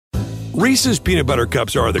Reese's Peanut Butter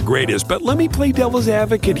Cups are the greatest, but let me play devil's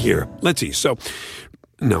advocate here. Let's see. So,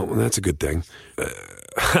 no, that's a good thing.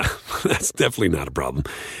 That's definitely not a problem.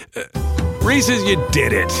 Reese's, you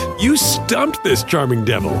did it. You stumped this charming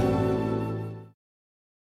devil.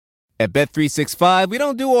 At Bet365, we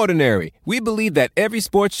don't do ordinary. We believe that every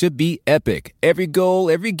sport should be epic. Every goal,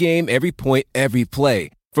 every game, every point, every play.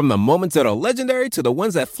 From the moments that are legendary to the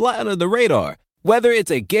ones that fly under the radar. Whether it's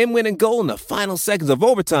a game-winning goal in the final seconds of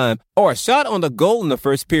overtime or a shot on the goal in the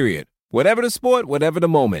first period. Whatever the sport, whatever the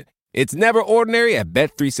moment. It's never ordinary at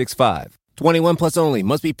Bet365. 21 plus only.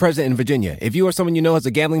 Must be present in Virginia. If you or someone you know has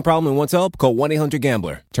a gambling problem and wants help, call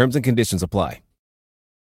 1-800-GAMBLER. Terms and conditions apply.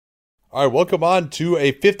 All right, welcome on to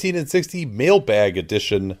a 15 and 60 mailbag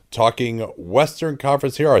edition, talking Western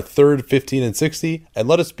Conference here, our third 15 and 60. And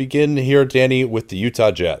let us begin here, Danny, with the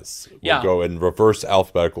Utah Jazz. We'll go in reverse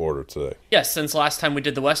alphabetical order today. Yes, since last time we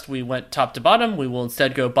did the West, we went top to bottom. We will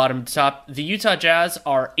instead go bottom to top. The Utah Jazz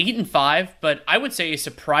are 8-5, but I would say a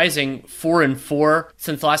surprising 4-4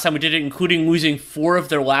 since last time we did it, including losing 4 of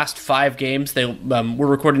their last 5 games. They we're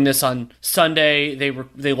recording this on Sunday.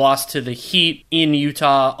 They lost to the Heat in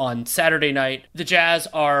Utah on Saturday night. The Jazz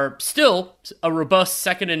are still a robust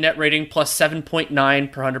second in net rating, plus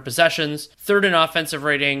 7.9 per 100 possessions, third in offensive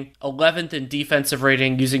rating, 11th in defensive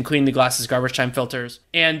rating using clean the glasses garbage time filters.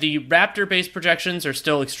 And the Raptor-based projections are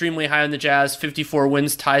still extremely high on the Jazz. 54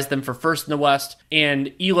 wins ties them for first in the West,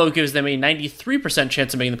 and ELO gives them a 93%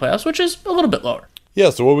 chance of making the playoffs, which is a little bit lower. Yeah,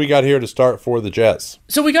 so what we got here to start for the Jazz?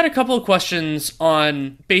 So we got a couple of questions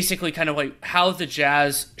on basically kind of like how the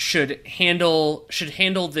Jazz should handle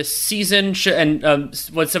this season, and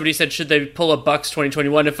what somebody said, should they pull a Bucks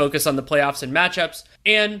 2021 to focus on the playoffs and matchups?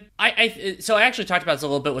 And I actually talked about this a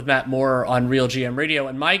little bit with Matt Moore on Real GM Radio,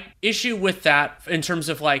 and my issue with that in terms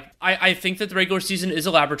of like, I think that the regular season is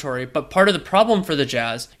a laboratory, but part of the problem for the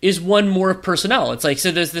Jazz is one more personnel. It's like,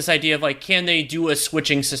 so there's this idea of like, can they do a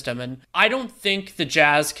switching system? And I don't think the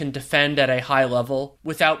Jazz can defend at a high level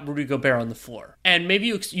without Rudy Gobert on the floor. And maybe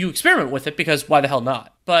you experiment with it, because why the hell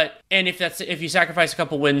not? And if you sacrifice a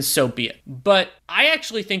couple wins, so be it. But I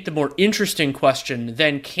actually think the more interesting question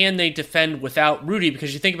then, can they defend without Rudy?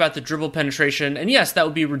 Because you think about the dribble penetration, and yes, that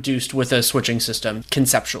would be reduced with a switching system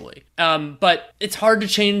conceptually. But it's hard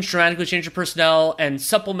to dramatically change your personnel, and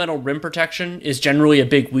supplemental rim protection is generally a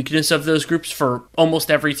big weakness of those groups for almost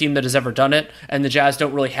every team that has ever done it. And the Jazz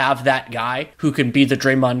don't really have that guy who can be the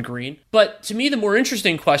Draymond Green. But to me, the more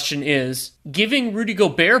interesting question is giving Rudy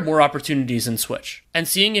Gobert more opportunities in switch and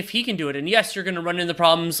seeing if he can do it. And yes, you're going to run into the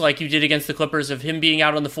problems like you did against the Clippers of him being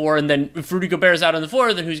out on the floor, and then if Rudy Gobert is out on the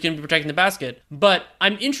floor, then who's going to be protecting the basket? But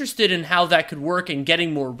I'm interested in how that could work and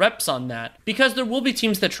getting more reps on that, because there will be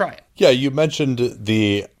teams that try it. Yeah, you mentioned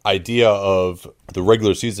the idea of the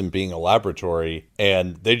regular season being a laboratory,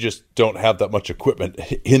 and they just don't have that much equipment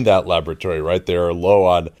in that laboratory, right? They're low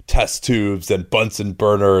on test tubes and Bunsen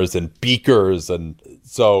burners and beakers, and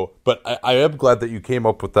so, but I am glad that you came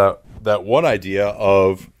up with that one idea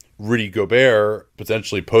of Rudy Gobert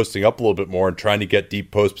potentially posting up a little bit more and trying to get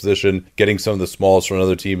deep post position, getting some of the smalls from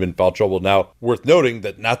another team in foul trouble. Now, worth noting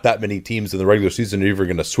that not that many teams in the regular season are even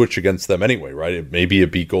going to switch against them anyway, right? Maybe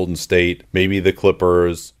it beat Golden State, maybe the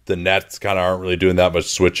Clippers. The Nets kind of aren't really doing that much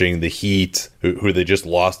switching. The Heat, who they just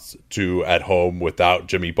lost to at home without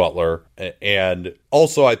Jimmy Butler. And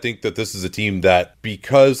also, I think that this is a team that,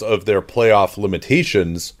 because of their playoff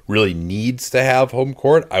limitations, really needs to have home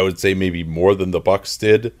court. I would say maybe more than the Bucks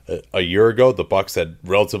did a year ago. The Bucks had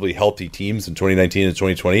relatively healthy teams in 2019 and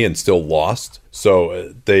 2020 and still lost.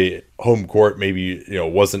 So they home court maybe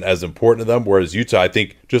wasn't as important to them. Whereas Utah, I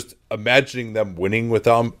think just imagining them winning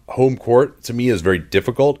without home court to me is very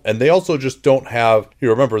difficult. And they also just don't have.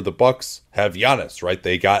 Remember, the Bucks have Giannis, right?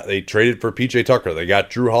 They traded for PJ Tucker. They got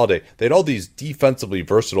Drew Holiday. They had all these defensively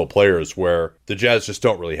versatile players where the Jazz just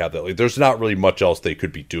don't really have that. Like, there's not really much else they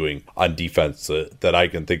could be doing on defense that I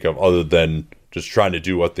can think of other than just trying to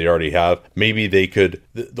do what they already have. Maybe they could,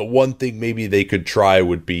 the one thing maybe they could try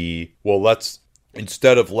would be, well,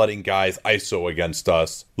 instead of letting guys ISO against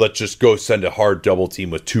us, let's just go send a hard double team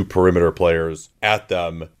with 2 perimeter players at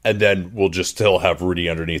them, and then we'll just still have Rudy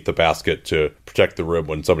underneath the basket to protect the rim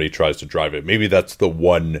when somebody tries to drive it. Maybe that's the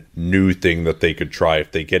one new thing that they could try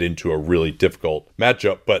if they get into a really difficult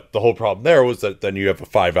matchup. But the whole problem there was that then you have a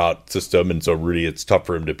 5-out system, and so Rudy, it's tough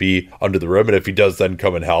for him to be under the rim, and if he does then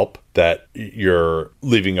come and help, that you're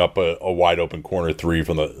leaving up a wide open corner three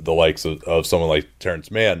from the likes of someone like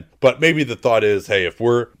Terrence Mann. But maybe the thought is, hey, if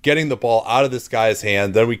we're getting the ball out of this guy's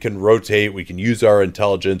hand, then we can rotate, we can use our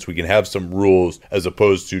intelligence, we can have some rules as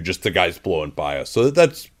opposed to just the guys blowing by us. So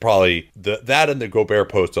that's probably that and the Gobert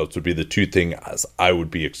post-ups would be the two things I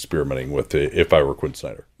would be experimenting with if I were Quinn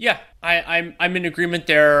Snyder. Yeah, I'm in agreement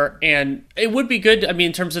there, and it would be good, I mean,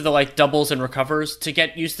 in terms of the like doubles and recovers, to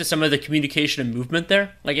get used to some of the communication and movement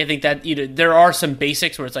there. Like, I think that there are some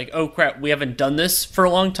basics where it's like, oh crap, we haven't done this for a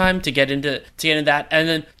long time to get into that. And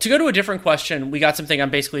then to go to a different question, we got something on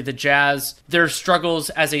basically the Jazz, their struggles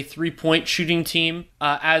as a 3-point shooting team.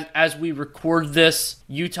 As we record this,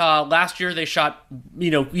 Utah last year they shot,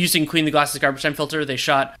 using Clean the Glasses garbage time filter, they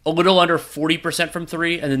shot a little under 40% from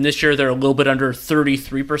three, and then this year they're a little bit under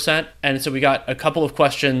 33%. And so we got a couple of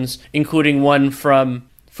questions, including one from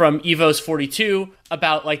Evos42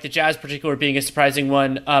 about like the Jazz particular being a surprising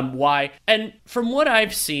one. Why? And from what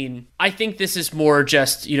I've seen, I think this is more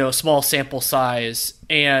just, small sample size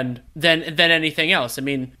and than anything else. I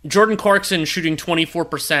mean, Jordan Clarkson shooting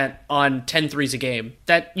 24% on 10 threes a game.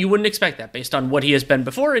 That you wouldn't expect that based on what he has been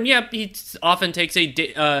before. And yeah, he often takes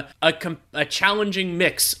a challenging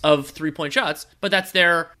mix of 3-point shots, but that's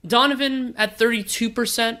there. Donovan at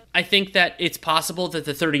 32%. I think that it's possible that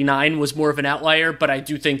the 39 was more of an outlier, but I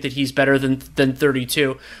do think that he's better than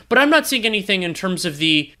 32. But I'm not seeing anything in terms of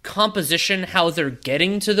the composition, how they're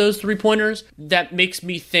getting to those 3-pointers, that makes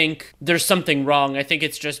me think there's something wrong. I think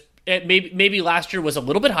it's just maybe last year was a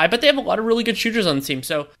little bit high, but they have a lot of really good shooters on the team.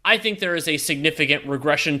 So I think there is a significant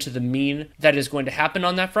regression to the mean that is going to happen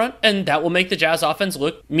on that front, and that will make the Jazz offense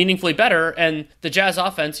look meaningfully better. And the Jazz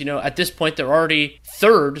offense, at this point, they're already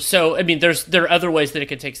third. So, I mean, there are other ways that it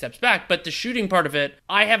can take steps back, but the shooting part of it,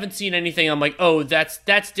 I haven't seen anything I'm like, oh, that's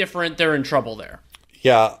different. They're in trouble there.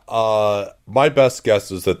 Yeah, my best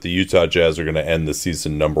guess is that the Utah Jazz are going to end the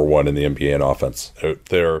season number one in the NBA in offense.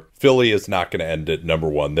 Philly is not going to end at number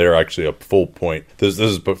one. They're actually a full point. This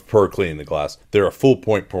is per Clean the Glass. They're a full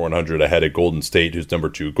point per 100 ahead of Golden State, who's number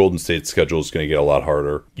 2. Golden State's schedule is going to get a lot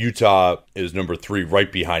harder. Utah is number 3,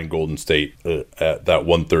 right behind Golden State at that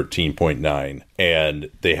 113.9,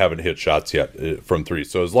 and they haven't hit shots yet from 3.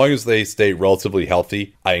 So as long as they stay relatively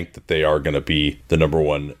healthy, I think that they are going to be the number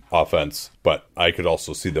 1 offense. But I could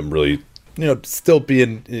also see them really, still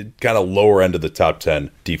being kind of lower end of the top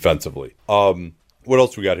 10 defensively. What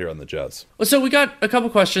else we got here on the Jazz? Well, so we got a couple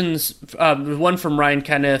questions. One from Ryan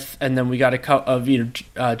Kenneth, and then we got a couple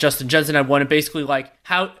of Justin Jensen. I wanted basically like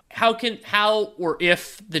how or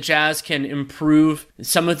if the Jazz can improve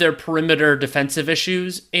some of their perimeter defensive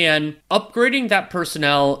issues, and upgrading that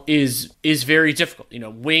personnel is very difficult.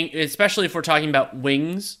 Especially if we're talking about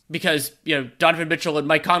wings, because Donovan Mitchell and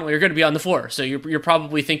Mike Conley are going to be on the floor, so you're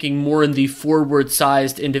probably thinking more in the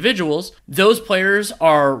forward-sized individuals. Those players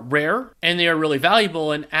are rare and they are really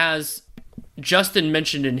valuable, and as Justin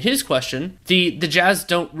mentioned in his question, the Jazz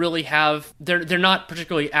don't really have, they're not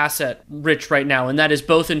particularly asset rich right now, and that is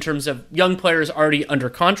both in terms of young players already under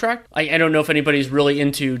contract. I don't know if anybody's really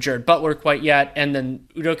into Jared Butler quite yet, and then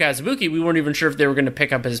Udoka Azubuike, we weren't even sure if they were going to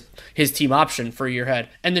pick up his team option for a year ahead.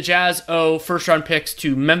 And the Jazz owe first round picks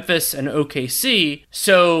to Memphis and OKC,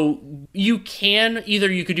 so you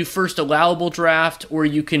could do first allowable draft, or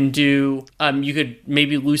you can do, you could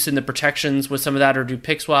maybe loosen the protections with some of that or do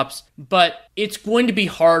pick swaps, but it's going to be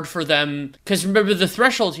hard for them, because remember, the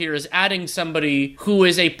threshold here is adding somebody who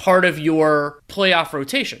is a part of your playoff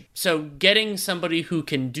rotation. So getting somebody who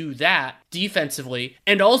can do that defensively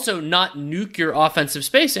and also not nuke your offensive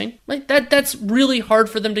spacing, like that's really hard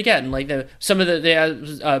for them to get. And like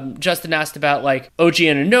Justin asked about like OG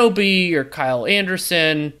Anunoby or Kyle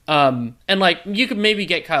Anderson, and like you could maybe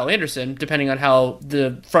get Kyle Anderson depending on how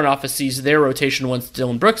the front office sees their rotation once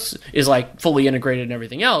Dillon Brooks is like fully integrated and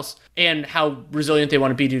everything else, and how resilient they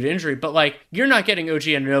want to be due to injury. But like, you're not getting OG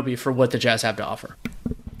Anunoby for what the Jazz have to offer.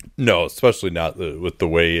 No, especially not with the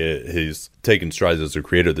way he's taken strides as a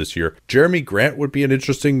creator this year. Jeremy Grant would be an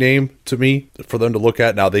interesting name to me for them to look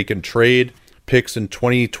at. Now, they can trade picks in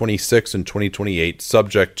 2026 and 2028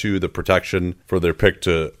 subject to the protection for their pick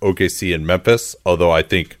to OKC and Memphis, although I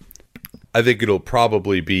think it'll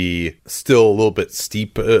probably be still a little bit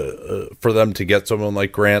steep for them to get someone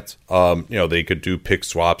like Grant. They could do pick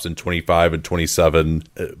swaps in 25 and 27.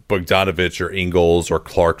 Bogdanovich or Ingles or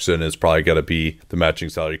Clarkson is probably going to be the matching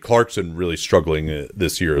salary. Clarkson really struggling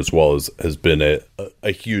this year as well has been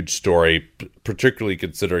a huge story, particularly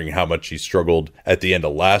considering how much he struggled at the end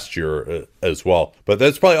of last year as well. But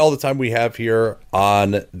that's probably all the time we have here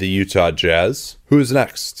on the Utah Jazz. Who is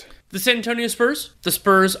next? The San Antonio Spurs. The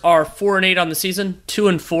Spurs are 4-8 on the season,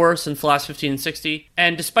 2-4 since the last 15 and 60.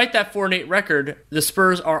 And despite that 4-8 record, the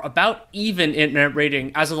Spurs are about even in net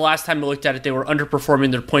rating. As of the last time I looked at it, they were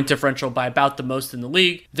underperforming their point differential by about the most in the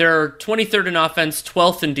league. They're 23rd in offense,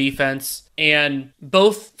 12th in defense. And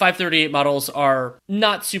both 538 models are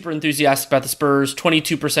not super enthusiastic about the Spurs.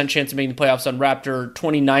 22% chance of making the playoffs on Raptor,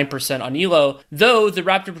 29% on ELO. Though the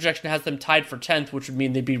Raptor projection has them tied for 10th, which would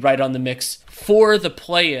mean they'd be right on the mix for the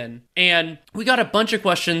play-in. And we got a bunch of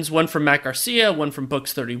questions, one from Matt Garcia, one from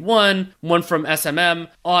Books31, one from SMM,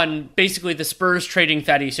 on basically the Spurs trading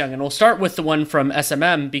Thaddeus Young. And we'll start with the one from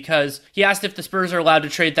SMM because he asked if the Spurs are allowed to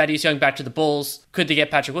trade Thaddeus Young back to the Bulls. Could they get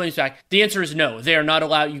Patrick Williams back? The answer is no. They are not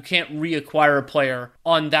allowed. You can't reacquire a player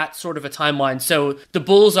on that sort of a timeline. So the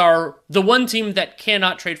Bulls are the one team that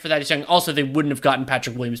cannot trade for Thaddeus Young. Also, they wouldn't have gotten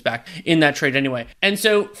Patrick Williams back in that trade anyway. And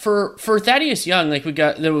so for Thaddeus Young,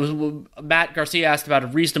 there was Matt Garcia asked about a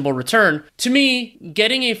reasonable return. To me,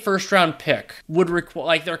 getting a first round pick would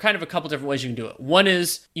require, there are kind of a couple different ways you can do it. One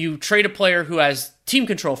is you trade a player who has team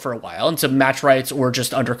control for a while and some match rights or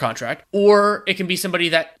just under contract, or it can be somebody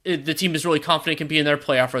that the team is really confident can be in their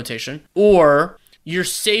playoff rotation, or you're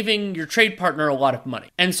saving your trade partner a lot of money.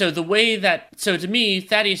 And so to me,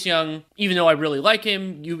 Thaddeus Young, even though I really like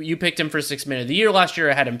him, you picked him for 6th man of the year last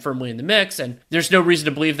year. I had him firmly in the mix, and there's no reason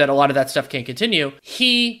to believe that a lot of that stuff can't continue.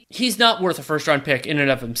 He's not worth a first round pick in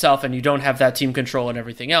and of himself, and you don't have that team control and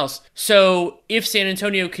everything else. So if San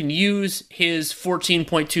Antonio can use his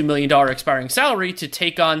 $14.2 million expiring salary to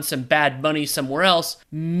take on some bad money somewhere else,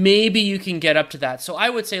 maybe you can get up to that. So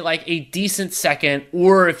I would say a decent second,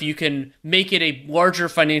 or if you can make it a larger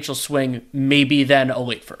financial swing, maybe then a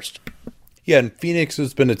late first. Yeah, and Phoenix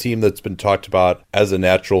has been a team that's been talked about as a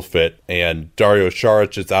natural fit, and Dario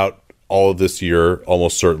Saric is out all of this year,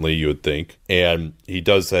 almost certainly, you would think, and he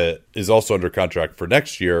is also under contract for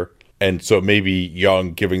next year. And so maybe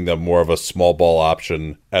Young giving them more of a small ball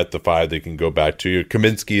option at the 5 they can go back to.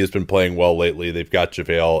 Kaminsky has been playing well lately. They've got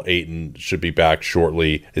JaVale. Ayton should be back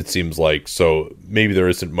shortly, it seems like. So maybe there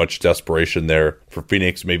isn't much desperation there for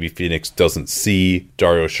Phoenix. Maybe Phoenix doesn't see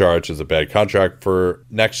Dario Saric as a bad contract for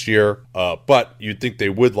next year. But you'd think they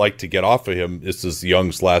would like to get off of him. This is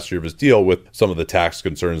Young's last year of his deal with some of the tax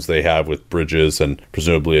concerns they have with Bridges and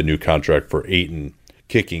presumably a new contract for Ayton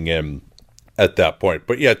kicking in at that point.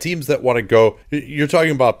 But yeah, teams that want to go, you're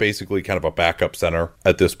talking about basically kind of a backup center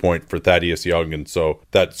at this point for Thaddeus Young, and so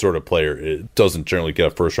that sort of player, it doesn't generally get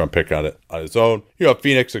a first round pick on its own.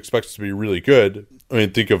 Phoenix expects to be really good. I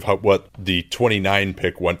mean, think of what the 29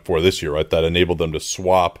 pick went for this year, right? That enabled them to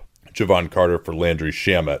swap Javon Carter for Landry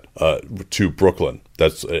Shamet to Brooklyn.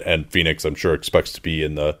 And Phoenix, I'm sure, expects to be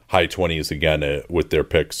in the high 20s again with their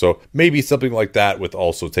picks. So maybe something like that with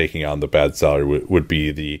also taking on the bad salary would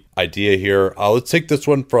be the idea here. Let's take this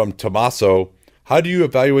one from Tommaso. How do you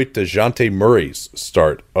evaluate DeJounte Murray's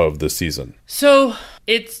start of the season? So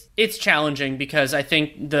it's challenging because I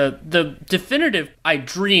think the definitive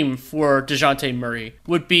dream for DeJounte Murray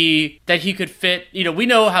would be that he could fit. We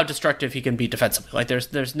know how destructive he can be defensively.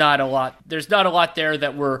 There's not a lot there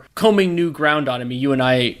that we're combing new ground on. I mean, you and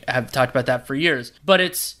I have talked about that for years.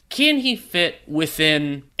 But can he fit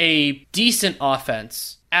within a decent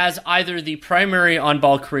offense as either the primary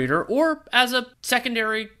on-ball creator or as a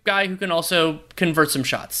secondary guy who can also convert some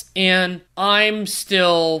shots? And I'm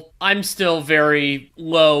still very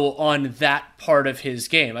low on that part of his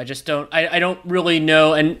game. I just don't really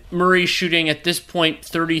know. And Murray's shooting at this point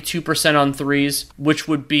 32% on threes, which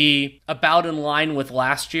would be about in line with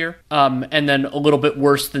last year, and then a little bit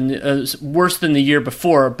worse than the year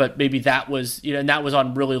before. But maybe that was and that was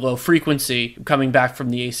on really low frequency coming back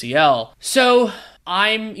from the ACL. So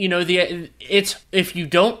if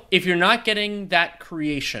you're not getting that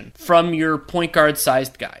creation from your point guard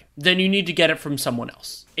sized guy, then you need to get it from someone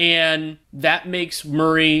else. And that makes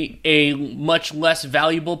Murray a much less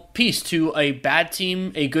valuable piece to a bad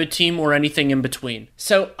team, a good team, or anything in between.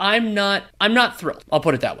 So I'm not thrilled. I'll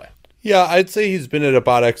put it that way. Yeah, I'd say he's been at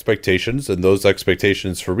about expectations, and those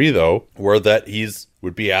expectations for me, though, were that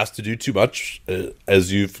would be asked to do too much,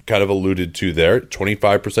 as you've kind of alluded to there.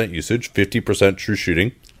 25% usage, 50% true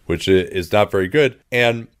shooting, which is not very good.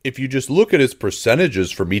 And if you just look at his percentages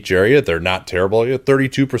from each area, they're not terrible.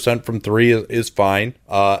 32% from 3 is fine.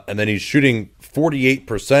 And then he's shooting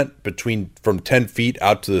 48% from 10 feet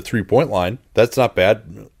out to the 3-point line. That's not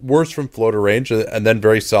bad. Worse from floater range, and then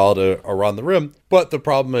very solid around the rim. But the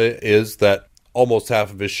problem is that almost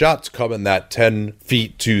half of his shots come in that 10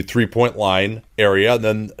 feet to 3-point line area, and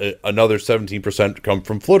then another 17% come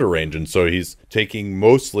from floater range. And so he's taking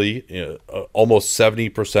mostly almost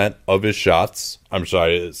 70% of his shots.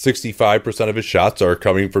 65% of his shots are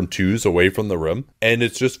coming from twos away from the rim. And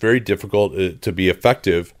it's just very difficult to be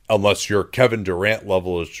effective unless you're Kevin Durant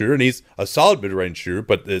level of shooter. And he's a solid mid-range shooter,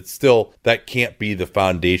 but it's still, that can't be the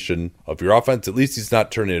foundation of your offense. At least he's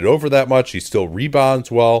not turning it over that much. He still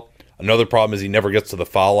rebounds well. Another problem is he never gets to the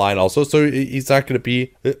foul line also, so he's not going to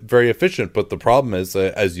be very efficient. But the problem is,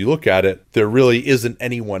 as you look at it, there really isn't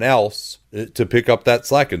anyone else to pick up that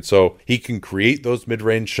slack. And so he can create those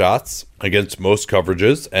mid-range shots against most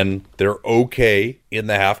coverages, and they're okay in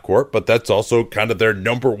the half court, but that's also kind of their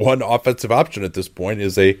number one offensive option at this point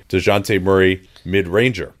is a DeJounte Murray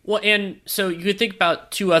mid-ranger. Well, and so you could think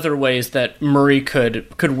about two other ways that Murray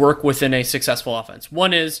could work within a successful offense.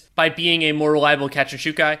 One is by being a more reliable catch and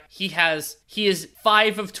shoot guy. He is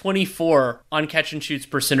 5 of 24 on catch and shoots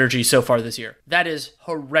per synergy so far this year. That is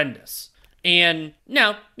horrendous. And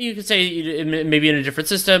now you could say maybe in a different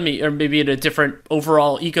system or maybe in a different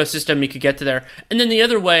overall ecosystem, you could get to there. And then the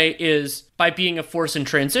other way is by being a force in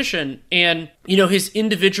transition. And, his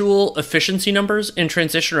individual efficiency numbers in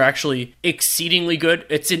transition are actually exceedingly good.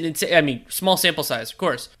 It's small sample size, of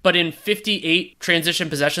course, but in 58 transition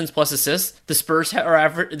possessions plus assists, the Spurs have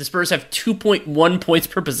 2.1 points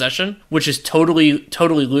per possession, which is totally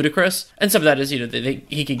ludicrous. And some of that is,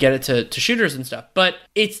 he could get it to shooters and stuff, but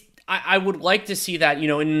I would like to see that, in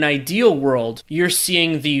an ideal world, you're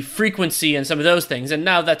seeing the frequency and some of those things. And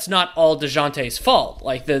now that's not all DeJounte's fault.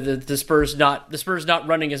 Like the Spurs not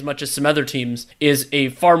running as much as some other teams is a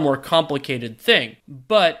far more complicated thing.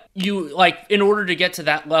 But in order to get to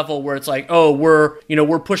that level where it's like, oh,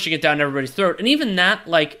 we're pushing it down everybody's throat. And even that,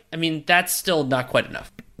 that's still not quite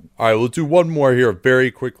enough. All right, we'll do one more here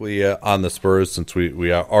very quickly on the Spurs since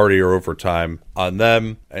we already are over time on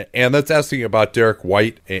them. And that's asking about Derek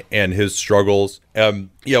White and his struggles.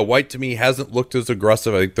 White to me hasn't looked as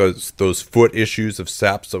aggressive. I think those foot issues have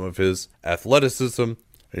sapped some of his athleticism.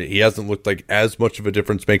 He hasn't looked like as much of a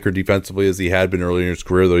difference maker defensively as he had been earlier in his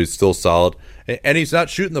career, though he's still solid. And he's not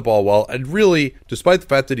shooting the ball well. And really, despite the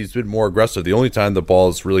fact that he's been more aggressive, the only time the ball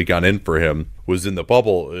has really gone in for him was in the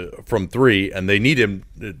bubble from three. And they need him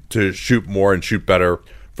to shoot more and shoot better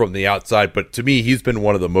from the outside. But to me, he's been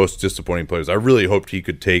one of the most disappointing players. I really hoped he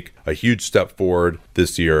could take a huge step forward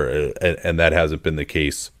this year, and that hasn't been the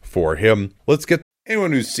case for him.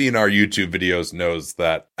 Anyone who's seen our YouTube videos knows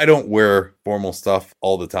that I don't wear formal stuff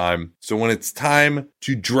all the time. So when it's time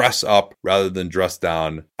to dress up rather than dress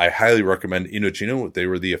down, I highly recommend Indochino. They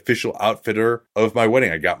were the official outfitter of my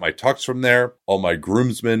wedding. I got my tux from there. All my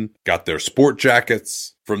groomsmen got their sport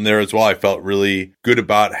jackets from there as well. I felt really good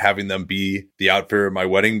about having them be the outfitter of my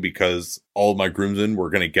wedding because all of my groomsmen were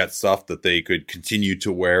going to get stuff that they could continue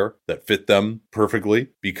to wear that fit them perfectly.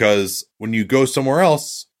 Because when you go somewhere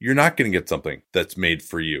else, you're not going to get something that's made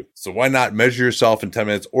for you. So why not measure yourself in 10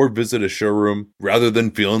 minutes or visit a showroom rather than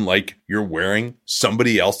feeling like you're wearing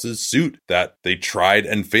somebody else's suit that they tried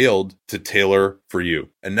and failed to tailor for you.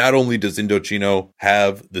 And not only does Indochino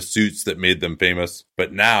have the suits that made them famous,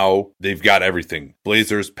 but now they've got everything.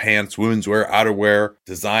 Blazers, pants, women's wear, outerwear,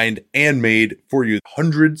 designed and made for you.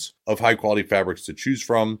 Hundreds of high quality fabrics to choose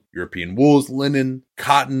from. European wools, linen,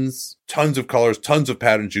 cottons, tons of colors, tons of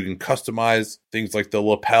patterns. You can customize things like the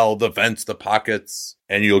lapel, the vents, the pockets,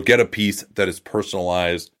 and you'll get a piece that is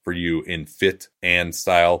personalized for you in fit and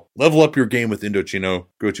style. Level up your game with Indochino.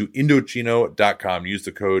 Go to Indochino.com. Use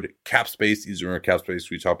the code CAPSPACE. Use the CAPSPACE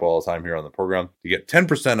we talk about all the time here on the program to get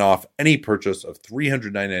 10% off any purchase of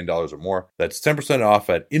 $399 or more. That's 10% off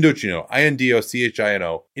at Indochino,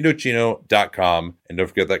 Indochino, Indochino.com. And don't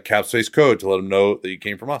forget that CAPSPACE code to let them know that you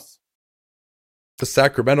came from us. The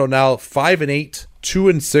Sacramento now 5-8,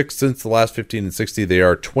 2-6 since the last 15 and 60. They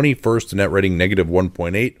are 21st in net rating, negative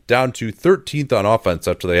 1.8, down to 13th on offense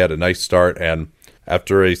after they had a nice start. And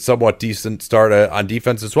after a somewhat decent start on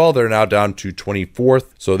defense as well, they're now down to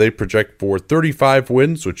 24th. So they project for 35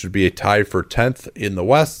 wins, which would be a tie for 10th in the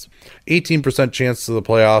West. 18% chance to the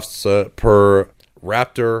playoffs per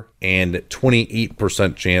Raptor and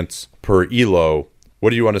 28% chance per Elo.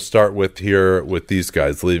 What do you want to start with here with these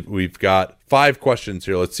guys? We've got 5 questions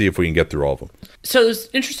here. Let's see if we can get through all of them. So there's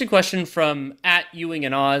an interesting question from @Ewing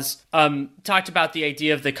and Oz. Talked about the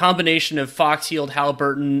idea of the combination of Fox, Hield,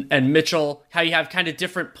 Halliburton, and Mitchell, how you have kind of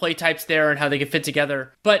different play types there and how they can fit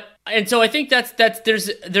together. And so I think there's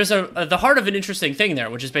the heart of an interesting thing there,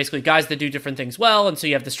 which is basically guys that do different things well. And so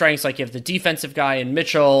you have the strengths, like you have the defensive guy in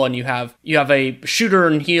Mitchell, and you have a shooter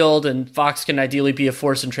in Hield, and Fox can ideally be a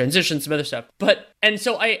force in transition, some other stuff. And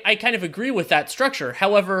so I kind of agree with that structure.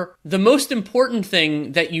 However, the most important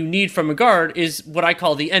thing that you need from a guard is what I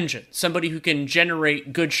call the engine, somebody who can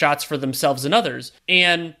generate good shots for themselves and others.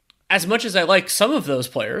 And as much as I like some of those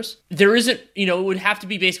players, there isn't, it would have to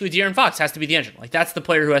be basically De'Aaron Fox has to be the engine. Like, that's the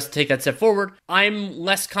player who has to take that step forward. I'm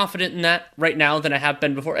less confident in that right now than I have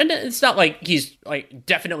been before. And it's not like he's like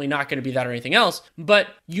definitely not going to be that or anything else, but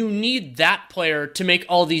you need that player to make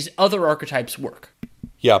all these other archetypes work.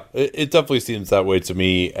 Yeah, it definitely seems that way to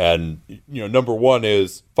me. And, number one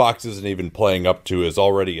is Fox isn't even playing up to his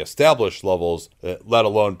already established levels, let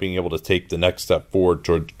alone being able to take the next step forward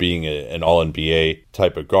towards being an all-NBA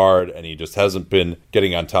type of guard. And he just hasn't been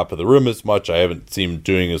getting on top of the rim as much. I haven't seen him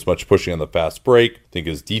doing as much pushing on the fast break. I think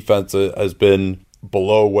his defense has been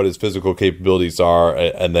below what his physical capabilities are.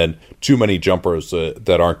 And then too many jumpers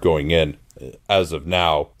that aren't going in as of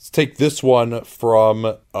now. Let's take this one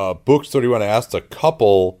from Books 31. I asked a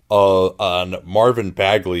couple on Marvin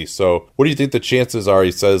Bagley. So what do you think the chances are?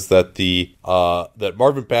 He says that that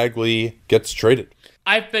Marvin Bagley gets traded.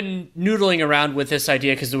 I've been noodling around with this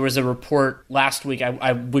idea because there was a report last week,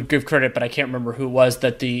 I would give credit, but I can't remember who it was, I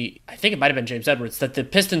think it might have been James Edwards, that the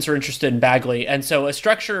Pistons are interested in Bagley. And so a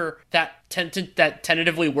structure that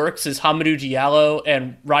tentatively works is Hamidou Diallo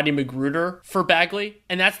and Rodney Magruder for Bagley.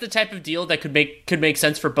 And that's the type of deal that could make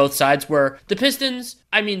sense for both sides, where the Pistons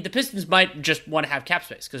might just want to have cap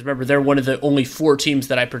space, because remember, they're one of the only 4 teams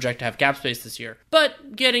that I project to have cap space this year.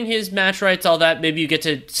 But getting his match rights, all that, maybe you get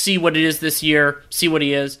to see what it is this year, see what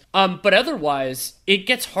he is. But otherwise, it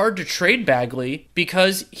gets hard to trade Bagley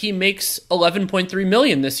because he makes $11.3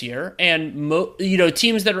 million this year, and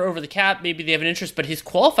teams that are over the cap, maybe they have an interest, but his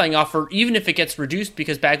qualifying offer, even if it gets reduced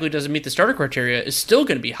because Bagley doesn't meet the starter criteria, is still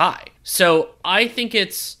going to be high. So I think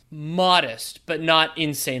it's modest, but not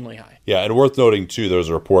insanely high. Yeah, and worth noting, too, there was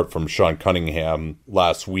a report from Sean Cunningham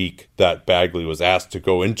last week that Bagley was asked to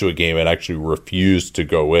go into a game and actually refused to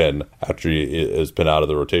go in after he has been out of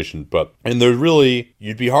the rotation. And there's really,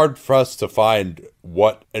 you'd be hard-pressed to find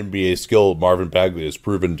what NBA skill Marvin Bagley has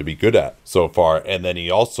proven to be good at so far. And then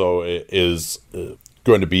he also is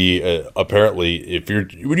going to be apparently,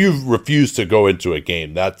 when you refuse to go into a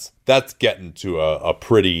game, that's getting to a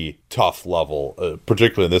pretty tough level,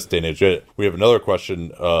 particularly in this day and age. We have another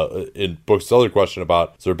question in Book's other question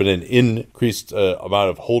about, has there been an increased amount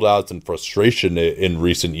of holdouts and frustration in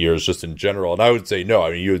recent years, just in general? And I would say no.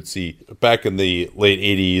 I mean, you would see back in the late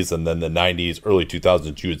 80s and then the 90s, early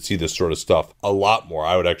 2000s, you would see this sort of stuff a lot more.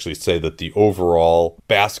 I would actually say that the overall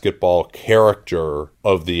basketball character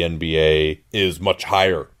of the NBA is much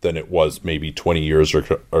higher than it was maybe 20 years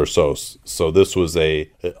or so. So this was a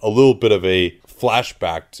little bit of a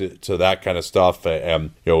flashback to that kind of stuff, and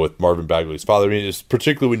with Marvin Bagley's father. I mean, it's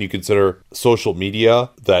particularly when you consider social media,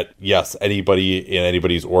 that yes, anybody in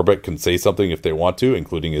anybody's orbit can say something if they want to,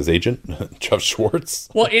 including his agent, Jeff Schwartz.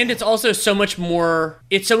 Well, and it's also so much more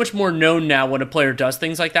known now when a player does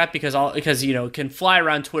things like that, because it can fly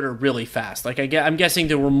around Twitter really fast. Like I'm guessing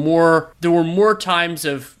there were more times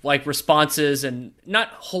of like responses and not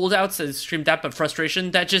holdouts as streamed that, but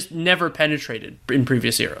frustration that just never penetrated in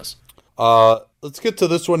previous eras. Let's get to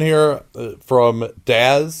this one here from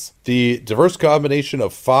Daz. The diverse combination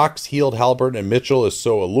of Fox, Hield, Halliburton, and Mitchell is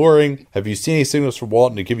so alluring. Have you seen any signals from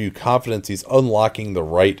Walton to give you confidence he's unlocking the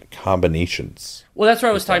right combinations? Well, that's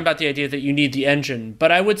where I was talking about the idea that you need the engine.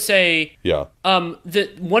 But I would say, yeah,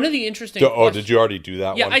 that one of the interesting. Did you already do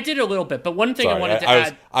that? Yeah, one? I did a little bit. But one thing I wanted to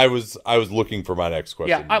add, I was looking for my next question.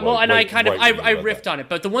 Yeah, I riffed on it.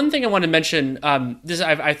 But the one thing I want to mention,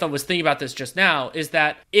 I thought was thinking about this just now, is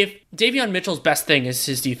that if Davion Mitchell's best thing is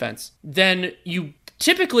his defense, then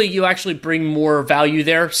typically you actually bring more value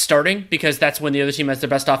there starting, because that's when the other team has their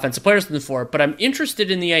best offensive players on the floor. But I'm interested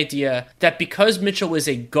in the idea that because Mitchell is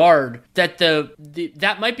a guard, that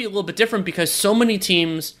that might be a little bit different, because so many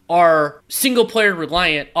teams are single player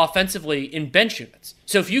reliant offensively in bench units.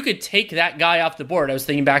 So if you could take that guy off the board, I was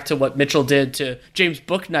thinking back to what Mitchell did to James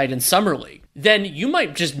Bouknight in Summer League. then you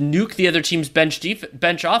might just nuke the other team's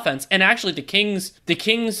bench offense. And actually, the Kings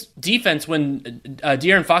defense when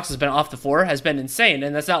De'Aaron Fox has been off the floor has been insane.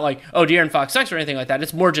 And that's not like, oh, De'Aaron Fox sucks or anything like that.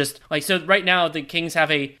 It's more just like, so right now the Kings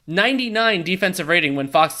have a 99 defensive rating when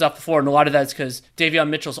Fox is off the floor, and a lot of that's because Davion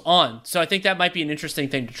Mitchell's on. So I think that might be an interesting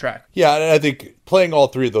thing to track. Yeah, and I think playing all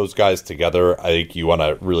three of those guys together, I think you want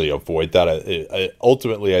to really avoid that.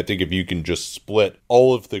 Ultimately, I think if you can just split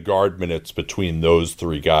all of the guard minutes between those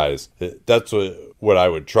three guys, that's what I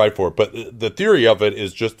would try for. But the theory of it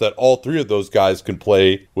is just that all three of those guys can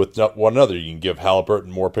play with one another. You can give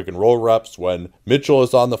Halliburton more pick and roll reps when Mitchell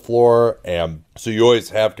is on the floor, and so you always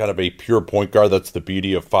have kind of a pure point guard. That's the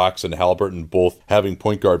beauty of Fox and Halliburton both having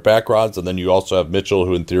point guard backgrounds, and then you also have Mitchell,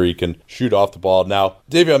 who in theory can shoot off the ball. Now,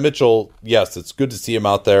 Davion Mitchell, yes, it's good to see him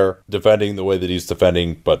out there defending the way that he's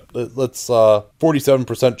defending, but let's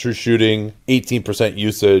 47% true shooting, 18%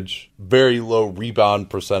 usage, very low rebound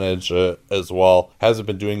percentage as well. Hasn't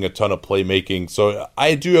been doing a ton of playmaking, so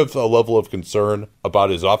I do have a level of concern about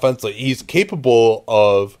his offense. Like, he's capable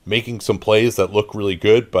of making some plays that look really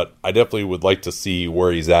good, but I definitely would like to see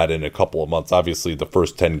where he's at in a couple of months. Obviously, the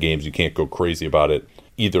first 10 games, you can't go crazy about it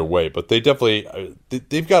either way, but they've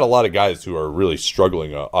got a lot of guys who are really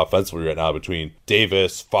struggling offensively right now, between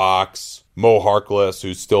Davis, Fox, Mo Harkless,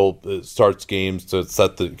 who still starts games to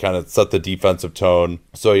set the defensive tone.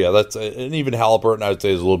 So yeah, and even Halliburton, I would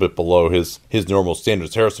say, is a little bit below his normal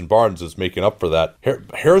standards. Harrison Barnes is making up for that.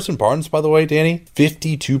 Harrison Barnes, by the way, Danny,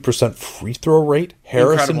 52% free throw rate.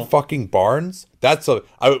 Harrison Incredible. Fucking Barnes.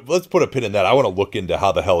 Let's put a pin in that. I want to look into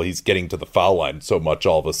how the hell he's getting to the foul line so much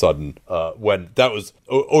all of a sudden, when that was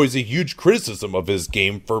always a huge criticism of his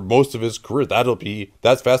game for most of his career.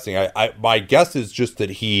 That's fascinating. My guess is just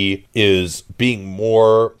that he's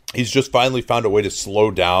just finally found a way to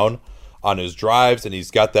slow down on his drives, and he's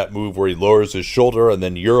got that move where he lowers his shoulder and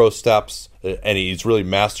then Euro steps, and he's really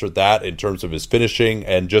mastered that in terms of his finishing,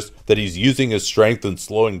 and just that he's using his strength and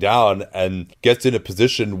slowing down and gets in a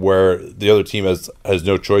position where the other team has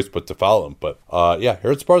no choice but to foul him. But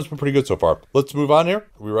Harrison Barnes has been pretty good so far. Let's move on here. Are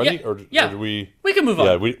we ready? Yeah. Or do we can move on.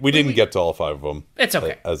 Yeah, we didn't get to all five of them. It's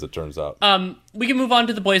okay. As it turns out. We can move on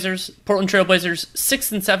to the Blazers. Portland Trail Blazers,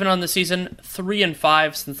 6-7 on the season,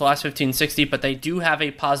 3-5 since the last 15-60, but they do have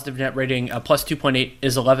a positive net rating. Plus 2.8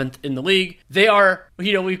 is 11th in the league. They are,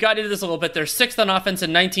 we've got into this a little bit. They're 6th on offense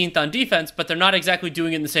and 19th on defense, but they're not exactly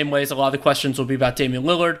doing it in the same ways. A lot of the questions will be about Damian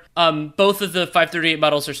Lillard. Both of the 538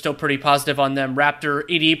 models are still pretty positive on them. Raptor,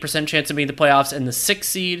 88% chance of making the playoffs and the 6th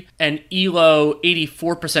seed, and Elo,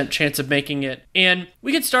 84% chance of making it. And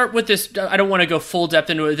we could start with this. I don't want to go full depth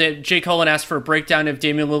into it. Jay Cullen asked for a breakdown of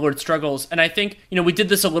Damian Lillard's struggles, and I think, we did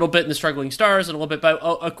this a little bit in the Struggling Stars and a little bit, but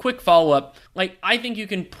a quick follow-up. I think you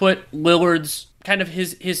can put Lillard's kind of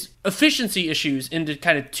his efficiency issues into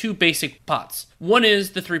kind of two basic pots. One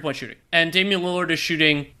is the three-point shooting. And Damian Lillard is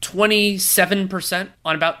shooting 27%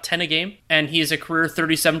 on about 10 a game, and he is a career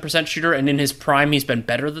 37% shooter, and in his prime, he's been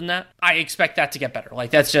better than that. I expect that to get better.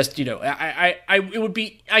 That's just,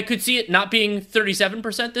 I could see it not being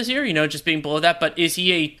 37% this year, just being below that, but is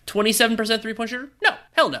he a 27% three-point shooter? No,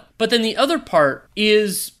 hell no. But then the other part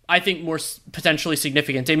is, I think, more potentially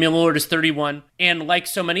significant. Damian Lillard is 31, and like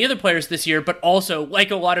so many other players this year, but also like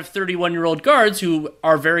a lot of 31-year-old guards who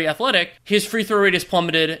are very athletic, his free throw rate has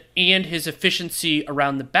plummeted, and his efficiency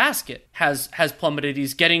around the basket has plummeted.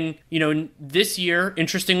 He's getting, this year,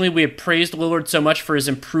 interestingly, we have praised Lillard so much for his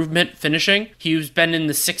improvement finishing. He's been in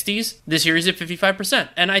the 60s. This year he's at 55%.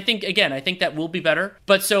 And I think that will be better.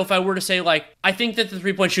 But so if I were to say, I think that the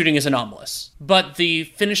three-point shooting is anomalous, but the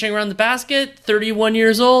finishing around the basket, 31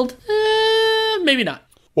 years old, maybe not.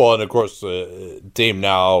 Well, and of course, Dame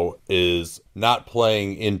now is not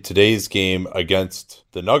playing in today's game against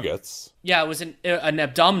the Nuggets. Yeah, it was an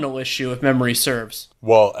abdominal issue, if memory serves.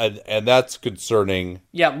 Well, and that's concerning.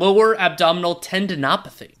 Yeah, lower abdominal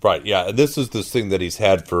tendinopathy. Right, yeah, and this is this thing that he's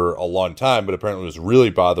had for a long time, but apparently was really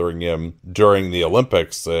bothering him during the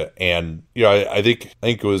Olympics. And I think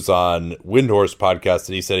it was on Windhorse podcast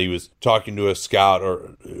that he said he was talking to a scout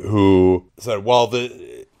who said, well,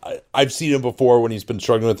 I've seen him before when he's been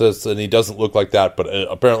struggling with this, and he doesn't look like that. But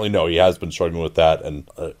apparently, no, he has been struggling with that. And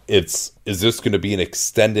is this going to be an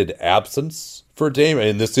extended absence for Dame?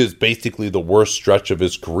 And this is basically the worst stretch of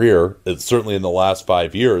his career. It's certainly in the last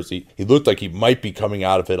 5 years. He looked like he might be coming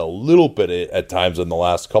out of it a little bit at times in the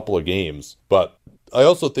last couple of games. But I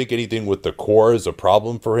also think anything with the core is a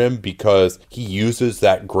problem for him because he uses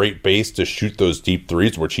that great base to shoot those deep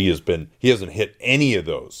threes, which he hasn't hit any of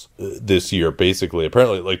those this year, basically.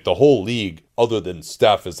 Apparently, the whole league other than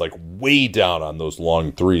Steph, is like way down on those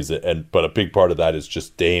long threes. But a big part of that is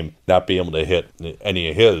just Dame not being able to hit any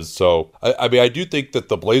of his. So, I mean, I do think that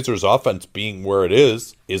the Blazers offense being where it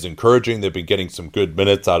is encouraging. They've been getting some good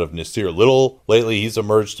minutes out of Nasir Little lately. He's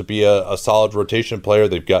emerged to be a solid rotation player.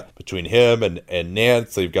 They've got between him and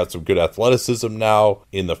Nance, they've got some good athleticism now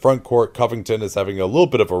in the front court. Covington is having a little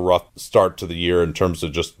bit of a rough start to the year in terms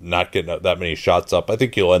of just not getting that many shots up. I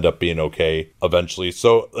think he'll end up being okay eventually.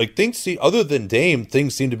 So, like, other than Dame,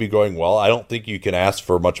 things seem to be going well. I don't think you can ask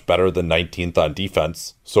for much better than 19th on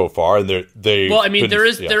defense so far. And there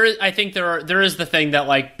is the thing that,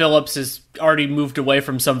 like, Billups is already moved away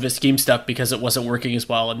from some of his scheme stuff because it wasn't working as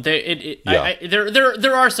well, and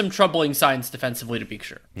there are some troubling signs defensively, to be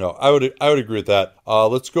sure. No, I would agree with that.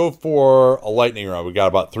 Let's go for a lightning round. We got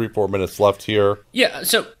about 3-4 minutes left here. Yeah.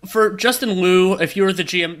 So for Justin Liu, if you were the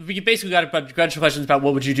GM, you basically got a bunch of questions about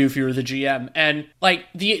what would you do if you were the GM, and like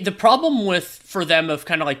the problem for them of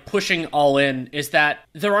kind of like pushing all in is that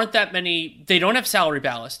there aren't that many. They don't have salary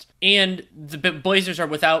ballast. And the Blazers are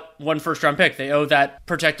without one first-round pick. They owe that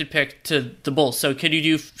protected pick to the Bulls. So could you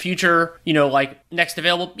do future, like next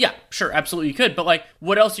available? Yeah, sure, absolutely you could. But like,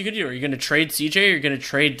 what else you could do? Are you going to trade CJ? Are you going to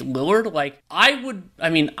trade Lillard? Like,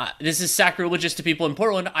 this is sacrilegious to people in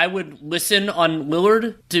Portland. I would listen on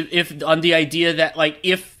Lillard on the idea that like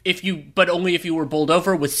but only if you were bowled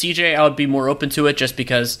over. With CJ, I would be more open to it just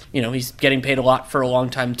because, he's getting paid a lot for a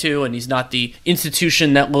long time too, and he's not the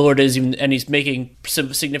institution that Lillard is, and he's making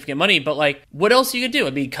some significant money. But like, what else you could do? I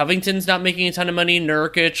mean, Covington's not making a ton of money,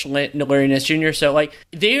 Nurkic, Larry Nance Jr. So like,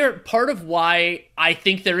 they are part of why I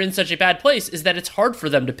think they're in such a bad place is that it's hard for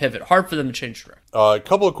them to pivot, hard for them to change direction. A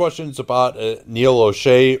couple of questions about Neil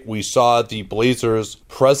O'Shea. We saw the Blazers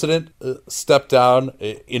president step down,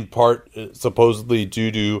 in part supposedly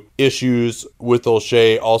due to issues with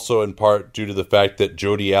O'Shea, also in part due to the fact that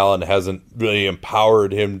Jody Allen hasn't really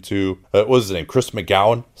empowered him to, what was his name, Chris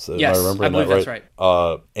McGowan? So, yes, I believe that's right.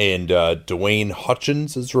 And Dwayne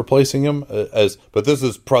Hutchins is replacing him but this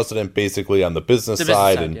is precedent basically on the business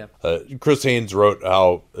side. Chris Haynes wrote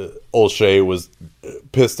how O'Shea was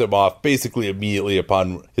pissed him off basically immediately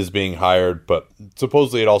upon his being hired, but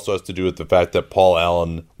supposedly it also has to do with the fact that Paul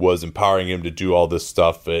Allen was empowering him to do all this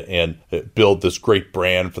stuff and build this great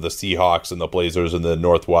brand for the Seahawks and the Blazers in the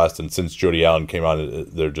Northwest. And since Jody Allen came on,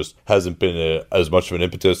 there just hasn't been as much of an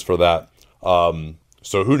impetus for that.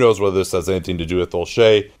 So who knows whether this has anything to do with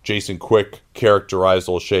O'Shea. Jason Quick characterized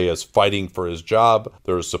O'Shea as fighting for his job.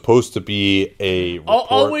 There was supposed to be a report.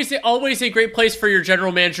 Always a great place for your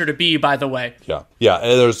general manager to be, by the way. Yeah,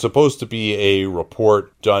 and there's supposed to be a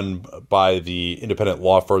report done by the independent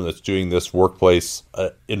law firm that's doing this workplace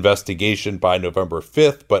investigation by November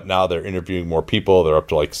 5th, but now they're interviewing more people. They're up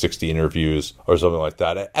to like 60 interviews or something like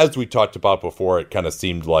that. As we talked about before, it kind of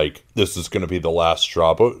seemed like this is going to be the last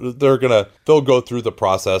straw, but they'll go through the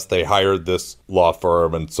process. They hired this law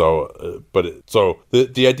firm, and so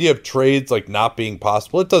the idea of trades like not being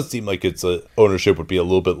possible, it does seem like ownership would be a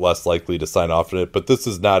little bit less likely to sign off on it, but this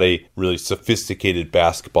is not a really sophisticated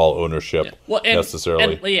basketball ownership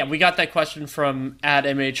necessarily. And we got that question from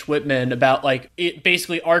 @MH Whitman about like,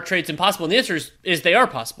 basically, are trades impossible? And the answer is they are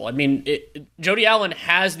possible. I mean, Jody Allen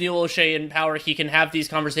has Neil O'Shea in power. He can have these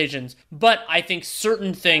conversations, but I think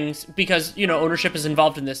certain things, because ownership is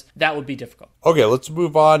involved in this, that would be difficult. Okay, let's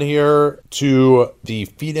move on here to the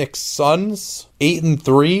Phoenix Suns.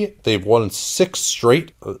 8-3. They've won 6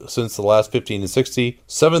 straight since the last 15 and 60.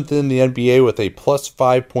 7th in the NBA with a plus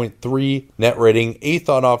 5.3 net rating. 8th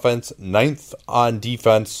on offense, 9th on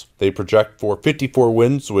defense. They project for 54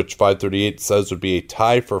 wins, which 538 says would be a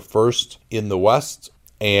tie for first in the West.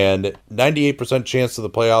 And 98% chance of the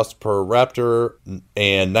playoffs per Raptor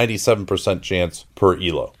and 97% chance per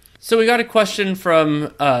Elo. So we got a question from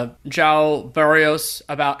João Barrios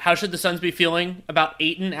about how should the Suns be feeling about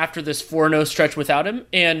Ayton after this 4-0 stretch without him.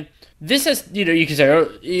 And this is, you can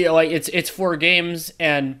say, like it's 4 games,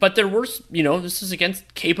 but there were, this is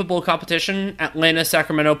against capable competition. Atlanta,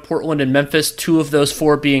 Sacramento, Portland, and Memphis, 2 of those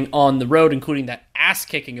 4 being on the road, including that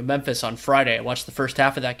ass-kicking of Memphis on Friday. I watched the first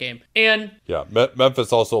half of that game. And yeah,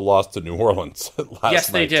 Memphis also lost to New Orleans last night. Yes,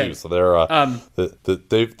 they did. Too, so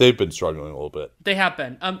they're they've been struggling a little bit. They have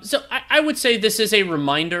been. So I would say this is a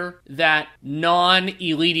reminder that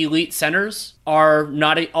non-elite centers are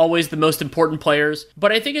not always the most important players.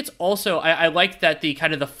 But I think it's also, I like that the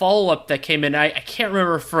kind of the follow-up that came in, I can't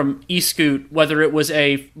remember from eScoot whether it was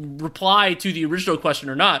a reply to the original question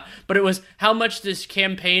or not, but it was how much this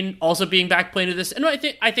campaign also being backplayed into this close,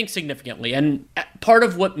 and I think significantly. And part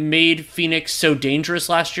of what made Phoenix so dangerous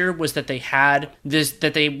last year was that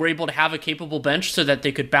they were able to have a capable bench so that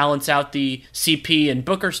they could balance out the CP and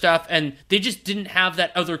Booker stuff, and they just didn't have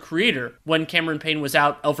that other creator. When Cameron Payne was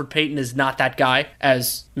out, Elfrid Payton is not that guy,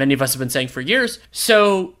 as many of us have been saying for years.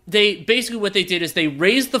 So what they did is they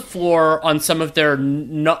raised the floor on some of their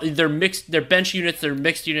bench units, their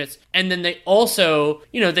mixed units, and then they also,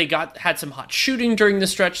 they had some hot shooting during the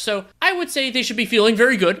stretch. So I would say they should be feeling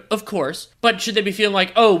very good, of course, but should they be feeling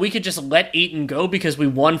like, oh, we could just let Ayton go because we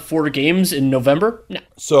won 4 games in November? No.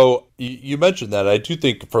 So you mentioned that. I do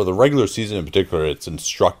think for the regular season in particular, it's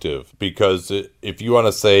instructive because if you want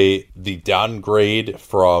to say the downgrade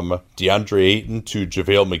from DeAndre Ayton to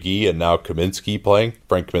JaVale McGee and now Kaminsky playing,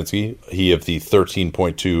 Frank Kaminsky, he of the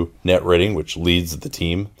 13.2 net rating, which leads the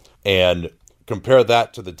team, and compare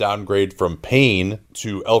that to the downgrade from Payne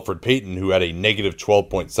to Elfrid Payton, who had a negative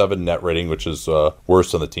 12.7 net rating, which is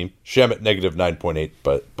worse on the team. Shamet negative 9.8,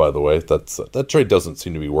 but by the way, that trade doesn't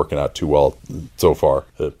seem to be working out too well so far,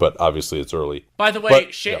 but obviously it's early. By the way,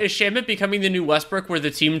 is Shamet becoming the new Westbrook, where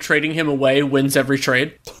the team trading him away wins every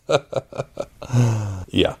trade?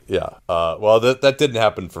 Yeah. Well, that didn't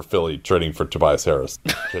happen for Philly trading for Tobias Harris.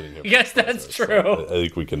 Yes, that's true. So I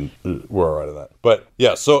think we're all right on that. But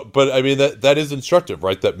yeah, but I mean that is instructive,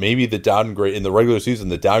 right? That maybe the downgrade in the regular season,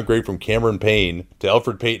 the downgrade from Cameron Payne to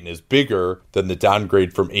Elfrid Payton is bigger than the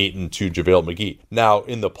downgrade from Ayton to JaVale McGee. Now,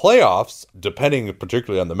 in the playoffs, depending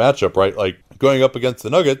particularly on the matchup, right? Like going up against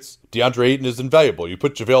the Nuggets, DeAndre Ayton is invaluable. You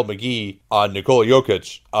put JaVale McGee on Nikola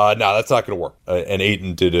Jokic, no, that's not going to work. And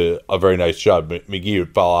Ayton did a very nice job. McGee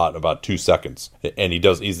would fall out in about 2 seconds, and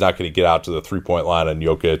he's not going to get out to the 3-point line on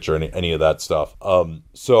Jokic or any of that stuff. And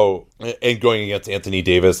going against Anthony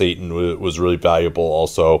Davis, Ayton was really valuable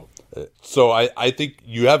also. So I think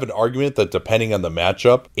you have an argument that depending on the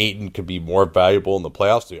matchup, Ayton could be more valuable in the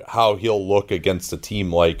playoffs. How he'll look against a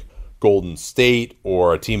team like Golden State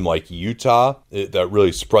or a team like Utah that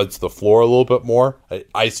really spreads the floor a little bit more.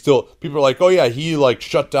 People are like, oh yeah, he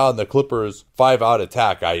shut down the Clippers 5-out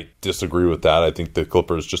attack. I disagree with that. I think the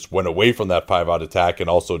Clippers just went away from that 5-out attack and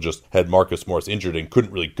also just had Marcus Morris injured and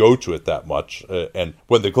couldn't really go to it that much. And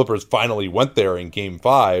when the Clippers finally went there in Game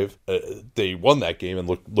 5, they won that game and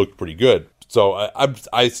looked pretty good. So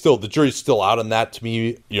the jury's still out on that to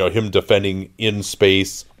me. Him defending in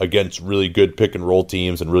space against really good pick and roll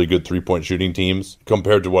teams and really good 3-point shooting teams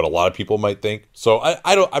compared to what a lot of people might think. So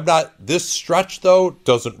this stretch though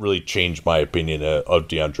doesn't really change my opinion of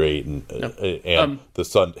DeAndre Ayton and the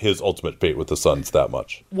Sun, his ultimate fate with the Suns that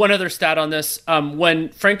much. One other stat on this, when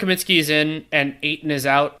Frank Kaminsky is in and Ayton is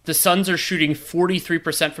out, the Suns are shooting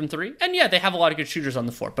 43% from 3. And yeah, they have a lot of good shooters on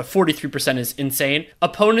the floor, but 43% is insane.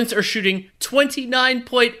 Opponents are shooting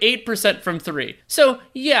 29.8% from 3. So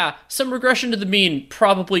yeah, some regression to the mean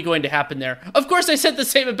probably going to happen there. Of course, I said the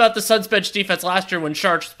same about the Suns bench defense last year when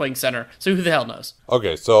Sharks was playing center. So who the hell knows?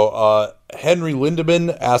 Okay, so Henry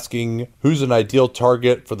Lindemann asking who's an ideal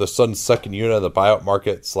target for the Suns' second unit of the buyout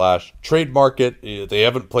market / trade market. They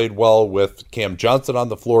haven't played well with Cam Johnson on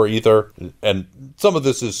the floor either. And some of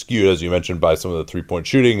this is skewed, as you mentioned, by some of the 3-point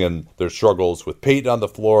shooting and their struggles with Payton on the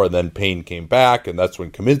floor. And then Payne came back, and that's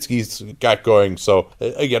when Kaminsky's got going. So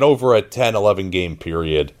again, over a 10, 11 game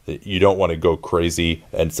period, you don't want to go crazy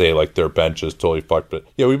and say their bench is totally fucked. But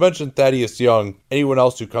yeah, we mentioned Thaddeus Young. Anyone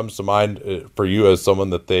else who comes to mind for you as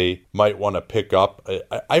someone that they might want to pick up?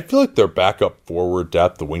 I feel like their backup forward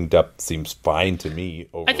depth, the wing depth, seems fine to me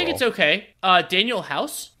overall. I think it's okay. Daniel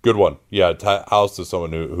House? Good one. Yeah, House is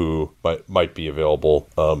someone who might be available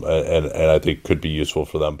and I think could be useful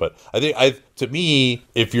for them. But I think to me,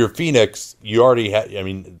 if you're Phoenix, you already have,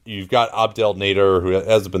 you've got Abdel Nader, who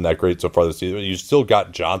hasn't been that great so far this season. You still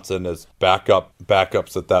got Johnson as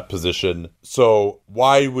backups at that position. So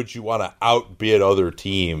why would you want to outbid other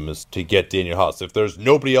teams to get Daniel House? If there's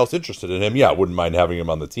nobody else interested in him, yeah, I wouldn't mind having him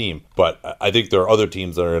on the team. But I think there are other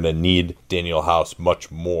teams that are going to need Daniel House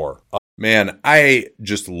much more. Man, I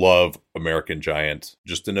just love American Giant.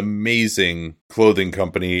 Just an amazing clothing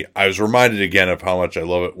company. I was reminded again of how much I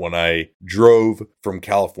love it when I drove from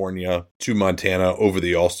California to Montana over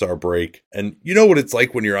the All-Star break. And you know what it's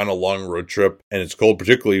like when you're on a long road trip and it's cold,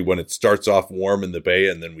 particularly when it starts off warm in the Bay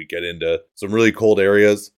and then we get into some really cold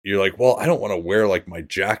areas. You're like, well, I don't want to wear my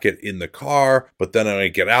jacket in the car, but then when I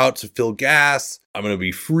get out to fill gas, I'm going to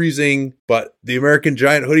be freezing. But the American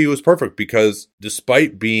Giant hoodie was perfect because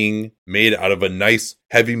despite being made out of a nice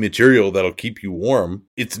heavy material that'll keep you warm,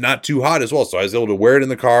 it's not too hot as well. So I was able to wear it in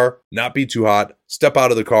the car, not be too hot, step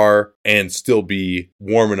out of the car and still be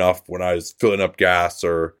warm enough when I was filling up gas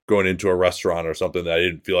or going into a restaurant or something that I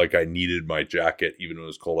didn't feel like I needed my jacket even when it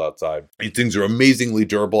was cold outside. These things are amazingly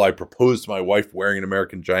durable. I proposed to my wife wearing an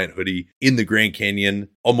American Giant hoodie in the Grand Canyon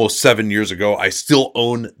almost 7 years ago. I still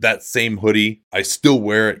own that same hoodie. I still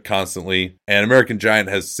wear it constantly. And American Giant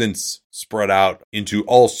has since spread out into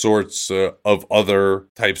all sorts of other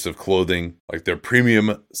types of clothing, like their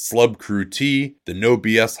premium Slub Crew tee, the No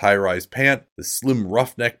BS high-rise pant, the slim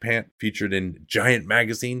roughneck pant featured in Giant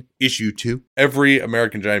Magazine, issue 2. Every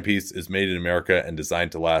American Giant piece is made in America and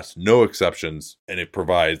designed to last, no exceptions, and it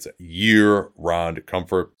provides year-round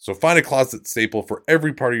comfort. So find a closet staple for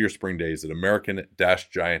every part of your spring days at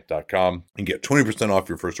American-Giant.com and get 20% off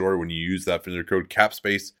your first order when you use that vendor code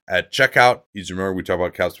CAPSPACE at checkout. You remember we talk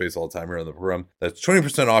about CAPSPACE all the time here on the program. That's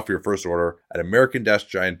 20% off your first order at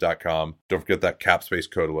American-Giant.com. Don't forget that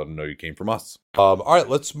CAPSPACE code to let them know you came from us. All right,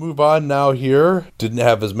 let's move on now here. Didn't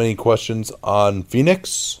have as many questions on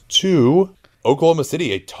Phoenix to Oklahoma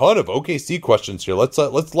City. A ton of OKC questions here. Let's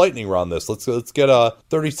lightning round this. Let's get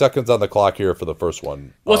 30 seconds on the clock here for the first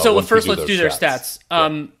one. Well, first let's do their stats.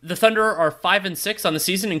 The Thunder are 5-6 on the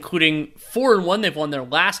season, including 4-1. They've won their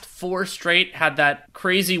last 4 straight. Had that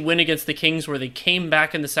crazy win against the Kings where they came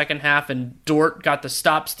back in the second half and Dort got the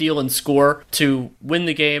stop, steal, and score to win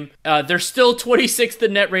the game. They're still 26th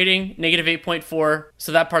in net rating, negative 8.4.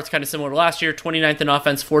 So that part's kind of similar to last year. 29th in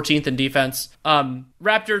offense, 14th in defense.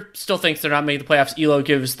 Raptor still thinks they're not making the playoffs. Elo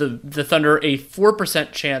gives the Thunder a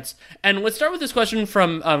 4% chance. And let's start with this question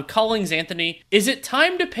from Collings Anthony. Is it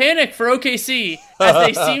time to panic for OKC as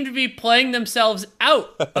they seem to be playing themselves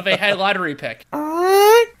out of a high lottery pick?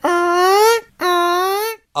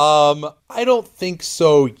 I don't think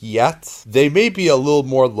so yet. They may be a little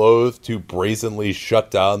more loath to brazenly shut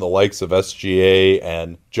down the likes of SGA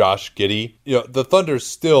and Josh Giddey. You know, the Thunder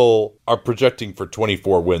still are projecting for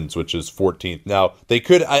 24 wins, which is 14th. Now,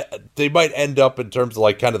 they might end up in terms of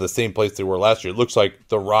like kind of the same place they were last year. It looks like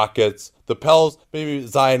the Rockets, the Pels, maybe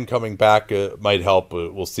Zion coming back might help.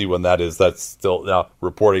 We'll see when that is. That's still now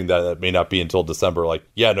reporting that it may not be until December. Like,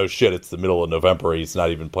 yeah, no shit, it's the middle of November. He's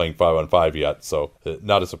not even playing 5-on-5 yet. So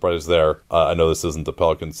not a surprise there. I know this isn't the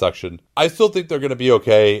Pelicans section. I still think they're going to be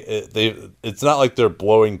okay. It's not like they're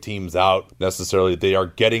blowing teams out necessarily. They are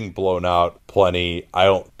getting blown out plenty. I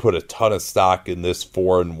don't put a ton of stock in this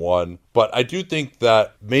 4-1. But I do think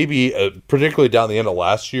that maybe, particularly down the end of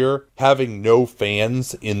last year, having no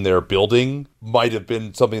fans in their building might have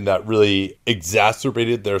been something that really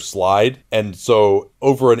exacerbated their slide. And so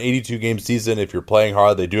over an 82-game season, if you're playing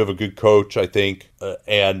hard, they do have a good coach, I think.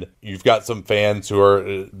 And you've got some fans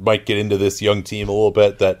who might get into this young team a little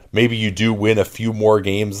bit, that maybe you do win a few more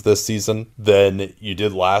games this season than you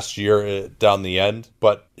did last year down the end.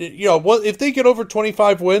 But, you know, if they get over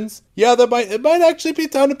 25 wins, yeah, it might actually be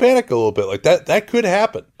time to panic a little bit. Like that could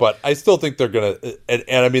happen. But I still think they're going to,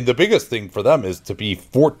 and I mean, the biggest thing for them is to be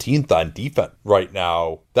 14th on defense right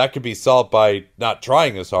now. That could be solved by not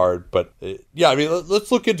trying as hard. But yeah, I mean,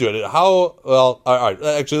 let's look into it. All right,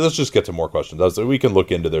 actually, let's just get to more questions. We can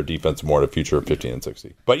look into their defense more in the future of 15 and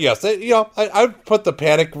 60. But yes, I would put the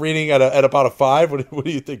panic reading at about a 5. What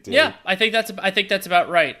do you think, David? Yeah, I think that's about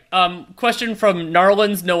right. Question from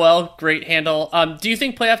Narlands Noel, great handle. Do you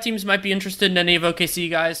think playoff teams might be interested in any of OKC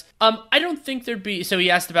guys? I don't think there'd be. So he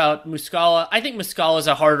asked about Muscala. I think Muscala is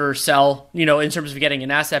a harder sell, in terms of getting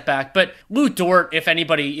an asset back. But Lou Dort, if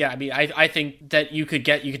anybody, yeah, I mean, I think that you could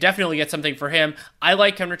definitely get something for him. I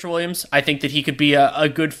like Kenrich Williams. I think that he could be a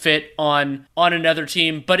good fit on another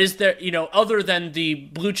team. But is there, other than the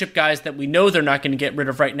blue chip guys that we know they're not going to get rid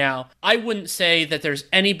of right now, I wouldn't say that there's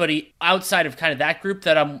anybody outside of kind of that group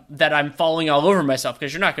that I'm falling all over myself,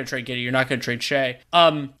 because you're not going to trade Giddey, you're not going to trade Shea.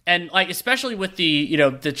 And like, especially with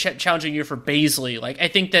the challenging year for Bazley, like I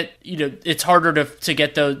think that it's harder to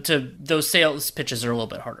get those sales pitches are a little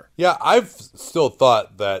bit harder. Yeah, I've still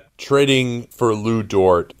thought that trading for Lou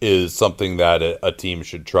Dort is something that a team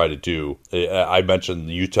should try to do. I mentioned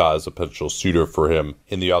Utah as a potential suitor for him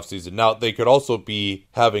in the offseason. Now, they could also be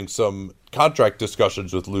having some contract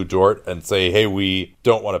discussions with Lou Dort and say, hey, we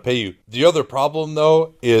don't want to pay you. The other problem,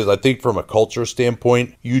 though, is I think from a culture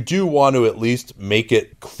standpoint, you do want to at least make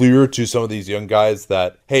it clear to some of these young guys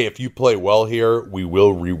that, hey, if you play well here, we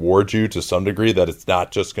will reward you to some degree, that it's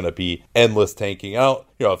not just going to be endless tanking out.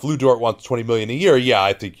 If Lou Dort wants $20 million a year, yeah,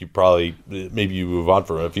 I think maybe you move on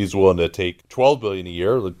from him. If he's willing to take $12 million a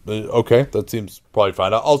year, okay, that seems probably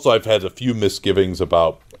fine. Also, I've had a few misgivings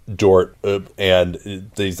about Dort, and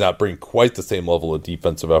he's not bringing quite the same level of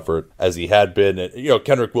defensive effort as he had been. And,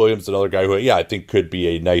 Kenrich Williams, another guy who, I think could be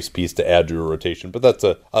a nice piece to add to a rotation, but that's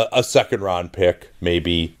a second round pick,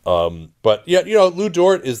 maybe. But yeah, Lou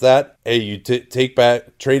Dort is that. Hey, you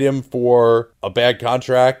trade him for a bad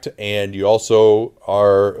contract, and you also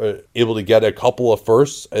are able to get a couple of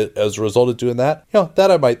firsts as a result of doing that. That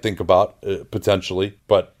I might think about potentially.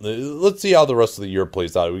 But let's see how the rest of the year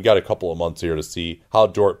plays out. We got a couple of months here to see how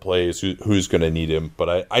Dort plays, who's going to need him.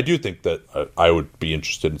 But I do think that I would be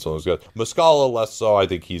interested in some of those guys. Muscala less so. I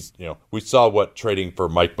think he's, we saw what trading for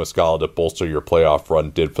Mike Muscala to bolster your playoff run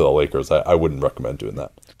did for the Lakers. I wouldn't recommend doing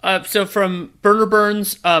that. So from Burner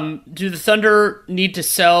Burns, do the Thunder need to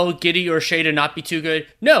sell Giddey or Shea to not be too good?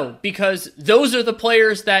 No, because those are the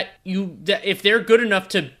players that if they're good enough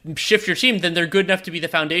to shift your team, then they're good enough to be the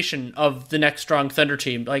foundation of the next strong Thunder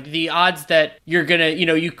team. Like the odds that you're going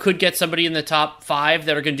to, you could get somebody in the top 5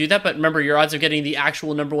 that are going to do that. But remember, your odds of getting the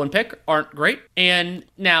actual number 1 pick aren't great. And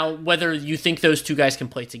now whether you think those two guys can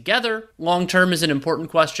play together long-term is an important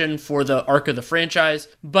question for the arc of the franchise.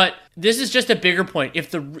 But this is just a bigger point.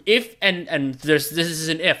 This is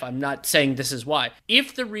an if, I'm not saying this is why.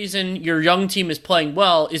 If the reason your young team is playing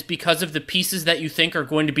well is because of the pieces that you think are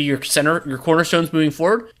going to be your cornerstones moving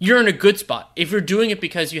forward, you're in a good spot. If you're doing it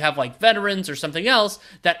because you have like veterans or something else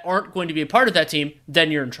that aren't going to be a part of that team,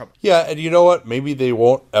 then you're in trouble. Yeah, and you know what? Maybe they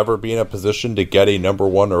won't ever be in a position to get a number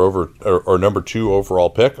 1 or number 2 overall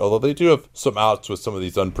pick, although they do have some outs with some of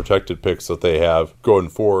these unprotected picks that they have going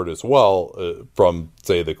forward as well from,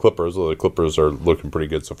 say, the Clippers. Well, the Clippers are looking pretty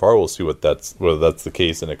good so far. We'll see whether that's the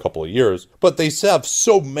case in a couple of years. But they have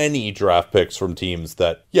so many draft picks from teams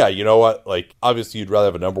that, you know what? Like, obviously, you'd rather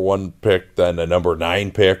have a number 1 pick than a number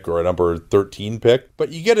 9 pick or a number 13 pick.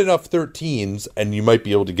 But you get enough 13s, and you might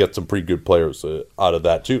be able to get some pretty good players out of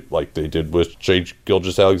that, too, like they did with Shai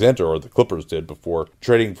Gilgeous-Alexander, or the Clippers did before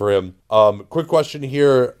trading for him. Quick question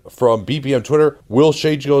here from BPM Twitter. Will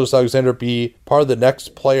Shai Gilgeous-Alexander be part of the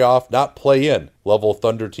next playoff, not play-in, level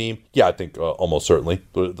Thunder team? Yeah, I think almost certainly.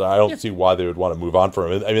 But I don't see why they would want to move on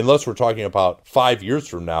from him. I mean, unless we're talking about 5 years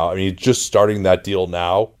from now. I mean, just starting that deal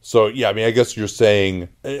now. So, yeah, I mean, I guess you're saying,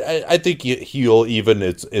 I think he'll even,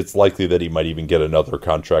 it's likely that he might even get another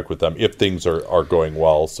contract with them if things are going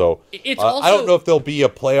well. So, I don't know if there'll be a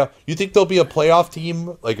playoff. You think there'll be a playoff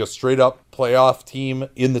team, like a straight up playoff team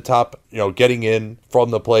in the top, getting in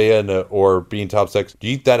from the play-in or being top 6? Do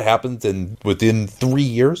you think that happens within 3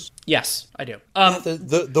 years? Yes, I do.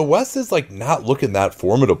 The West is like not looking that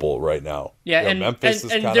formidable right now. Yeah, and Memphis is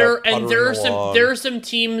there are some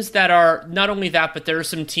teams that are not only that, but there are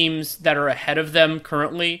some teams that are ahead of them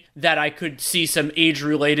currently that I could see some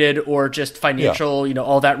age-related or just financial,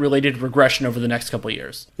 all that related regression over the next couple of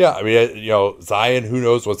years. Yeah, I mean, Zion, who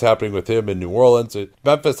knows what's happening with him in New Orleans?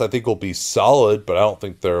 Memphis, I think, will be solid, but I don't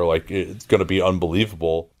think they're it's going to be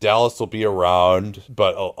unbelievable. Dallas will be around,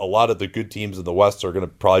 but a lot of the good teams in the West are going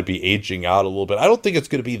to probably be aging out a little bit. I don't think it's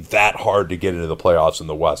going to be that hard to get into the playoffs in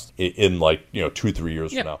the West in 2-3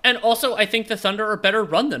 years from now. And also, I think the Thunder are better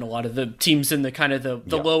run than a lot of the teams in the kind of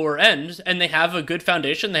the lower end, and they have a good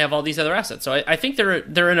foundation. They have all these other assets, so I think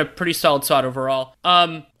they're in a pretty solid spot overall.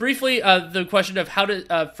 Briefly, the question of how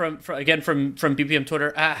to from BPM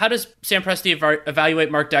Twitter, how does Sam Presti evaluate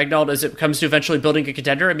Mark Daigneault as it comes to eventually building a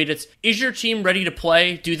contender? I mean, is your team ready to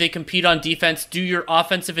play? Do they compete on defense? Do your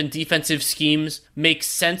offensive and defensive schemes make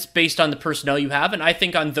sense based on the personnel you have? And I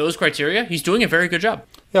think on those criteria, he's doing a very good job.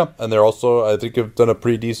 Yeah, and they're also, I think, have done a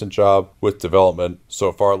pretty decent job with development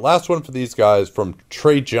so far. Last one for these guys from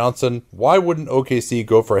Trey Johnson. Why wouldn't OKC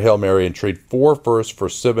go for a Hail Mary and trade 4 firsts for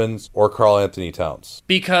Simmons or Karl Anthony Towns?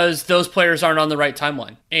 Because those players aren't on the right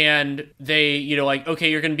timeline. And they, okay,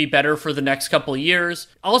 you're going to be better for the next couple of years.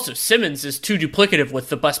 Also, Simmons is too duplicative with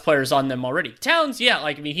the best players on them already. Towns,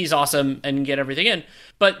 he's awesome and get everything in.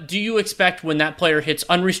 But do you expect when that player hits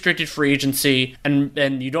unrestricted free agency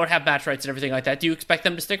and you don't have match rights and everything like that, do you expect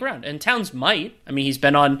them to stick around? And Towns might. I mean, he's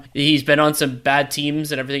been on some bad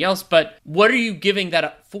teams and everything else, but what are you giving that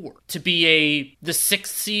up for? To be the 6th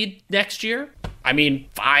seed next year? I mean,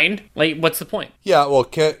 fine. What's the point? Yeah, well,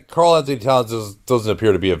 Karl Anthony Towns doesn't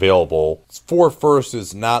appear to be available. 4 firsts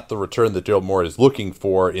is not the return that Daryl Morey is looking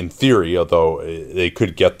for in theory, although they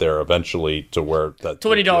could get there eventually to where that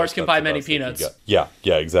 $20 can buy many peanuts. Yeah,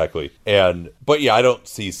 exactly. But I don't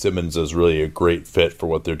see Simmons as really a great fit for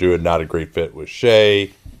what they're doing. Not a great fit with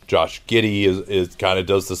Shea. Josh Giddey is kind of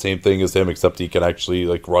does the same thing as him, except he can actually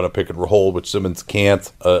run a pick and roll, which Simmons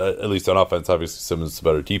can't. At least on offense, obviously Simmons is a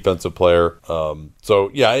better defensive player.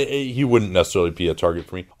 He wouldn't necessarily be a target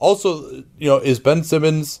for me. Also, is Ben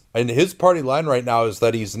Simmons And his party line right now is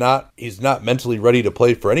that he's not mentally ready to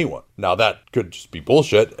play for anyone. Now that could just be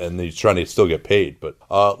bullshit, and he's trying to still get paid. But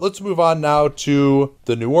let's move on now to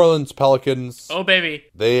the New Orleans Pelicans. Oh baby,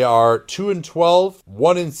 they are 2-12,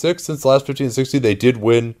 1-6 since the last 15-60. They did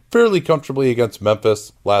win fairly comfortably against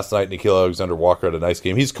Memphis last night. Nickeil Alexander-Walker had a nice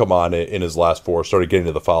game. He's come on in his last 4, started getting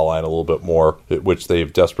to the foul line a little bit more, which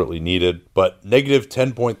they've desperately needed. But negative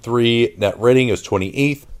 10.3 net rating is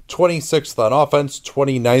 28th. 26th on offense,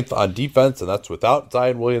 29th on defense, and that's without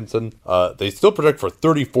Zion Williamson. They still project for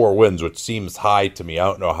 34 wins, which seems high to me. I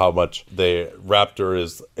don't know how much the Raptor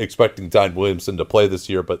is expecting Zion Williamson to play this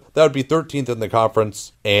year, but that would be 13th in the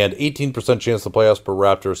conference, and 18% chance of playoffs per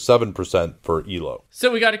Raptor, 7% for ELO.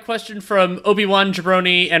 So we got a question from Obi-Wan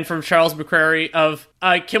Jabroni and from Charles McCrary of,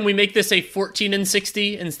 can we make this a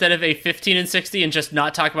 14-60 instead of a 15-60 and just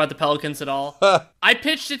not talk about the Pelicans at all? I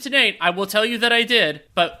pitched it to Nate. I will tell you that I did,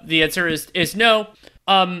 but the answer is no.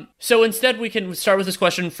 So instead, we can start with this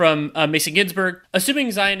question from Mason Ginsberg.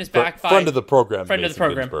 Assuming Zion is back by... Friend of the program,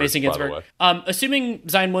 Mason Ginsberg. Assuming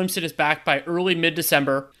Zion Williamson is back by early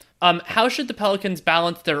mid-December, how should the Pelicans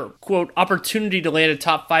balance their, quote, opportunity to land a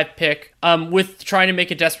top 5 pick with trying to make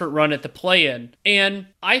a desperate run at the play-in? And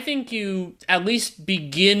I think you at least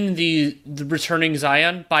begin the returning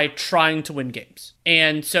Zion by trying to win games.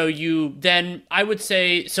 And so you then, I would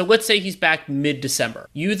say, so let's say he's back mid-December.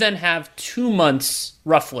 You then have 2 months,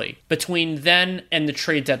 roughly, between then and the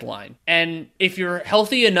trade deadline. And if you're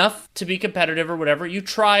healthy enough to be competitive or whatever, you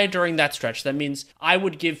try during that stretch. That means I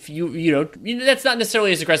would give you, that's not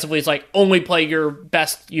necessarily as aggressively as like only play your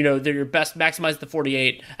best, your best, maximize the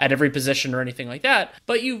 48 at every position or anything like that.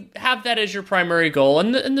 But you have that as your primary goal.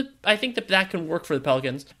 And I think that can work for the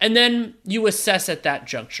Pelicans. And then you assess at that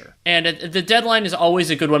juncture. And the deadline is always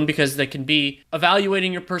a good one because they can be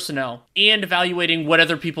evaluating your personnel and evaluating what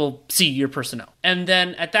other people see your personnel. And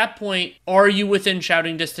then at that point, are you within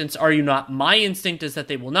shouting distance? Are you not? My instinct is that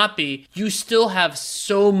they will not be. You still have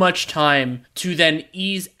so much time to then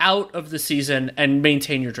ease out of the season and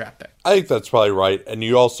maintain your draft pick. I think that's probably right. And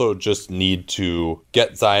you also just need to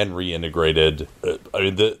get Zion reintegrated. I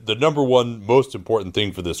mean, the number one most important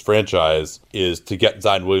thing for this franchise is to get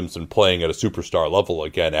Zion Williamson playing at a superstar level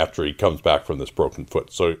again after he comes back from this broken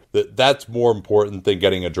foot. So that's more important than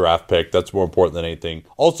getting a draft pick. That's more important than anything.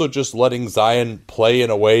 Also, just letting Zion play in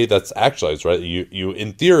a way that's actualized, right? You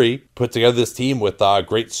in theory, put together this team with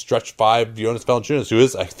great stretch 5 Jonas Valanciunas, who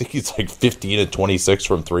is, I think he's like 15-26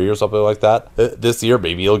 from 3 or something like that this year.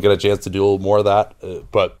 Maybe he'll get a chance to do a little more of that,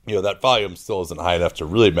 but that volume still isn't high enough to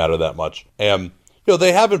really matter that much. And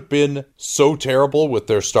they haven't been so terrible with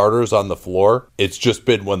their starters on the floor. It's just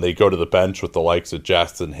been when they go to the bench with the likes of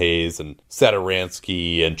Jackson Hayes and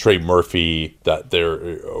Satoransky and Trey Murphy that they're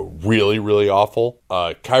really, really awful.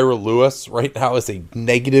 Kyra Lewis right now is a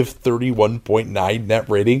negative 31.9 net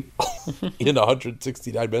rating in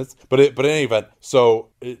 169 minutes. But in any event, so,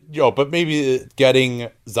 but maybe getting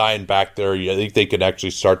Zion back there, I think they could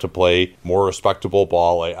actually start to play more respectable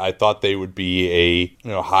ball. I thought they would be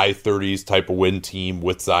a high 30s type of win team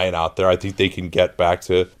with Zion out there. I think they can get back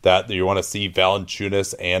to that. You want to see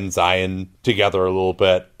Valanciunas and Zion together a little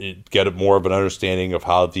bit, get more of an understanding of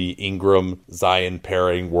how the Ingram-Zion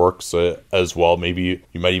pairing works as well. Maybe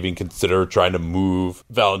you might even consider trying to move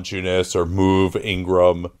Valanciunas or move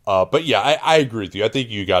Ingram. But yeah, I agree with you. I think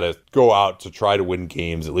you got to go out to try to win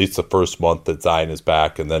games at least the first month that Zion is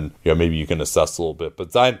back, and then maybe you can assess a little bit.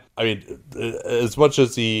 But Zion, I mean, as much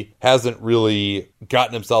as he hasn't really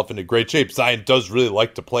gotten himself into great shape, Zion does really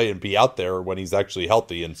like to play and be out there when he's actually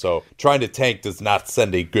healthy, and so trying to tank does not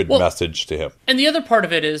send a good message to him. And the other part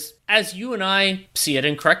of it is, as you and I see it,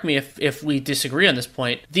 and correct me if we disagree on this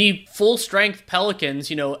point, the full-strength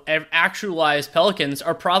Pelicans, actualized Pelicans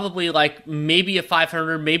are probably like maybe a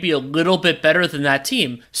 500, maybe a little bit better than that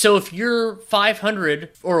team. So if you're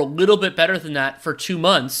 500 or a little bit better than that for 2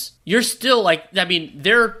 months, you're still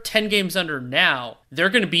they're 10 games under now. They're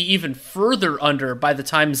going to be even further under by the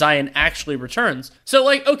time Zion actually returns. So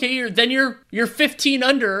you're 15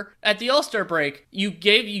 under at the All-Star break. You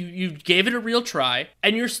gave it a real try,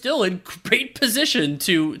 and you're still in great position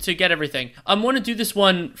to get everything. I want to do this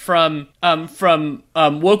one from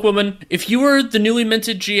Woke Woman. If you were the newly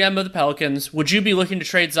minted GM of the Pelicans, would you be looking to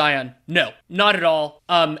trade Zion? No, not at all.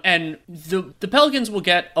 And the Pelicans will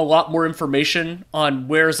get a lot more information on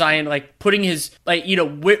where Zion, putting his,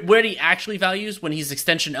 where he actually values when he's he's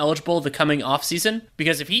extension eligible the coming offseason,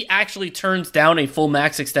 because if he actually turns down a full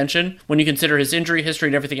max extension when you consider his injury history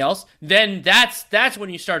and everything else, then that's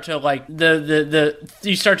when you start to like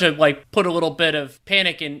you start to like put a little bit of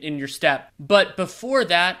panic in your step. But before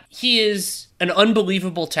that, he is an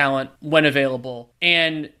unbelievable talent when available,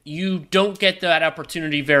 and you don't get that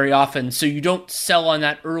opportunity very often, so you don't sell on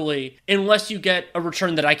that early unless you get a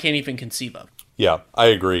return that I can't even conceive of. Yeah, I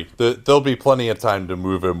agree. There'll be plenty of time to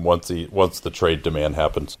move him once the trade demand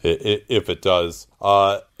happens, if it does.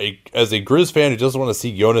 As a Grizz fan who doesn't want to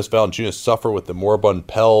see Jonas Valanciunas suffer with the moribund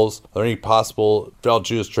Pels, are there any possible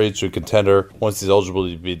Valanciunas trades to a contender once he's eligible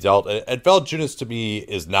to be dealt? And Valanciunas, to me,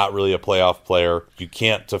 is not really a playoff player. You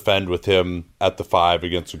can't defend with him at the 5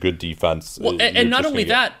 against a good defense. Well, and not only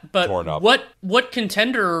that, but what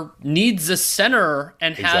contender needs a center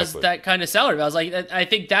and has that kind of salary? I was like, I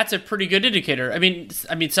think that's a pretty good indicator. I mean,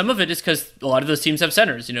 some of it is because a lot of those teams have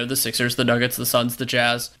centers. You know, the Sixers, the Nuggets, the Suns, the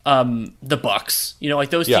Jazz, the Bucks. You know, like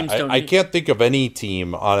those teams don't. I can't think of any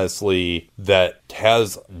team, honestly, that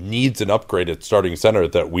needs an upgrade at starting center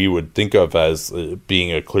that we would think of as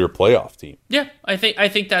being a clear playoff team. Yeah, I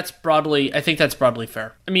think that's broadly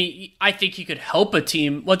fair. I mean, I think he could help a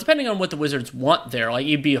team. Well, depending on what the Wizards want there, like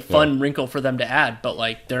it'd be a fun wrinkle for them to add, but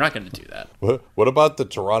like they're not going to do that. What about the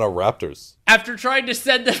Toronto Raptors? After trying to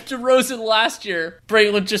send them to Rosen last year,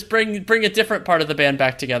 bring a different part of the band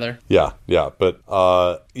back together. Yeah, but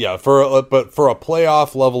for a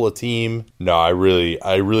playoff level of team, no, I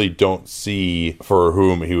really don't see for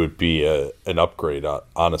whom he would be an upgrade.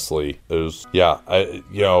 Honestly, I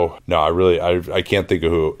can't think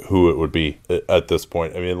of who it would be at this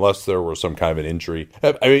point. I mean, unless there were some kind of an injury.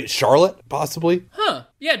 I mean, Charlotte possibly. Huh.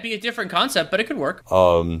 Yeah, it'd be a different concept, but it could work.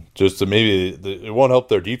 Just to maybe it won't help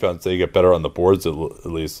their defense. They get better on the boards at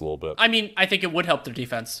least a little bit. I mean, I think it would help their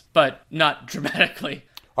defense, but not dramatically.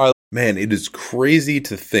 Man, it is crazy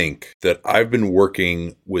to think that I've been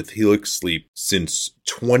working with Helix Sleep since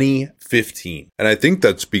 2015. And I think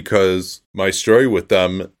that's because my story with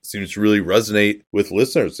them seems to really resonate with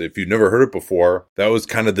listeners. If you've never heard it before, that was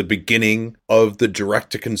kind of the beginning of the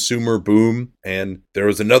direct-to-consumer boom. And there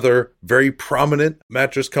was another very prominent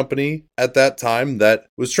mattress company at that time that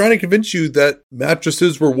was trying to convince you that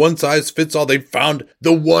mattresses were one size fits all. They found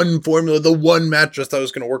the one formula, the one mattress that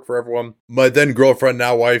was going to work for everyone. My then girlfriend,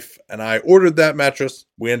 now wife, and I ordered that mattress.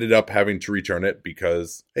 We ended up having to return it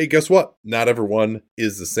because, hey, guess what? Not everyone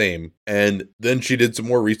is the same. And then she did some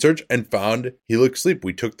more research and found Helix Sleep.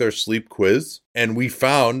 We took their sleep quiz and we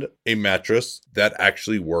found a mattress that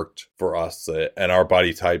actually worked for us and our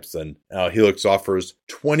body types. And Helix offers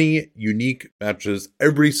 20 unique mattresses.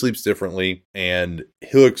 Everybody sleeps differently. And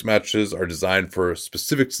Helix mattresses are designed for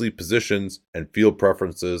specific sleep positions and field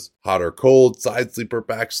preferences, hot or cold, side sleeper,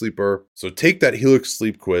 back sleeper. So take that Helix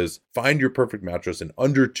Sleep quiz, find your perfect mattress in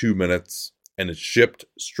under 2 minutes. And it's shipped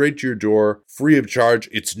straight to your door, free of charge.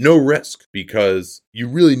 It's no risk because you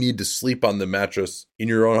really need to sleep on the mattress in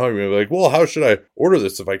your own home. You're like, well, how should I order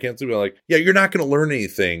this if I can't sleep? I'm like, yeah, you're not going to learn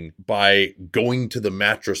anything by going to the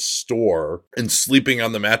mattress store and sleeping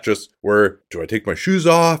on the mattress where, do I take my shoes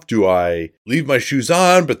off? Do I leave my shoes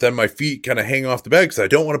on, but then my feet kind of hang off the bed because I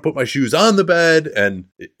don't want to put my shoes on the bed? And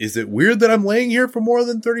is it weird that I'm laying here for more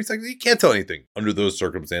than 30 seconds? You can't tell anything under those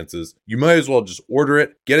circumstances. You might as well just order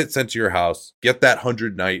it, get it sent to your house, get that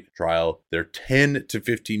 100-night trial, their 10 to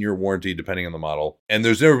 15-year warranty, depending on the model. And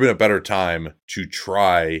there's never been a better time to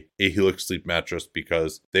try a Helix Sleep mattress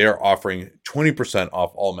because they are offering 20%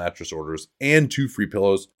 off all mattress orders and 2 free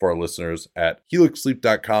pillows for our listeners at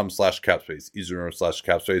helixsleep.com/capspace. Easy to remember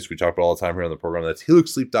 /capspace. We talk about all the time here on the program. That's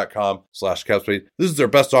helixsleep.com/capspace. This is their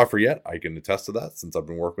best offer yet. I can attest to that since I've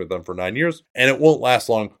been working with them for 9 years. And it won't last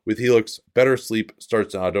long with Helix. Better sleep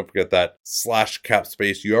starts now. Don't forget that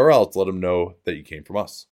 /capspace URL to let them know that you came from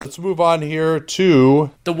us. Let's move on here to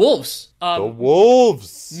the Wolves. The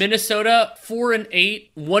Wolves. Minnesota 4-8,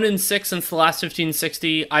 1-6 since the last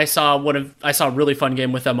 1560. I saw a really fun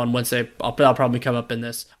game with them on Wednesday. That'll probably come up in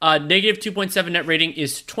this. Negative 2.7 net rating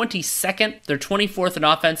is 22nd. They're 24th in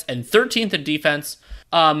offense and 13th in defense.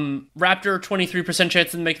 Raptor 23%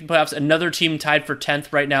 chance of making the playoffs. Another team tied for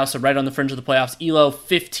 10th right now, so right on the fringe of the playoffs. Elo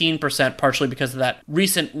 15%, partially because of that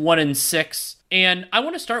recent 1-6. And I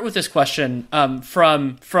want to start with this question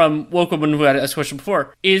from Wokelman, who had asked a question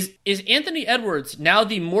before. Is Anthony Edwards now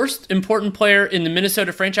the most important player in the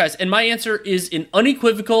Minnesota franchise? And my answer is an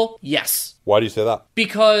unequivocal yes. Why do you say that?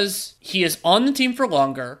 Because he is on the team for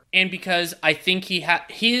longer, and because I think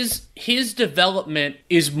his development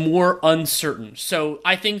is more uncertain. So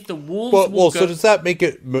I think the Wolves will go... So does that make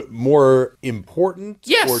it more important?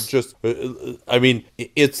 Yes. Or just, I mean,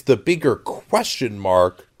 it's the bigger question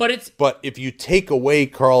mark. But if you take away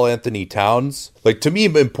Karl Anthony Towns, like, to me,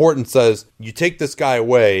 importance says you take this guy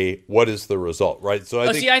away, what is the result, right? So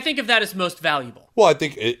I think of that as most valuable. Well, I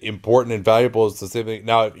think important and valuable is the same thing.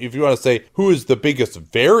 Now, if you want to say who is the biggest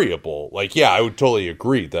variable, like, yeah, I would totally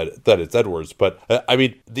agree that it's Edwards. But, I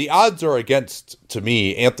mean, the odds are against, to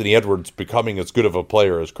me, Anthony Edwards becoming as good of a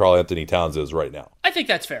player as Karl Anthony Towns is right now. I think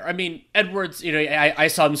that's fair. I mean, Edwards, I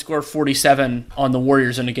saw him score 47 on the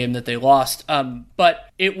Warriors in a game that they lost. But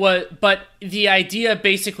the idea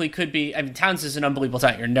basically could be, I mean, Towns is an unbelievable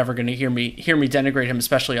talent. You're never going to hear me denigrate him,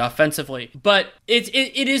 especially offensively. But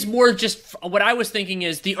it is more just what I was thinking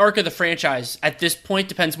is the arc of the franchise at this point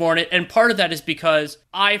depends more on it. And part of that is because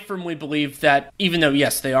I firmly believe that even though,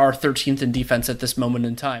 yes, they are 13th in defense at this moment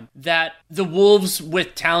in time, that the Wolves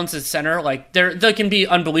with Towns at center, like they can be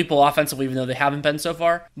unbelievable offensively, even though they haven't been so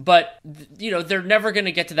far. But, they're never going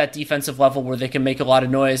to get to that defensive level where they can make a lot of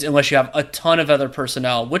noise unless you have a ton of other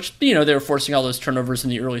personnel, which, they were forcing all those turnovers in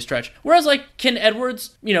the early stretch. Whereas, like, can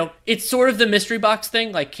Edwards, it's sort of the mystery box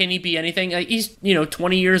thing. Like, can he be anything? Like, he's,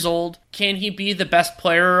 20 years old. Can he be the best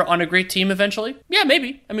player on a great team eventually? Yeah,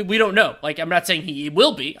 maybe. I mean, we don't know. Like, I'm not saying he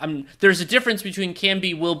will be. There's a difference between can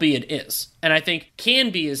be, will be, and is. And I think can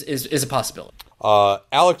be is a possibility.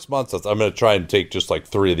 Alex Monsas, I'm going to try and take just like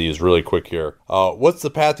 3 of these really quick here. What's the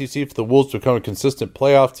path you see for the Wolves to become a consistent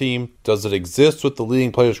playoff team? Does it exist with the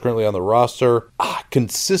leading players currently on the roster?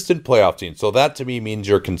 Consistent playoff team. So that to me means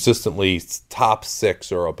you're consistently top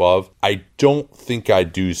 6 or above. I don't think I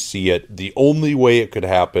do see it. The only way it could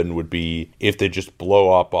happen would be if they just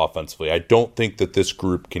blow up offensively. I don't think that this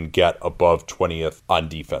group can get above 20th on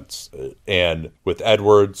defense. And with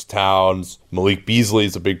Edwards, Towns, Malik Beasley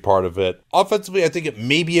is a big part of it. Offensively, I think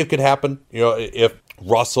it could happen. If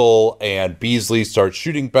Russell and Beasley start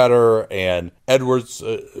shooting better and Edwards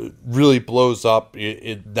really blows up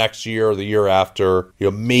next year or the year after,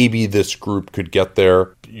 maybe this group could get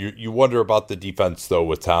there. You wonder about the defense, though,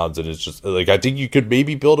 with Towns, and it's just, like, I think you could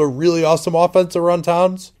maybe build a really awesome offense around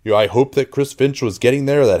Towns. I hope that Chris Finch was getting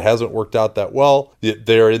there. That hasn't worked out that well.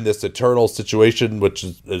 They're in this eternal situation, which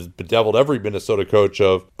has bedeviled every Minnesota coach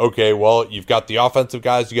of, okay, well, you've got the offensive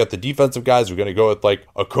guys, you got the defensive guys. We're going to go with, like,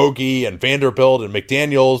 Okogie and Vanderbilt and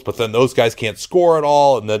McDaniels, but then those guys can't score at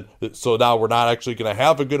all, and then, so now we're not actually going to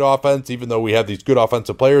have a good offense, even though we have these good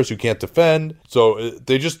offensive players who can't defend. So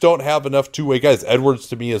they just don't have enough two-way guys. Edwards,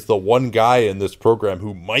 to me, is the one guy in this program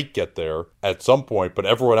who might get there at some point, but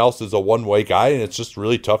everyone else is a one-way guy, and it's just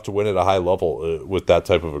really tough to win at a high level with that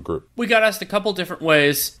type of a group. We got asked a couple different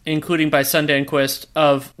ways, including by Sundanquist,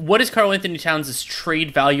 of what is Karl Anthony Towns'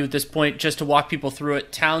 trade value at this point. Just to walk people through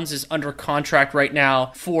it, Towns is under contract right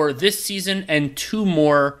now for this season and 2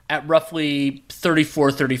 more at roughly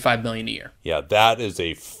 $34-35 million a year. Yeah, that is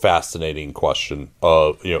a fascinating question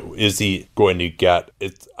of, is he going to get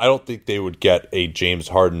it? I don't think they would get a James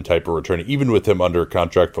Harden type of return, even with him under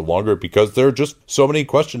contract for longer, because there are just so many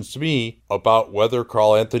questions to me about whether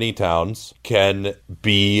Karl Anthony Towns can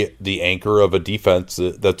be the anchor of a defense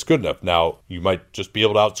that's good enough. Now, you might just be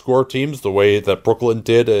able to outscore teams the way that Brooklyn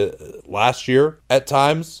did last year at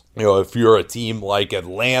times. If you're a team like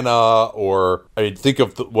Atlanta, or think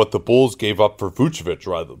of what the Bulls gave up for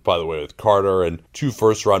Vucevic, by the way, with Carter and 2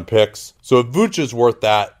 first-round picks. So if Vuce is worth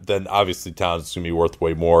that, then obviously Towns is going to be worth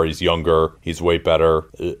way more. He's younger. He's way better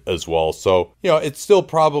as well. So, it's still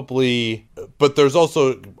probably... But there's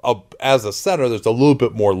also, as a center, there's a little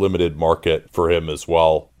bit more limited market for him as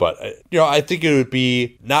well. But, I think it would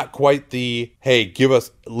be not quite the, hey, give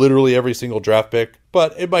us literally every single draft pick.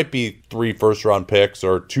 But it might be 3 first-round picks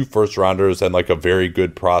or 2 first-rounders and like a very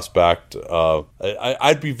good prospect.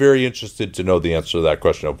 I'd be very interested to know the answer to that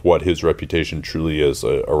question of what his reputation truly is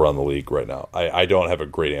around the league right now. I don't have a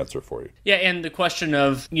great answer for you. Yeah, and the question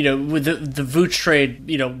of, with the Vooch trade,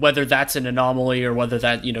 whether that's an anomaly or whether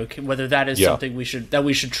that, whether that is something we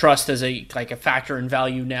should trust as a factor in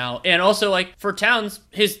value now. And also, like, for Towns,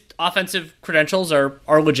 his offensive credentials are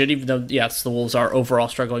legit, even though, yes, the Wolves are overall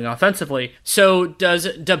struggling offensively. So does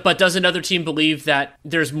another team believe that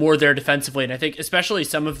there's more there defensively? And I think especially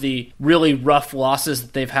some of the really rough losses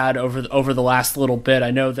that they've had over the last little bit.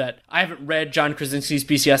 I know that I haven't read John Krasinski's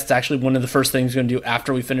BCS. It's actually one of the first things I'm going to do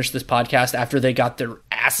after we finish this podcast, after they got their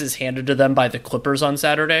asses handed to them by the Clippers on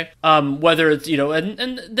Saturday. Whether it's,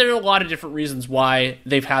 and there are a lot of different reasons why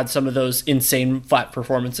they've had some of those insane flat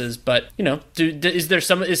performances, but,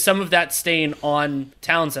 is some of that staying on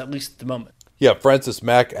Towns, at least at the moment? Yeah, Francis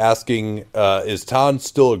Mack asking, is Towns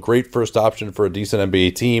still a great first option for a decent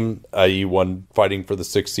NBA team, i.e. one fighting for the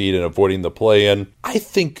 6th seed and avoiding the play-in? I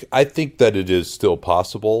think that it is still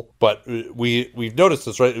possible, but we've noticed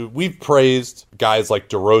this, right? We've praised guys like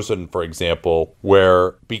DeRozan, for example,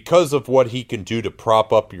 where because of what he can do to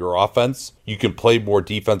prop up your offense, you can play more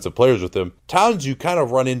defensive players with him. Towns, you kind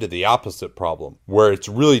of run into the opposite problem, where it's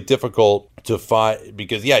really difficult to find,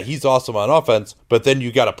 because he's awesome on offense, but then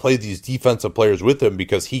you got to play these defensive players with him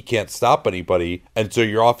because he can't stop anybody, and so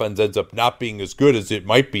your offense ends up not being as good as it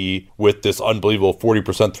might be with this unbelievable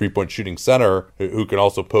 40% three-point shooting center who can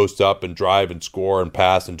also post up and drive and score and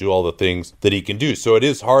pass and do all the things that he can do. So it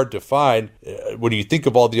is hard to find when you think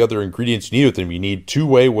of all the other ingredients you need with him. You need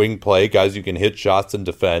two-way wing play, guys who can hit shots and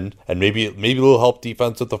defend, and maybe a little help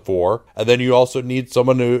defense at the 4, and then you also need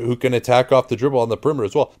someone who can attack off the dribble on the perimeter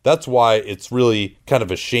as well. That's why it's really kind of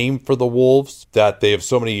a shame for the Wolves that they have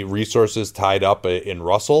so many resources tied up in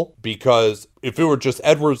Russell, because if it were just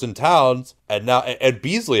Edwards and Towns, and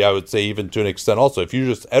Beasley, I would say even to an extent also, if you're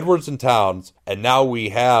just Edwards and Towns, and now we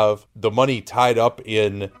have the money tied up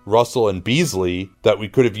in Russell and Beasley that we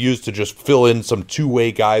could have used to just fill in some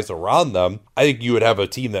two-way guys around them, I think you would have a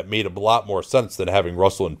team that made a lot more sense than having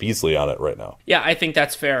Russell and Beasley on it right now. Yeah, I think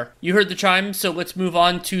that's fair. You heard the chime, so let's move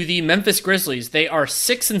on to the Memphis Grizzlies. They are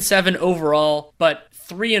 6-7 overall, but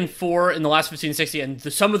 3-4 in the last 15-60,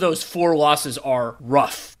 and some of those 4 losses are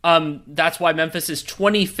rough. That's why Memphis is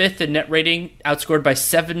 25th in net rating, outscored by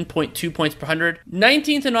 7.2 points per 100.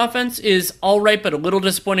 19th in offense is all right, but a little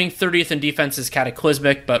disappointing. 30th in defense is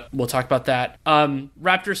cataclysmic, but we'll talk about that.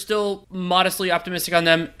 Raptors still modestly optimistic on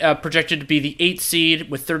them, projected to be the 8th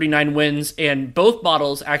seed with 39 wins, and both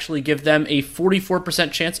models actually give them a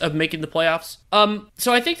 44% chance of making the playoffs.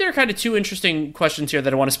 So I think there are kind of two interesting questions here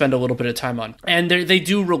that I want to spend a little bit of time on, and they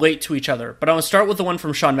do relate to each other, but I want to start with the one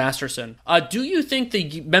from Sean Masterson. Do you think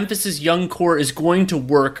the Memphis's young core is going to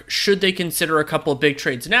work should they consider a couple of big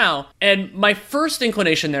trades now? And my first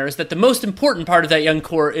inclination there is that the most important part of that young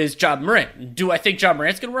core is Ja Morant. Do I think Ja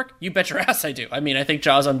Morant's going to work? You bet your ass I do. I mean, I think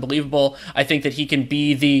Ja's unbelievable. I think that he can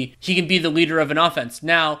be the leader of an offense.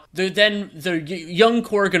 Now, then the young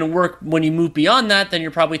core are going to work when you move beyond that. Then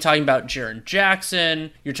you're probably talking about Jaren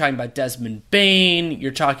Jackson. You're talking about Desmond Bane.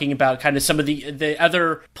 You're talking about kind of some of the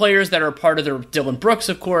other players that are part of the Dylan Brooks,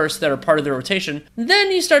 of course, that are part of the rotation.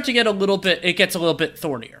 Then you start to get it gets a little bit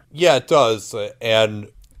thornier. Yeah, it does. And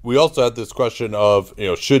we also had this question of,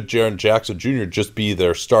 should Jaren Jackson Jr. just be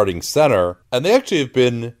their starting center? And they actually have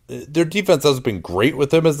been, their defense hasn't been great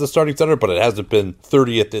with him as the starting center, but it hasn't been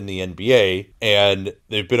 30th in the NBA. And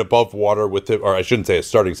they've been above water with him, or I shouldn't say a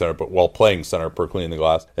starting center, but while playing center per Cleaning the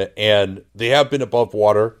Glass. And they have been above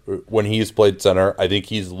water when he's played center. I think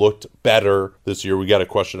he's looked better this year. We got a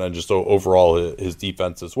question on just overall his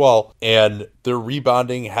defense as well. And their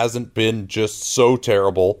rebounding hasn't been just so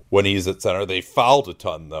terrible when he's at center. They fouled a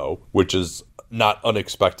ton, though, which is not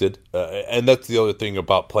unexpected. And that's the other thing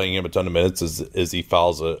about playing him a ton of minutes is he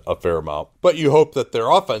fouls a fair amount. But you hope that their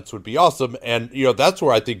offense would be awesome. And, that's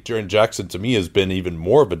where I think Jaren Jackson, to me, has been even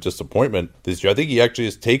more of a disappointment this year. I think he actually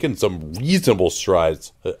has taken some reasonable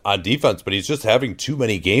strides on defense, but he's just having too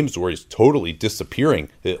many games where he's totally disappearing,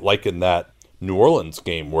 like in that New Orleans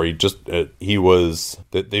game where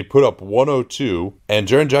they put up 102, and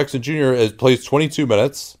Jaren Jackson Jr. plays 22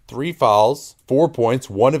 minutes, 3 fouls, 4 points,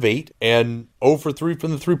 1 of 8, and 0 for 3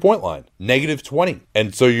 from the 3-point line, -20.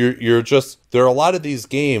 And so you're just, there are a lot of these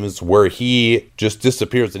games where he just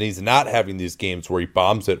disappears, and he's not having these games where he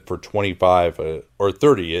bombs it for 25 or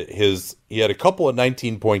 30. He had a couple of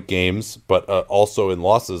 19-point games, but also in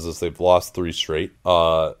losses as they've lost 3 straight.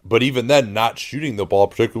 But even then, not shooting the ball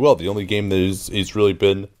particularly well. The only game that he's really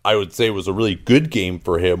been, I would say, was a really good game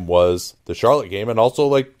for him was the Charlotte game. And also,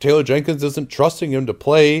 like, Taylor Jenkins isn't trusting him to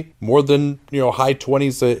play more than, high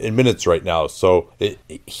 20s in minutes right now. So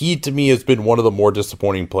he, to me, has been one of the more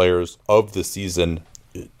disappointing players of the season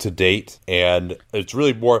to date. And it's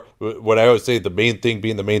really more what I always say, the main thing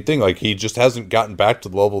being the main thing, like he just hasn't gotten back to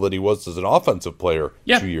the level that he was as an offensive player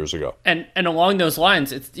 2 years ago. And along those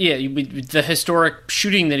lines, it's the historic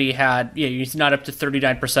shooting that he had, he's not up to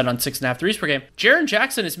 39% on 6.5 threes per game. Jaren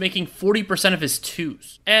Jackson is making 40% of his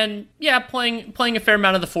twos. And playing a fair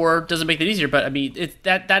amount of the 4 doesn't make it easier, but I mean it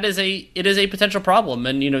is a potential problem.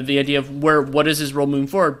 And the idea of what is his role moving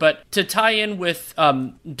forward. But to tie in with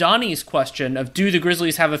Donnie's question of do the Grizzlies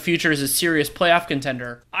Grizzlies have a future as a serious playoff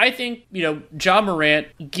contender. I think, Ja Morant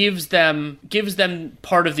gives them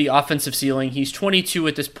part of the offensive ceiling. He's 22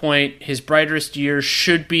 at this point. His brightest years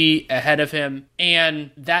should be ahead of him. And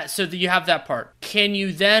so that you have that part. Can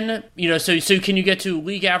you then, so can you get to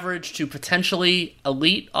league average to potentially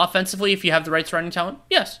elite offensively if you have the right surrounding talent?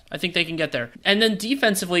 Yes, I think they can get there. And then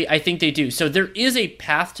defensively, I think they do. So there is a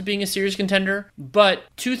path to being a serious contender, but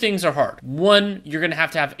two things are hard. One, you're going to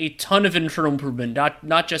have a ton of internal improvement,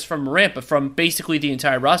 not just from Morant, but from basically the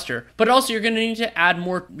entire roster. But also you're going to need to add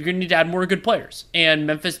more good players. And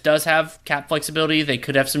Memphis does have cap flexibility. They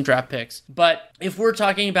could have some draft picks. But if we're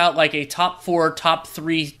talking about like a top 4, top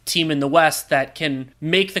 3 team in the West that can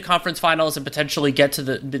make the conference finals and potentially get to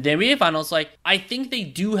the NBA finals, like, I think they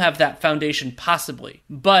do have that foundation possibly.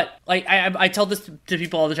 But like I tell this to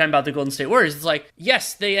people all the time about the Golden State Warriors. It's like,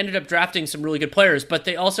 yes, they ended up drafting some really good players, but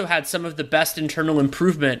they also had some of the best internal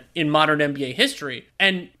improvement in modern NBA history.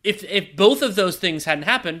 And if both of those things hadn't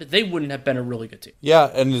happened, they wouldn't have been a really good team. Yeah,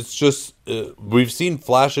 and it's just, we've seen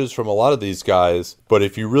flashes from a lot of these guys, but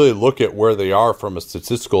if you really look at where they are from a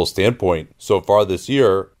statistical standpoint so far this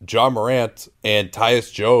year, Ja Morant and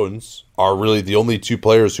Tyus Jones are really the only two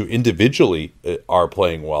players who individually are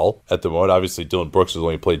playing well at the moment. Obviously, Dillon Brooks has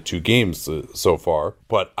only played 2 games so far.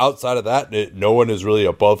 But outside of that, no one is really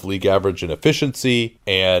above league average in efficiency.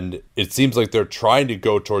 And it seems like they're trying to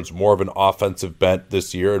go towards more of an offensive bent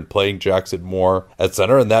this year and playing Jackson more at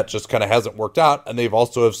center. And that just kind of hasn't worked out. And they've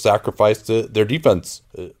also have sacrificed their defense.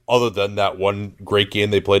 Other than that one great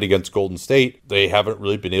game they played against Golden State, they haven't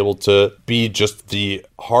really been able to be just the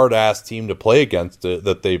hard-ass team to play against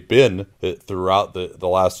that they've been throughout the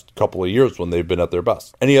last couple of years when they've been at their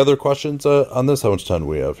best. Any other questions on this? How much time do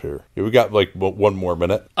we have here? Yeah, we got like 1 more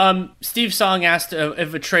minute. Steve Song asked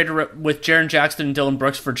if a trade with Jaren Jackson and Dillon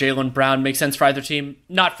Brooks for Jaylen Brown makes sense for either team.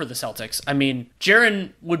 Not for the Celtics. I mean,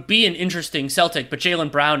 Jaren would be an interesting Celtic, but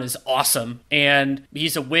Jaylen Brown is awesome, and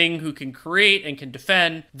he's a wing who can create and can defend.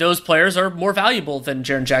 Those players are more valuable than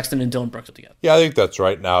Jaren Jackson and Dillon Brooks together. Yeah, I think that's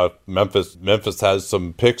right. Now, Memphis has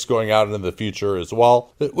some picks going out into the future as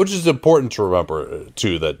well, which is important to remember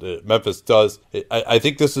too. That Memphis does. I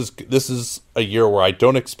think this is a year where I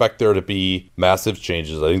don't expect there to be massive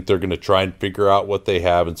changes. I think they're going to try and figure out what they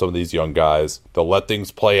have in some of these young guys. They'll let things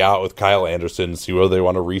play out with Kyle Anderson, see whether they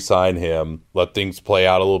want to re-sign him. Let things play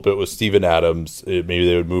out a little bit with Steven Adams. Maybe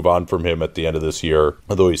they would move on from him at the end of this year,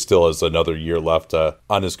 although he still has another year left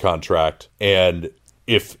on his contract. And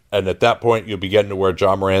at that point, you'll be getting to where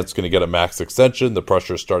Ja Morant's going to get a max extension. The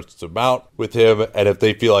pressure starts to mount with him. And if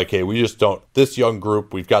they feel like, hey, we just don't, this young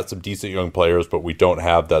group, we've got some decent young players, but we don't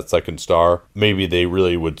have that second star, maybe they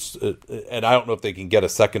really would. And I don't know if they can get a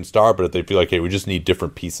second star, but if they feel like, hey, we just need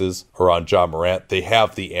different pieces around Ja Morant, they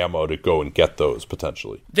have the ammo to go and get those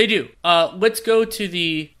potentially. They do. Let's go to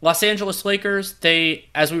the Los Angeles Lakers. They,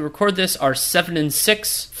 as we record this, are 7-6,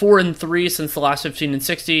 4-3 since the last 15 and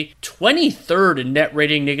 60, 23rd in net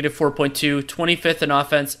rating, negative 4.2, 25th in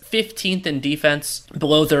offense, 15th in defense,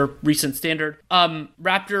 below their recent standard.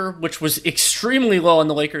 Raptor, which was extremely low on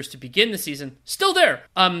the Lakers to begin the season, still there.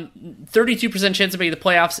 32% chance of making the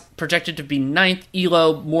playoffs, projected to be 9th.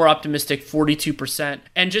 Elo, more optimistic, 42%.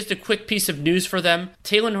 And just a quick piece of news for them,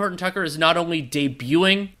 Talen Horton-Tucker is not only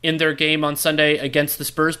debuting in their game on Sunday against the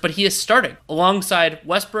Spurs, but he is starting alongside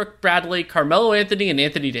Westbrook, Bradley, Carmelo Anthony, and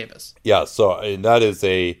Anthony Davis. Yeah, so that is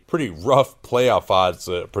a pretty rough playoff odds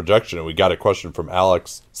projection. And we got a question from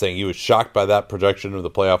Alex saying he was shocked by that projection of the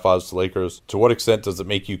playoff odds to Lakers. To what extent does it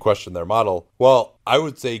make you question their model? Well, I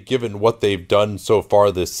would say given what they've done so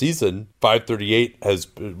far this season, 538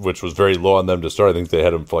 which was very low on them to start. I think they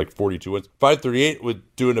had them for like 42 wins. 538 was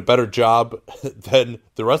doing a better job than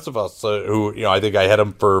the rest of us who, I think I had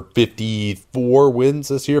them for 54 wins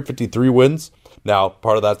this year, 53 wins. Now,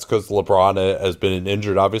 part of that's because LeBron has been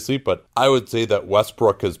injured, obviously, but I would say that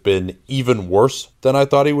Westbrook has been even worse than I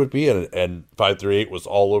thought he would be, and 538 was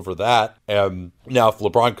all over that. And now, if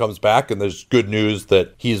LeBron comes back, and there's good news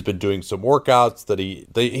that he's been doing some workouts, that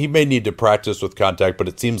he may need to practice with contact, but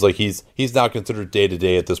it seems like he's now considered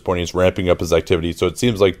day-to-day at this point. He's ramping up his activity, so it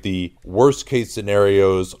seems like the worst-case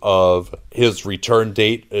scenarios of his return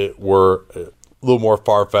date were a little more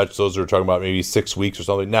far-fetched. Those are talking about maybe 6 weeks or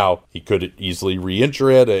something. Now, he could easily re-injure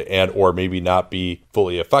it or maybe not be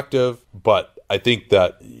fully effective, but I think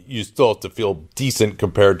that you still have to feel decent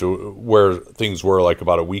compared to where things were like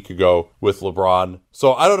about a week ago with LeBron.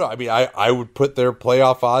 So I don't know. I mean, I would put their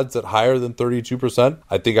playoff odds at higher than 32%.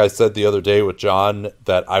 I think I said the other day with John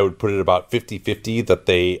that I would put it about 50-50 that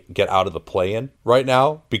they get out of the play-in right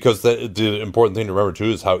now, because the important thing to remember too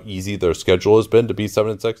is how easy their schedule has been to be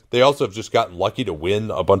 7-6. They also have just gotten lucky to win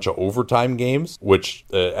a bunch of overtime games, which,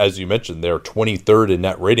 as you mentioned, they're 23rd in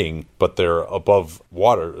net rating, but they're above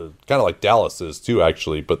water, kind of like Dallas is too,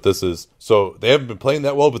 actually. But this is, so they haven't been playing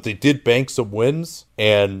that well, but they did bank some wins,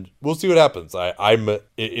 and we'll see what happens.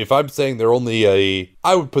 If I'm saying they're only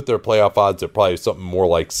I would put their playoff odds at probably something more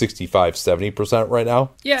like 65-70% right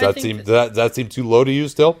now. Yeah, does that seem too low to you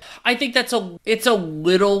still? I think it's a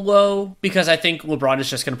little low, because I think LeBron is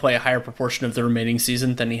just going to play a higher proportion of the remaining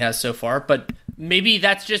season than he has so far. But maybe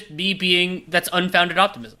that's just me that's unfounded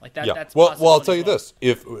optimism. Like that. Yeah. That's well, I'll tell you this: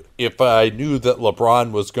 if I knew that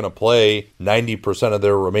LeBron was going to play 90% of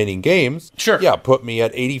their remaining games, sure, yeah, put me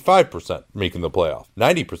at 85% making the playoff,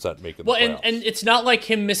 90% making the playoff. Well, and it's not like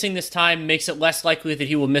him missing this time makes it less likely that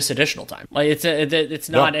he will miss additional time. Like it's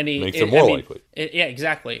not makes it more likely. Yeah,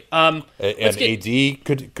 exactly. And AD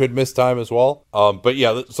could miss time as well. But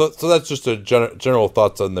yeah, so that's just a general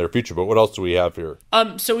thoughts on their future. But what else do we have here?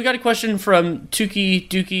 So we got a question from Tuki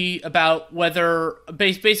Dookie about whether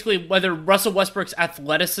Russell Westbrook's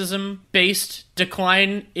athleticism based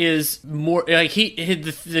decline is more like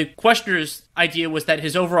the questioner's idea was that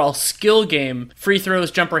his overall skill game, free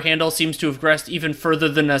throws, jumper handle, seems to have regressed even further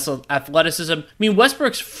than his athleticism. I mean,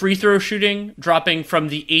 Westbrook's free throw shooting dropping from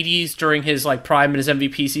the 80s during his like prime in his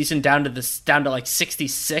MVP season down to like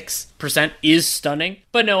 66% is stunning.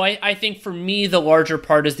 But no, I think for me the larger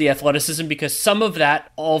part is the athleticism, because some of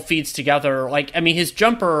that all feeds together. Like, I mean, his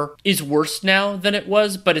jumper is worse now than it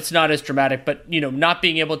was, but it's not as dramatic. But not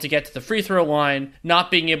being able to get to the free throw line,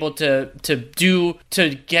 not being able to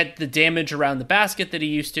get the damage around the basket that he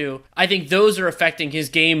used to, I think those are affecting his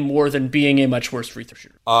game more than being a much worse free throw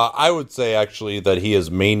shooter. I would say actually that he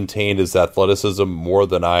has maintained his athleticism more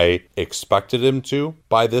than I expected him to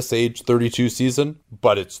by this age 32 season,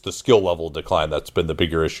 but it's the skill level decline that's been the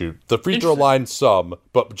bigger issue. The free throw line some,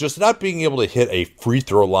 but just not being able to hit a free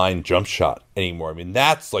throw line jump shot anymore. I mean,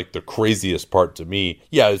 that's like the craziest part to me.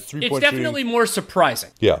 Yeah, his 3-point it's definitely more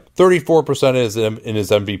surprising. Yeah, 34% in his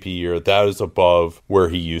MVP year. That is above where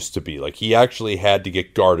he used to be. Like, he actually had to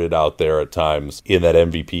get guarded out there at times in that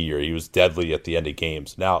MVP year. He was deadly at the end of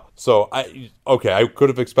games. Now, so I could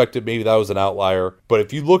have expected maybe that was an outlier, but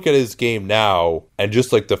if you look at his game now and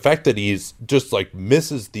just like the fact that he's just like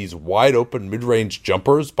misses these wide open mid-range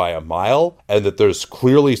jumpers by a mile, and that there's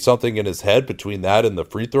clearly something in his head between that and the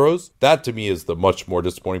free throws, that to me is the much more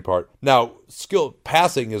disappointing part. Now,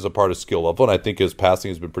 passing is a part of skill level, and I think his passing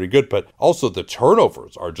has been pretty good, but also the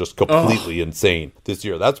turnovers are just completely insane this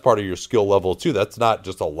year. That's part of your skill level too. That's not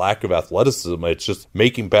just a lack of athleticism. It's just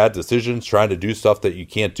making bad decisions, trying to do stuff that you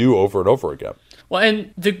can't do over and over again. Well,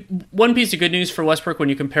 and the one piece of good news for Westbrook when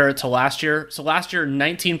you compare it to last year. So last year,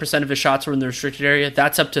 19% of his shots were in the restricted area.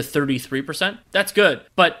 That's up to 33%. That's good,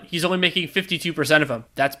 but he's only making 52% of them.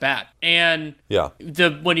 That's bad. And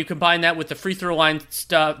when you combine that with the free throw line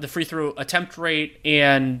stuff, the free throw attempt rate,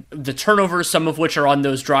 and the turnovers, some of which are on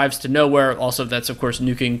those drives to nowhere. Also, that's of course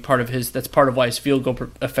nuking that's part of why his field goal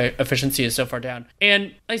efficiency is so far down.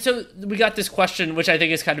 And so we got this question, which I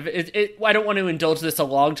think is kind of I don't want to indulge this a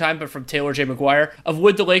long time, but from Taylor J. McGuire, of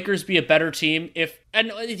would the Lakers be a better team if,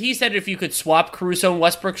 and he said if you could swap Caruso and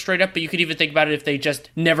Westbrook straight up, but you could even think about it if they just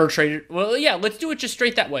never traded. Well, yeah, let's do it just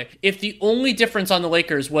straight that way. If the only difference on the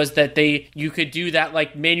Lakers was that you could do that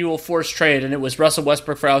like manual force trade and it was Russell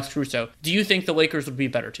Westbrook for Alex Caruso, do you think the Lakers would be a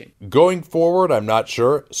better team? Going forward, I'm not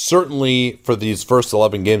sure. Certainly for these first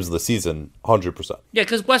 11 games of the season, 100%. Yeah,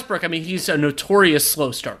 because Westbrook, I mean, he's a notorious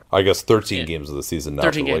slow starter. I guess 13 games of the season now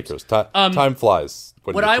for the Lakers. Time flies.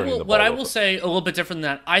 What I will say a little bit different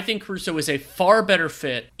than that, I think Caruso is a far better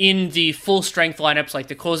fit in the full strength lineups, like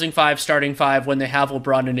the closing five, starting five, when they have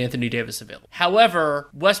LeBron and Anthony Davis available. However,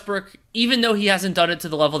 Westbrook, even though he hasn't done it to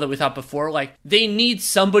the level that we thought before, like they need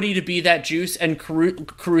somebody to be that juice, and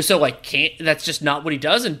Caruso like can't. That's just not what he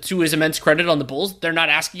does. And to his immense credit on the Bulls, they're not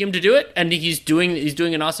asking him to do it, and he's doing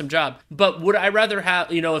an awesome job. But would I rather have,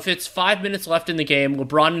 if it's 5 minutes left in the game,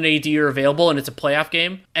 LeBron and AD are available, and it's a playoff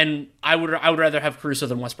game, and I would rather have Caruso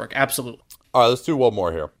than Westbrook. Absolutely. All right, let's do one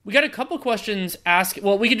more here. We got a couple questions asked.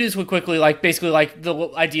 Well, we could do this one quickly, like basically like the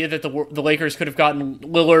idea that the Lakers could have gotten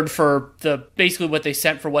Lillard for basically what they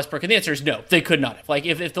sent for Westbrook. And answer is no, they could not have. Like,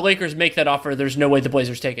 if the Lakers make that offer, there's no way the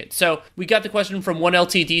Blazers take it. So we got the question from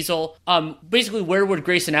 1LT Diesel. Basically, where would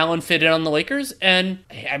Grayson Allen fit in on the Lakers? And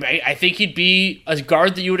I think he'd be a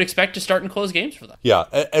guard that you would expect to start and close games for them. Yeah,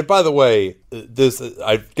 and by the way,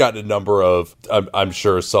 I've gotten a number of, I'm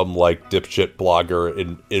sure some like dipshit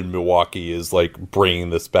blogger in Milwaukee is like bringing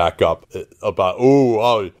this back up about,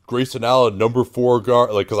 Grayson Allen, number 4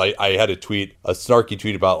 guard. Like, because I had a snarky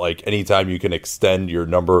tweet about like anytime you can extend your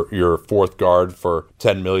 4th guard for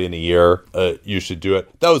 $10 million a year, you should do it.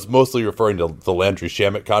 That was mostly referring to the Landry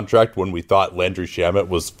Shamet contract when we thought Landry Shamet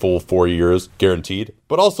was full 4 years guaranteed.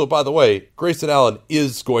 But also, by the way, Grayson Allen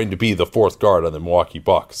is going to be the 4th guard on the Milwaukee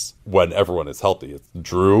Bucks when everyone is healthy. It's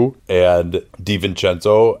Drew and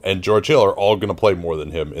DiVincenzo and George Hill are all going to play more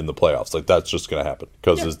than him in the playoffs. Like, that's just going to happen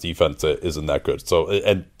because his defense isn't that good. So,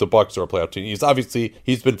 and the Bucks are a playoff team.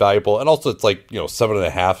 He's been valuable, and also it's like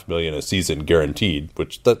 $7.5 million a season guaranteed,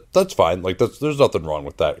 which that's fine. Like, there's nothing wrong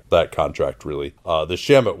with that contract really. The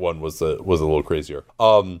Shamet one was a little crazier.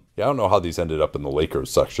 I don't know how these ended up in the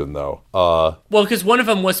Lakers section though. Well, because one of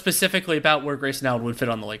them was specifically about where Grayson Allen would fit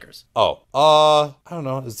on the Lakers. I don't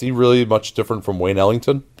know. Is he really much different from Wayne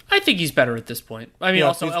Ellington? I think he's better at this point. I mean,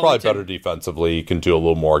 also he's probably better defensively. He can do a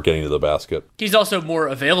little more getting to the basket. He's also more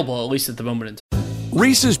available, at least at the moment.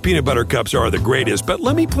 Reese's peanut butter cups are the greatest, but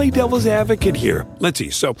let me play devil's advocate here. Let's see.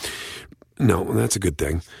 So, no, that's a good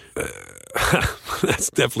thing. That's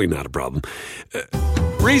definitely not a problem.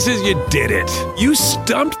 Reese's, you did it. You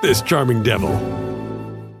stumped this charming devil.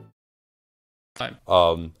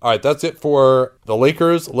 All right, that's it for the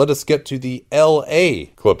Lakers. Let us get to the LA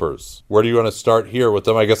Clippers. Where do you want to start here with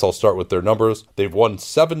them? I guess I'll start with their numbers. They've won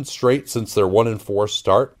 7 straight since their 1-4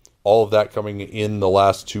 start. All of that coming in the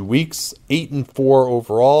last 2 weeks. 8-4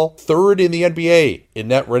 overall. 3rd in the NBA in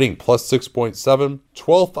net rating, plus 6.7.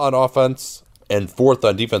 12th on offense and 4th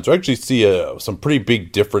on defense. We actually see some pretty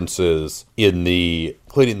big differences in the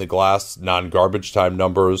cleaning the glass non-garbage time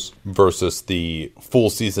numbers versus the full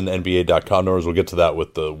season NBA.com numbers. We'll get to that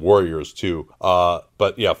with the Warriors too.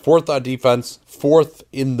 But yeah, 4th on defense, 4th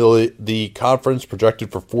in the conference,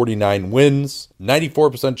 projected for 49 wins,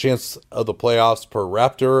 94% chance of the playoffs per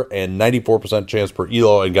Raptor, and 94% chance per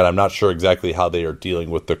Elo. And again, I'm not sure exactly how they are dealing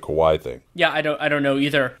with the Kawhi thing. Yeah, I don't know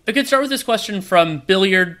either. I could start with this question from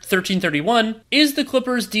Billiard1331. Is the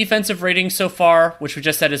Clippers' defensive rating so far, which we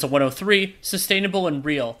just said is a 103, sustainable and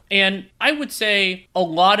real? And I would say a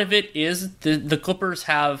lot of it is the Clippers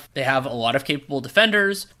have a lot of capable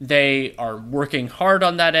defenders. They are working hard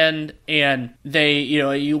on that end, and they,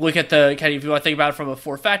 you look at the kind of, if you want to think about it from a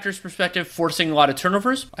 4 factors perspective, forcing a lot of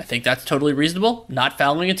turnovers, I think that's totally reasonable. Not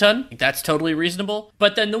fouling a ton, I think that's totally reasonable.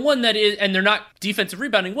 But then the one that is, and they're not defensive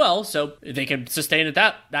rebounding well, so they can sustain at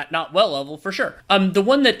that not well level for sure. The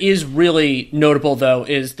one that is really notable though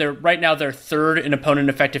is right now they're 3rd in opponent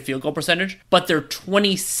effective field goal percentage, but they're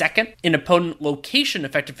 22nd in opponent location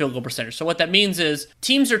effective field goal percentage. So what that means is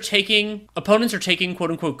opponents are taking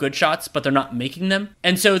quote unquote good shots, but they're not making them.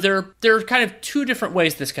 And so there are kind of 2 different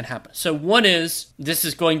ways this can happen. So one is, this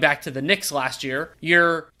is going back to the Knicks last year,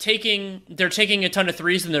 they're taking a ton of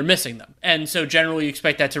threes and they're missing them. And so generally you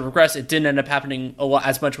expect that to regress. It didn't end up happening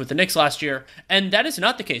as much with the Knicks last year. And that is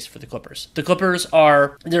not the case for the Clippers. The Clippers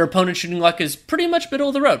their opponent shooting luck is pretty much middle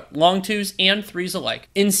of the road, long 2s and 3s alike.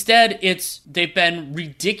 Instead, they've been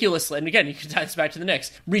ridiculously, and again, you can tie this back to the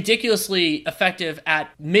Knicks, ridiculously effective at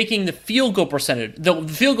making the field goal percentage. The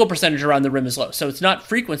field goal percentage around the rim is low. So it's not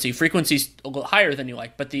frequency. Frequency's a little higher than you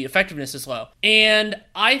like, but the effectiveness is low. And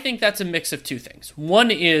I think that's a mix of 2 things.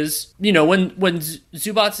 One is, when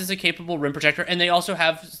Zubats is a capable rim protector, and they also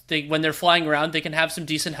when they're flying around, they can have some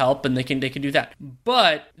decent help, and they can do that.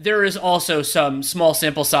 But there is also some small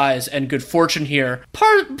sample size and good fortune here,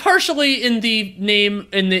 partially in the name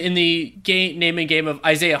and game of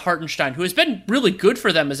Isaiah Hartenstein, who has been really good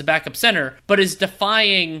for them as a backup center, but is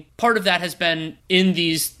defying. Part of that has been in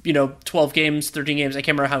these 12 games, 13 games, I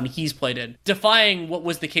can't remember how many he's played in, defying what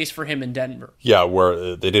was the case for him in Denver. Yeah,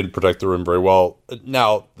 where they didn't protect the rim very well.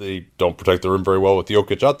 Now they don't protect the rim very well with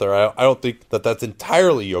Jokic out there. I don't think that's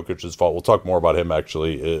entirely Jokic's fault. We'll talk more about him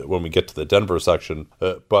actually when we get to the Denver section.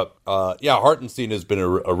 But Hartenstein has been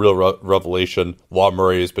a real revelation. Law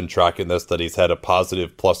Murray has been tracking this, that he's had a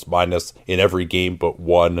positive plus minus in every game but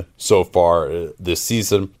 1 so far this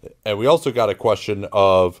season. And we also got a question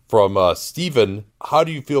from Steven. How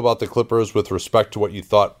do you feel about the Clippers with respect to what you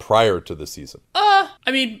thought prior to the season? I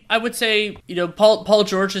mean, I would say, Paul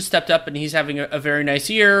George has stepped up and he's having a very nice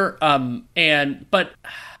year. But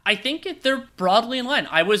I think they're broadly in line.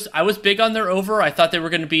 I was big on their over. I thought they were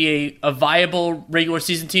going to be a viable regular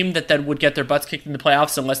season team that then would get their butts kicked in the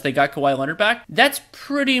playoffs unless they got Kawhi Leonard back. That's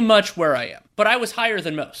pretty much where I am. But I was higher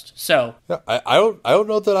than most. So yeah, I don't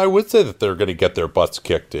know that I would say that they're going to get their butts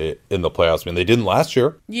kicked in the playoffs. I mean, they didn't last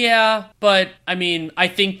year. Yeah, but I mean, I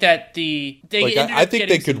think that I think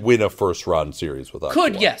they could win a first round series without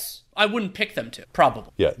Kawhi. Yes. I wouldn't pick them to,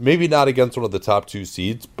 probably. Yeah, maybe not against one of the top 2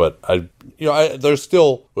 seeds, but there's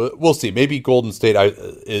still, we'll see. Maybe Golden State,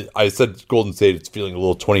 I said Golden State, it's feeling a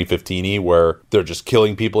little 2015-y where they're just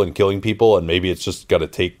killing people, and maybe it's just got to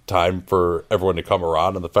take time for everyone to come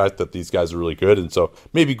around on the fact that these guys are really good. And so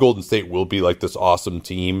maybe Golden State will be like this awesome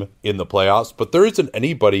team in the playoffs, but there isn't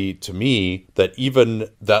anybody to me that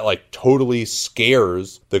like totally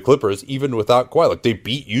scares the Clippers, even without Kawhi. Like they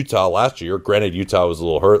beat Utah last year. Granted, Utah was a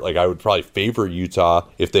little hurt. Like I would probably favor Utah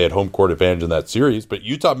if they had home court advantage in that series, but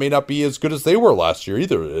Utah may not be as good as they were last year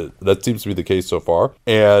either. That seems to be the case so far.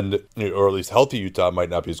 And, or at least healthy Utah might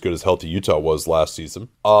not be as good as healthy Utah was last season.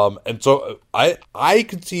 And so I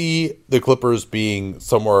could see the Clippers being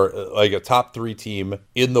somewhere like a top 3 team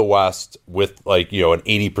in the West with an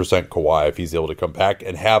 80% Kawhi if he's able to come back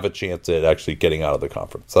and have a chance at actually getting out of the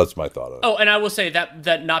conference. That's my thought of it. Oh, and I will say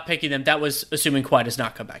that not picking them, that was assuming Kawhi does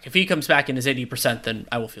not come back. If he comes back and is 80%, then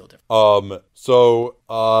I will feel different. So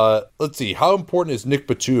let's see. How important is Nick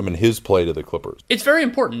Batum and his play to the Clippers? It's very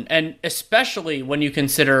important, and especially when you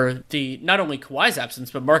consider not only Kawhi's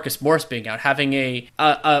absence, but Marcus Morris being out, having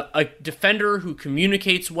a defender who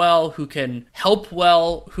communicates well, who can help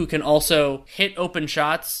well, who can also hit open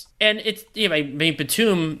shots. And it's, I mean,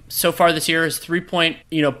 Batum so far this year is 3-point,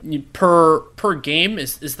 per game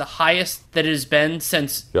is the highest that it has been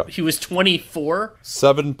since he was 24.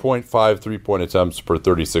 7.5 3-point attempts per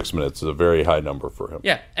 36 minutes is a very high number for him.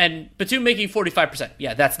 Yeah, and Batum making 45%.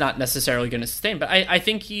 Yeah, that's not necessarily going to sustain, but I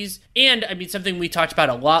think something we talked about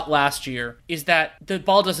a lot last year is that the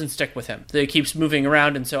ball doesn't stick with him. It keeps moving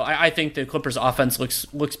around, and so I think the Clippers offense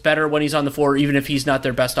looks better when he's on the floor, even if he's not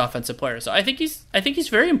their best offensive player. So I think he's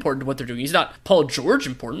very important to what they're doing. He's not Paul George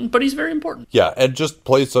important, but he's very important. Yeah, and just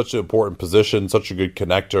plays such an important position, such a good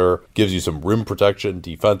connector, gives you some rim protection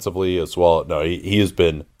defensively as well. No, he has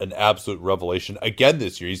been an absolute revelation again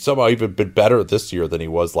this year. He's somehow even been better this year than he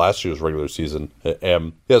was last year's regular season.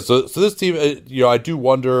 So this team, I do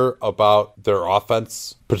wonder about their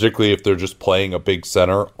offense, particularly if they're just playing a big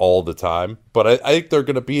center all the time. But I think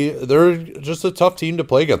they're just a tough team to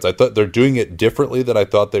play against. I thought they're doing it differently than I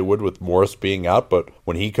thought they would with Morris being out. But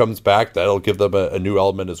when he comes back, that'll give them a new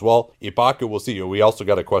element as well. Ibaka, we'll see. We also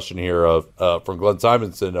got a question here from Glenn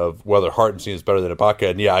Simonson of whether Hartenstein is better than Ibaka.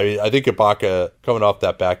 And I think Ibaka, coming off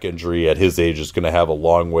that back injury at his age, is going to have a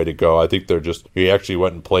long way to go. I think he actually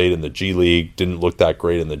went and played in the G League, didn't look that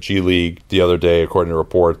great in the G League the other day, according to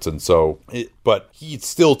reports. And so, but he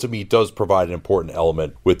still, to me, does provide an important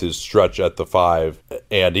element with his stretch at the 5.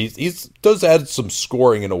 And he does add some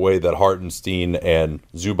scoring in a way that Hartenstein and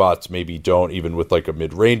Zubats maybe don't, even with like a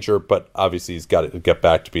mid-ranger. But obviously, he's got to get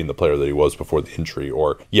back to being the player that he was before the injury.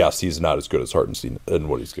 Or, yes, he's not as good as Hartenstein in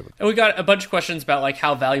what he's given. And we got a bunch of questions about like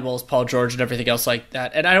how valuable is Paul George and everything else like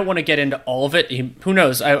that. And I don't want to get into all of it. Who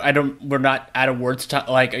knows? We're not at awards,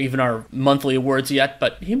 like even our monthly awards yet.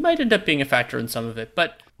 But he might end up being a factor in some of it.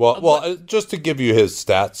 But Well, just to give you his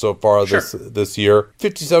stats so far this year,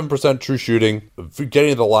 57% true shooting, getting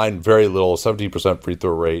to the line very little, 17% free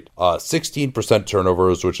throw rate, 16%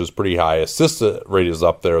 turnovers, which is pretty high. Assist rate is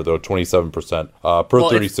up there, though, 27% per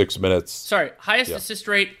 36 minutes. Sorry, highest assist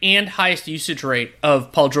rate and highest usage rate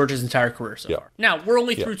of Paul George's entire career so far. Now, we're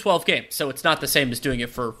only through 12 games, so it's not the same as doing it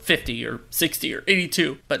for 50 or 60 or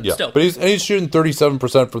 82, but still. But he's shooting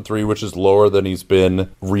 37% from 3, which is lower than he's been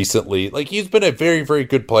recently. Like, he's been a very, very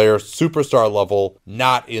good player, superstar level,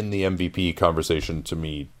 not in the MVP conversation to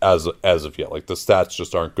me as of yet. Like, the stats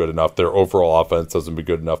just aren't good enough. Their overall offense hasn't been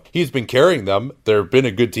good enough. He's been carrying them. They've been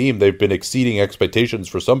a good team. They've been exceeding expectations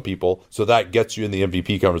for some people, so that gets you in the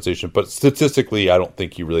MVP conversation. But statistically, I don't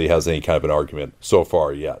think he really has any kind of an argument so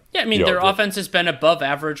far yet. Yeah, I mean, their offense has been above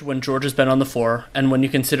average when George has been on the floor, and when you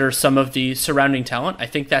consider some of the surrounding talent, I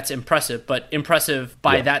think that's impressive. But impressive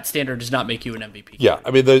by that standard does not make you an MVP. Yeah,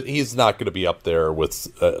 I mean, he's not going to be up there with.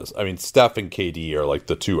 Steph and KD are like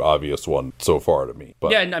the two obvious ones so far to me.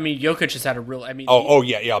 But, yeah, and I mean, Jokic has had a real.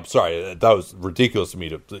 Yeah. I'm sorry, that was ridiculous to me.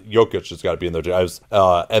 Jokic has got to be in there.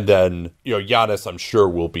 And then Giannis, I'm sure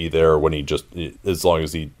will be there when as long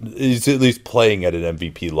as he's at least playing at an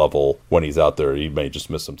MVP level when he's out there. He may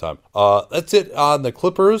just miss some time. That's it on the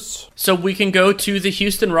Clippers. So we can go to the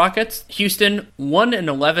Houston Rockets. Houston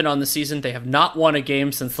 1-11 on the season. They have not won a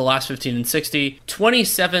game since the last 15 and 60.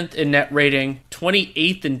 27th in net rating, 28th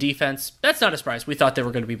 28th in defense. That's not a surprise. We thought they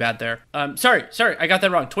were going to be bad there. Sorry, I got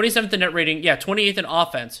that wrong. 27th in net rating. Yeah, 28th in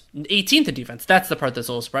offense. 18th in defense. That's the part that's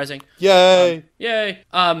a little surprising. Yay! Yay.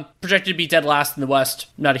 Projected to be dead last in the West.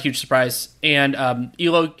 Not a huge surprise. And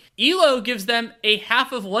Elo gives them a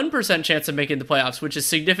 0.5% chance of making the playoffs, which is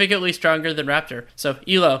significantly stronger than Raptor. So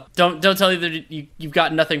Elo, don't tell you that you've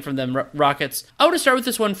got nothing from them, Rockets. I want to start with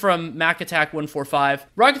this one from Mac Attack 145.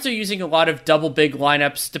 Rockets are using a lot of double big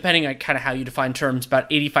lineups, depending on kind of how you define terms, about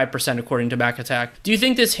 85% according to Mac Attack. Do you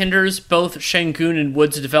think this hinders both Şengün and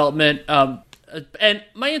Wood's development? And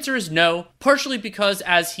my answer is no, partially because,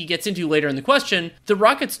 as he gets into later in the question, the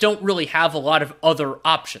Rockets don't really have a lot of other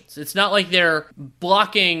options. It's not like they're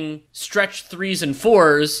blocking stretch 3s and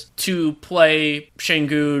 4s to play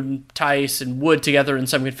Şengün, Theis, and Wood together in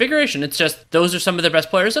some configuration. It's just those are some of their best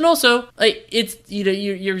players, and also it's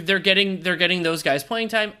they're getting those guys playing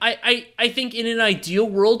time. I think in an ideal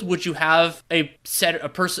world, would you have a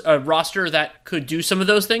roster that could do some of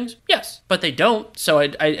those things? Yes, but they don't. So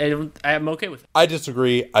I'm okay with it. I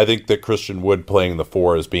disagree. I think that Christian Wood playing the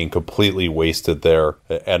 4 is being completely wasted there.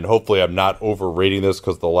 And hopefully I'm not overrating this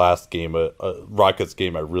because the last game, Rockets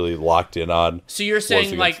game, I really locked in on. So you're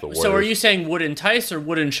saying so are you saying Wood and Theis or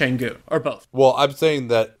Wood and Şengün or both? Well, I'm saying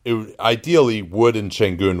that ideally Wood and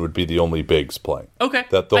Şengün would be the only bigs playing. Okay.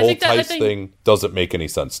 That the whole Theis thing doesn't make any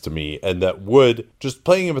sense to me. And that Wood, just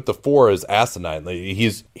playing him at the 4 is asinine.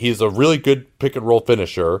 He's a really good pick and roll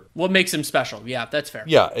finisher. What makes him special? Yeah, that's fair.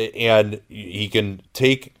 Yeah, and he can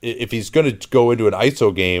take, if he's going to go into an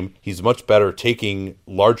ISO game, he's much better taking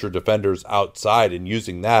larger defenders outside and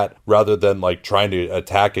using that rather than like trying to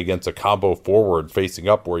attack against a combo forward facing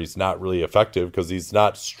up where he's not really effective because he's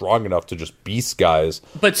not strong enough to just beast guys.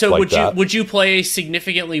 But so would you play a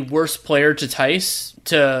significantly worse player to Theis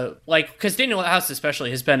to because Daniel House especially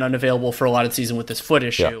has been unavailable for a lot of the season with this foot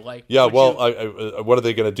issue. What are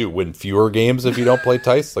they going to do? Win fewer games if you don't play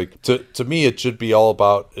Theis? To me, it should be all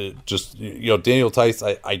about just Daniel Theis.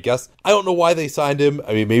 I guess I don't know why they signed him.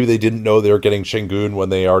 I mean, maybe they didn't know they were getting Şengün when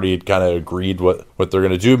they already had kind of agreed what they're going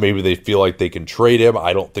to do. Maybe they feel like they can trade him.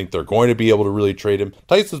 I don't think they're going to be able to really trade him.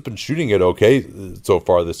 Theis has been shooting it okay so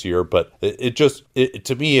far this year, but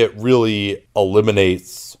to me it really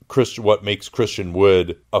eliminates what makes Christian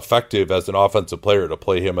Wood effective as an offensive player to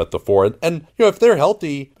play him at the 4. And if they're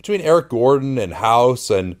healthy, between Eric Gordon and House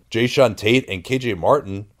and Jae'Sean Tate and KJ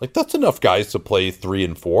Martin, that's enough guys to play 3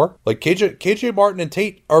 and 4. KJ Martin and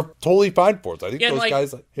Tate are totally fine for us. I think those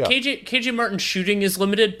guys. Yeah. KJ Martin's shooting is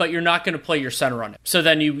limited, but you're not going to play your center on him. So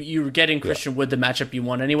then you're getting Christian Wood the matchup you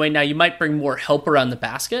want anyway. Now you might bring more help around the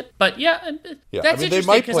basket, but that's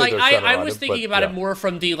interesting because I was thinking about it more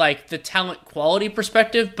from the the talent quality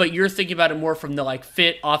perspective, but you're thinking about it more from the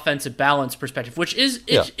fit offensive balance perspective, which is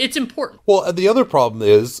it's important. Well, and the other problem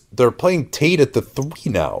is they're playing Tate at the 3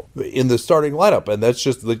 now in the starting lineup, and that's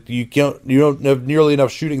just you don't have nearly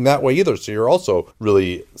enough shooting that way either. So you're also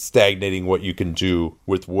really stagnating what you can do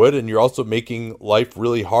with Wood, and you're also making life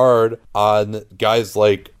really hard on guys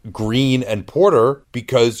like Green and Porter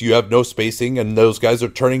because you have no spacing, and those guys are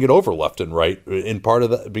turning it over left and right in part of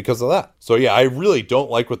that because of that. So yeah, I really don't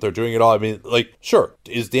like what they're doing at all. I mean, sure,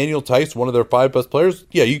 is Daniel Theis one of their 5 best players?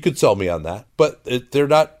 Yeah, you could sell me on that. But they're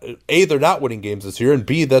not winning games this year, and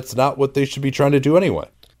B, that's not what they should be trying to do anyway.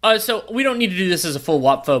 So we don't need to do this as a full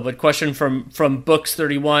WAPFO, but question from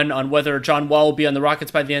Books31 on whether John Wall will be on the Rockets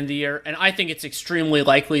by the end of the year. And I think it's extremely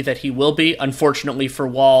likely that he will be, unfortunately for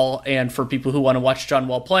Wall and for people who want to watch John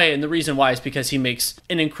Wall play. And the reason why is because he makes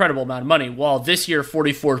an incredible amount of money. Wall this year,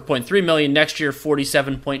 $44.3 million, next year,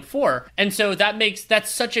 $47.4. And so that's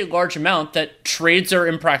such a large amount that trades are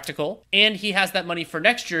impractical. And he has that money for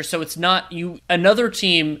next year. So it's not another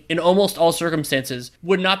team in almost all circumstances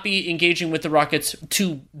would not be engaging with the Rockets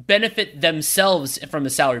to benefit themselves from a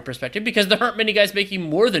salary perspective because there aren't many guys making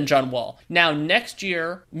more than John Wall. Now, next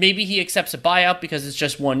year, maybe he accepts a buyout because it's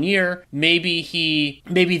just 1 year. Maybe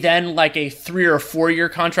then a 3 or 4 year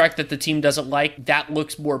contract that the team doesn't like, that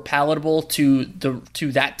looks more palatable to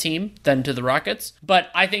that team than to the Rockets. But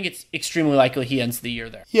I think it's extremely likely he ends the year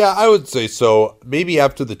there. Yeah, I would say so. Maybe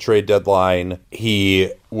after the trade deadline,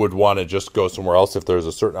 he would want to just go somewhere else if there's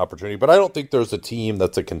a certain opportunity. But I don't think there's a team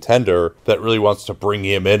that's a contender that really wants to bring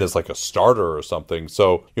him in as a starter or something.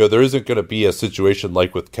 So, there isn't going to be a situation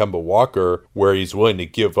like with Kemba Walker where he's willing to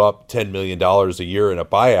give up $10 million a year in a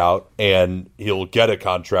buyout and he'll get a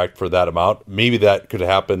contract for that amount. Maybe that could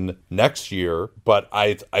happen next year, but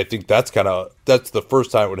I think that's the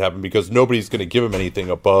first time it would happen because nobody's going to give him anything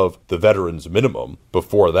above the veterans minimum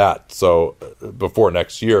before that. So before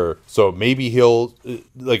next year. So maybe he'll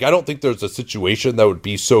like, I don't think there's a situation that would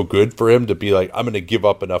be so good for him to be like, I'm going to give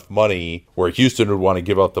up enough money, where Houston would want to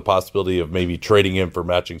give up the possibility of maybe trading him for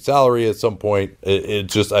matching salary at some point. It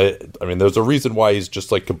just, I mean, there's a reason why he's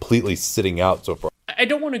just like completely sitting out so far. I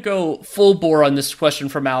don't want to go full bore on this question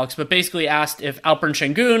from Alex, but basically asked if Alperen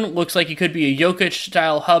Şengün looks like he could be a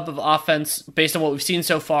Jokic-style hub of offense based on what we've seen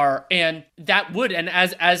so far. And that would, and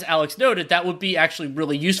as Alex noted, that would be actually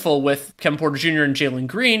really useful with Kevin Porter Jr. and Jalen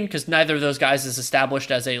Green, because neither of those guys is established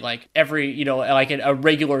as a a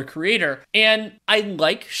regular creator. And I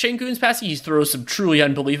like Şengün's passing. He throws some truly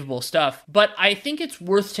unbelievable stuff. But I think it's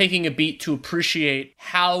worth taking a beat to appreciate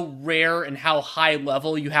how rare and how high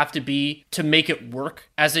level you have to be to make it work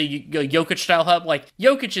as a Jokic-style hub. Like,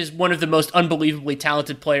 Jokic is one of the most unbelievably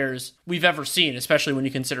talented players we've ever seen, especially when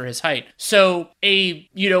you consider his height. So a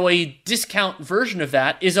discount version of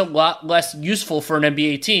that is a lot less useful for an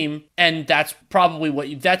NBA team, and that's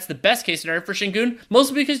probably that's the best case scenario for Şengün,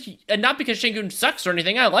 mostly because, and not because Şengün sucks or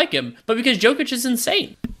anything, I like him, but because Jokic is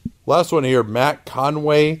insane. Last one here, Matt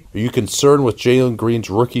Conway. Are you concerned with Jalen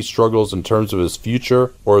Green's rookie struggles in terms of his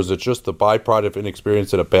future, or is it just the byproduct of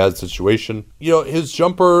inexperience in a bad situation? His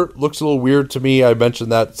jumper looks a little weird to me. I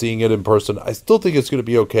mentioned that seeing it in person. I still think it's going to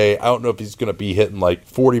be okay. I don't know if he's going to be hitting like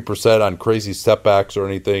 40% on crazy stepbacks or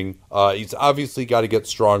anything. He's obviously got to get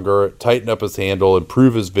stronger, tighten up his handle,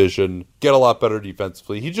 improve his vision, get a lot better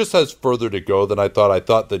defensively. He just has further to go than I thought. I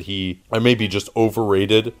thought that I maybe just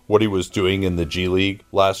overrated what he was doing in the G League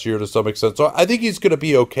last year to some extent. So I think he's going to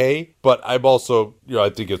be okay, but I'm also, I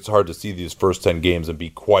think it's hard to see these first 10 games and be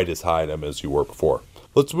quite as high on him as you were before.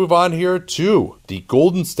 Let's move on here to the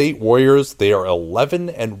Golden State Warriors. They are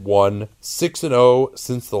 11-1, 6-0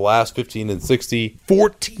 since the last 15 and 60.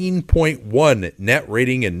 14.1 net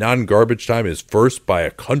rating in non-garbage time is first by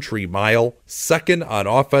a country mile. Second on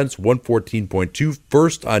offense, 114.2.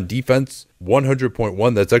 First on defense,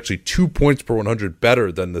 100.1. That's actually 2 points per 100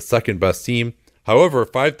 better than the second best team. However,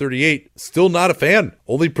 538, still not a fan.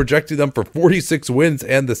 Only projecting them for 46 wins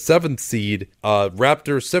and the 7th seed.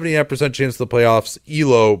 Raptors, 79% chance of the playoffs.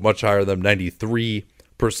 ELO, much higher than 93%.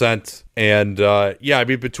 And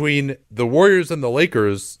between the Warriors and the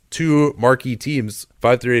Lakers, two marquee teams,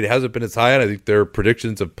 538 hasn't been as high, and I think their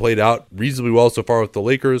predictions have played out reasonably well so far with the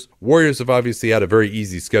Lakers. Warriors have obviously had a very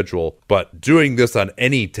easy schedule, but doing this on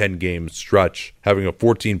any 10-game stretch, having a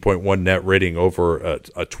 14.1 net rating over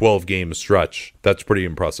a 12-game stretch, that's pretty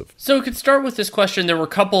impressive. So we could start with this question. There were a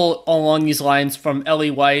couple along these lines from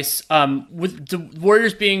Ellie Weiss, with the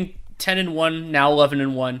Warriors being 10-1, now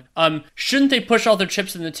 11-1. Shouldn't they push all their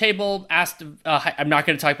chips in the table? I'm not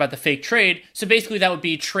going to talk about the fake trade. So basically that would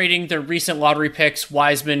be trading their recent lottery picks,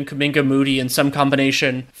 Wiseman, Kuminga, Moody, and some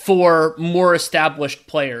combination for more established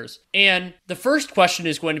players. And the first question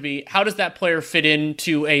is going to be, how does that player fit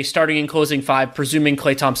into a starting and closing five, presuming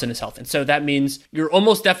Klay Thompson is healthy? And so that means you're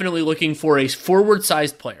almost definitely looking for a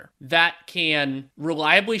forward-sized player that can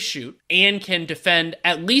reliably shoot and can defend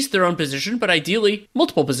at least their own position, but ideally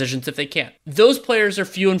multiple positions if they can. Those players are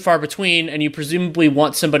few and far between, and you presumably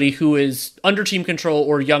want somebody who is under team control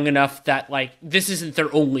or young enough that, like, this isn't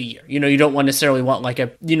their only year. You don't necessarily want like a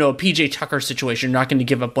PJ Tucker situation. You're not going to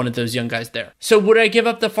give up one of those young guys there. So would I give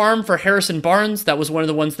up the farm for Harrison Barnes? That was one of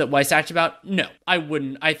the ones that Weiss asked about. No, I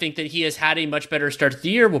wouldn't. I think that he has had a much better start to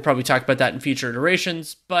the year. We'll probably talk about that in future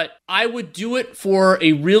iterations, but I would do it for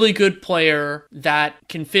a really good player that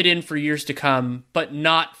can fit in for years to come, but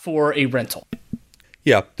not for a rental.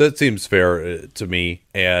 Yeah, that seems fair to me.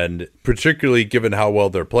 And particularly given how well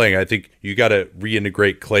they're playing, I think you got to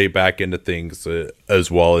reintegrate Klay back into things as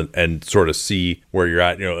well and sort of see where you're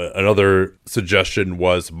at. Another suggestion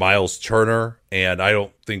was Miles Turner. And I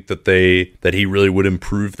don't think that he really would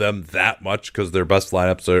improve them that much, because their best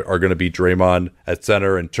lineups are going to be Draymond at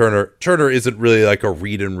center, and Turner isn't really like a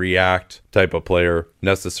read and react type of player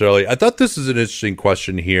necessarily. I thought this is an interesting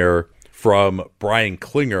question here from Brian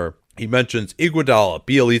Klinger. He mentions Iguodala,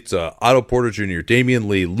 Bjelica, Otto Porter Jr., Damian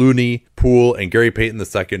Lee, Looney, Poole, and Gary Payton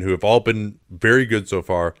II, who have all been very good so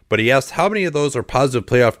far. But he asks how many of those are positive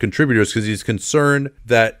playoff contributors, because he's concerned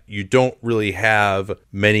that you don't really have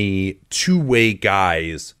many two-way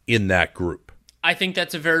guys in that group. I think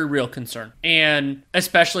that's a very real concern. And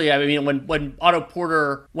especially, when Otto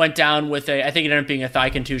Porter went down with I think it ended up being a thigh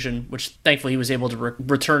contusion, which thankfully he was able to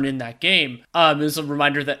return in that game. It was a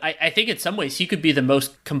reminder that I think in some ways he could be the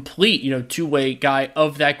most complete, two-way guy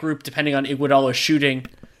of that group, depending on Iguodala's shooting.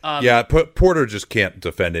 Porter just can't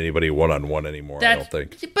defend anybody one-on-one anymore, I don't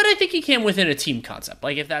think. But I think he can within a team concept.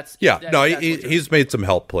 Like if that's he's made some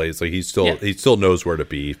help plays. Like he still knows where to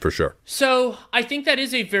be for sure. So I think that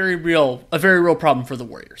is a very real problem for the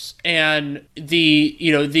Warriors. And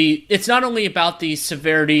it's not only about the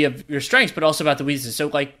severity of your strengths, but also about the weaknesses. So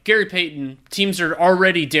like Gary Payton, teams are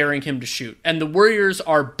already daring him to shoot, and the Warriors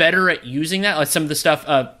are better at using that. Like some of the stuff,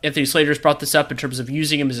 Anthony Slater's brought this up in terms of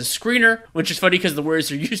using him as a screener, which is funny because the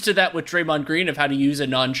Warriors are used to that with Draymond Green of how to use a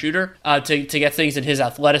non-shooter to get things, and his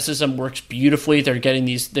athleticism works beautifully. They're getting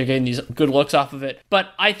these good looks off of it. But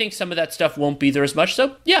I think some of that stuff won't be there as much.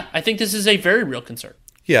 So yeah, I think this is a very real concern.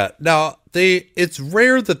 Yeah. Now, it's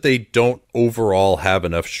rare that they don't overall have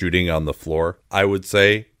enough shooting on the floor, I would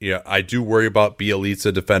say. Yeah, I do worry about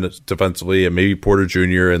Bjelica defensively, and maybe Porter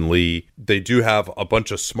Jr. and Lee. They do have a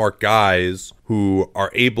bunch of smart guys who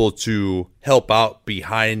are able to help out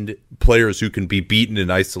behind players who can be beaten in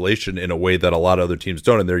isolation in a way that a lot of other teams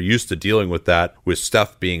don't, and they're used to dealing with that with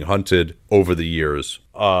Steph being hunted over the years.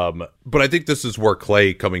 But I think this is where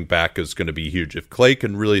Klay coming back is going to be huge. If Klay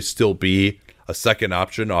can really still be a second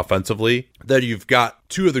option offensively, then you've got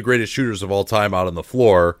two of the greatest shooters of all time out on the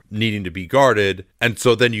floor needing to be guarded, and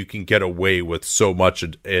so then you can get away with so much,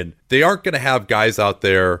 and they aren't going to have guys out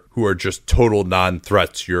there who are just total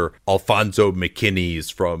non-threats, your Alfonso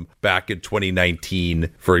McKinneys from back in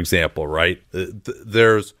 2019, for example, right?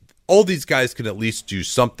 There's all these guys can at least do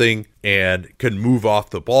something and can move off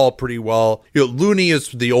the ball pretty well. Looney is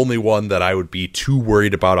the only one that I would be too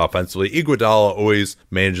worried about offensively. Iguodala always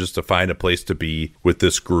manages to find a place to be with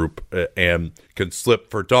this group and can slip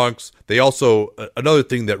for dunks. They also, another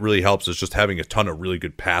thing that really helps is just having a ton of really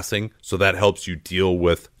good passing. So that helps you deal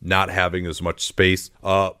with not having as much space.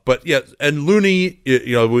 But yeah, and Looney,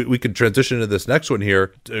 we can transition to this next one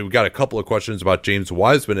here. We got a couple of questions about James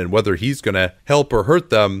Wiseman and whether he's going to help or hurt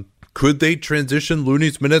them. Could they transition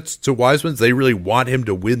Looney's minutes to Wiseman's? They really want him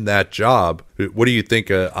to win that job. What do you think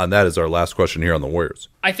on that as our last question here on the Warriors?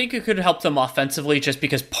 I think it could help them offensively just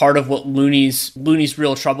because part of what Looney's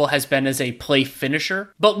real trouble has been as a play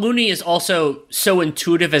finisher. But Looney is also so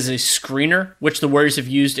intuitive as a screener, which the Warriors have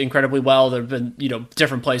used incredibly well. There have been,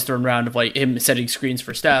 different plays thrown around of like him setting screens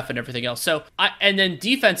for Steph and everything else. So, and then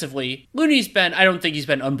defensively, Looney's been, I don't think he's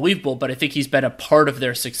been unbelievable, but I think he's been a part of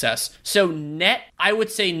their success. So I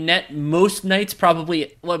would say net most nights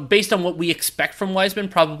probably, based on what we expect from Wiseman,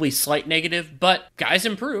 probably slight negative, but guys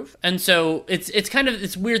improve. And so it's kind of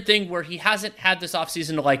this weird thing where he hasn't had this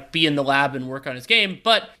offseason to like be in the lab and work on his game,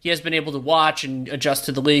 but he has been able to watch and adjust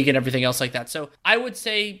to the league and everything else like that. So I would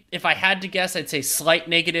say, if I had to guess, I'd say slight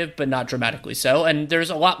negative, but not dramatically so. And there's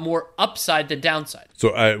a lot more upside than downside.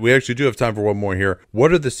 So we actually do have time for one more here.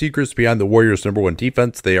 What are the secrets behind the Warriors' number one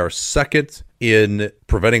defense? They are second in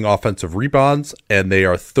preventing offensive rebounds, and they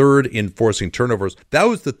are third in forcing turnovers. That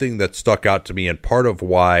was the thing that stuck out to me, and part of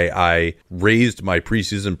why I raised my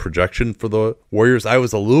preseason projection for the Warriors. I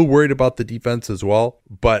was a little worried about the defense as well,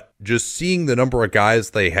 but just seeing the number of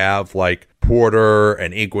guys they have, like Porter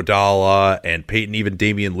and Iguodala and Peyton, even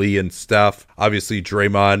Damian Lee and Steph, obviously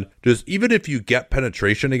Draymond, just even if you get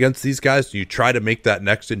penetration against these guys, you try to make that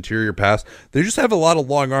next interior pass, they just have a lot of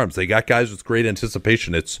long arms. They got guys with great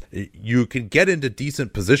anticipation. You can get into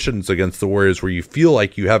decent positions against the Warriors where you feel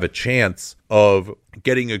like you have a chance of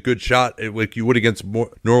getting a good shot like you would against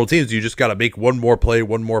more normal teams. You just got to make one more play,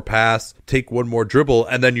 one more pass, take one more dribble,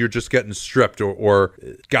 and then you're just getting stripped, or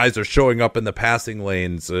guys are showing up in the passing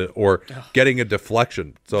lanes or getting a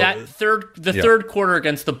deflection. So that third quarter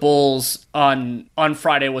against the Bulls on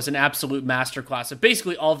Friday was an absolute masterclass of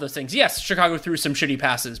basically all of those things. Yes, Chicago threw some shitty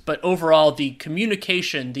passes, but overall the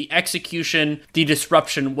communication, the execution, the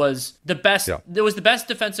disruption was the best. Yeah. It was the best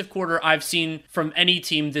defensive quarter I've seen from any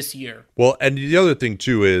team this year. Well, and the other thing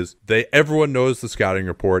too is everyone knows the scouting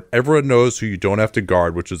report. Everyone knows who you don't have to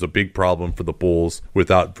guard, which is a big problem for the Bulls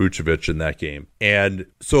without Vucevic in that game. And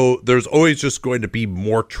so there's always just going to be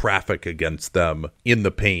more traffic against them in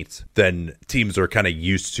the paint than teams are kind of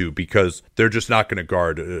used to, because they're just not going to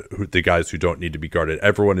guard the guys who don't need to be guarded.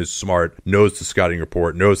 Everyone is smart, knows the scouting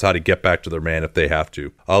report, knows how to get back to their man if they have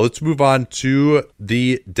to. Let's move on to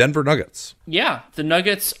the Denver Nuggets. Yeah, the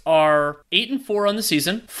Nuggets are 8-4 on the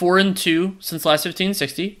season, 4-2 2 since last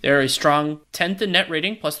 15-60. They're a strong 10th in net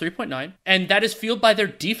rating, plus 3.9. And that is fueled by their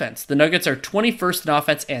defense. The Nuggets are 21st in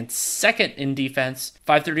offense and 2nd in defense.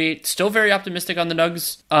 538, still very optimistic on the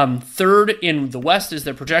Nugs. 3rd in the West is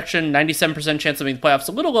their projection. 97% chance of making the playoffs,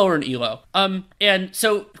 a little lower in ELO. And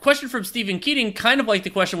so, question from Stephen Keating, kind of like the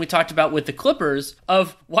question we talked about with the Clippers,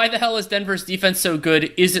 of why the hell is Denver's defense so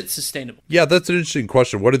good? Is it sustainable? Yeah, that's an interesting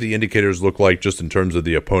question. What do the indicators look like just in terms of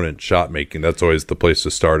the opponent shot making? That's always the place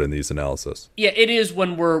to start in these analysis. Yeah, it is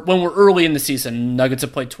when we're early in the season. Nuggets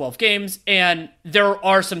have played 12 games, and there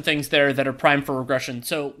are some things there that are primed for regression.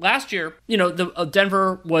 So last year,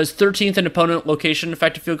 Denver was 13th in opponent location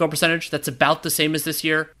effective field goal percentage. That's about the same as this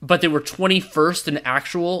year, but they were 21st in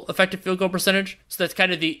actual effective field goal percentage. So that's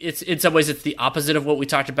kind of it's in some ways it's the opposite of what we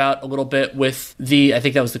talked about a little bit with I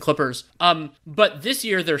think that was the Clippers. But this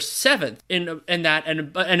year they're 7th in that,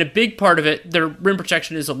 and a big part of it, their rim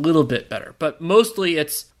protection is a little bit better, but mostly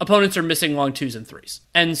it's opponents are missing long 2s and 3s.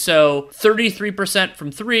 And so 33%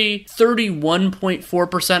 from 3,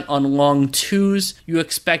 31.4% on long 2s. You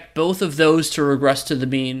expect both of those to regress to the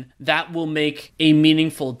mean. That will make a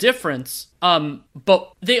meaningful difference.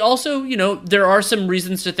 But they also, there are some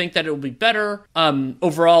reasons to think that it will be better.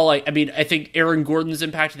 Overall, I think Aaron Gordon's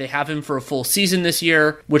impact, they have him for a full season this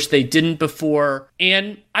year, which they didn't before.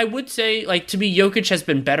 And I would say, to me, Jokic has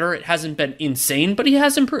been better. It hasn't been insane, but he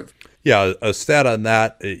has improved. Yeah, a stat on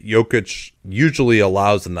that, Jokic usually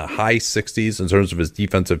allows in the high 60s in terms of his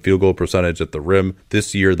defensive field goal percentage at the rim.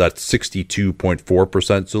 This year, that's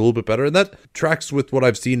 62.4%, so a little bit better. And that tracks with what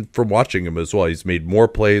I've seen from watching him as well. He's made more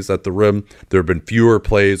plays at the rim. There have been fewer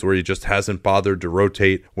plays where he just hasn't bothered to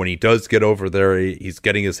rotate. When he does get over there, he's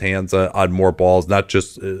getting his hands on more balls, not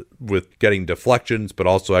just with getting deflections, but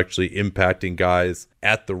also actually impacting guys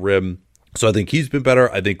at the rim. So I think he's been better.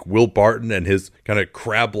 I think Will Barton and his kind of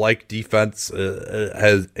crab-like defense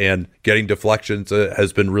and getting deflections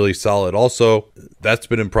has been really solid. Also, that's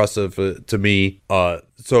been impressive to me.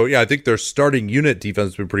 So, yeah, I think their starting unit defense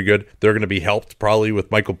has been pretty good. They're going to be helped probably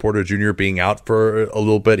with Michael Porter Jr. being out for a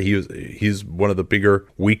little bit. He's one of the bigger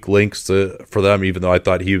weak links for them, even though I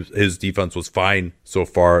thought his defense was fine so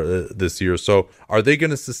far this year. So are they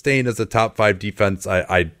going to sustain as a top 5 defense?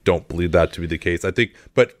 I don't believe that to be the case. I think,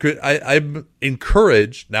 but I'm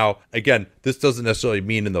encouraged. Now, again, this doesn't necessarily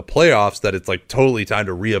mean in the playoffs that it's totally time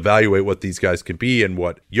to reevaluate what these guys could be and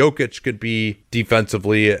what Jokic could be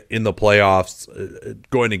defensively in the playoffs,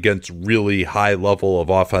 going against really high level of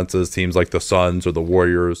offenses, teams like the Suns or the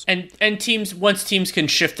Warriors. And teams, once teams can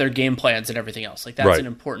shift their game plans and everything else, that's right. An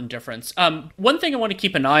important difference. One thing I want to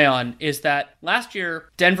keep an eye on is that last year,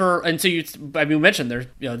 Denver, and so we mentioned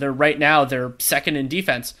they're right now, they're 2nd in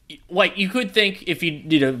defense. You could think if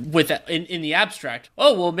with that, in the abstract,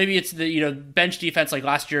 oh, well, maybe it's the, bench defense. Like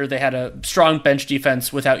last year, they had a strong bench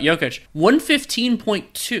defense without Jokic.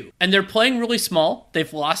 115.2. And they're playing really small.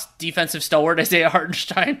 They've lost defensive stalwart Isaiah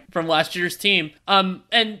Hartenstein from last year's team.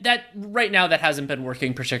 And that right now, that hasn't been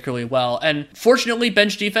working particularly well. And fortunately,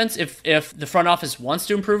 bench defense, if the front office wants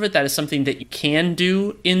to improve it, that is something that you can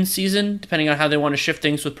do in season, depending on how they want to shift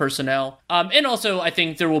things with personnel. And also, I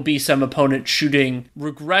think there will be some opponent shooting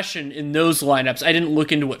regression in those lineups. I didn't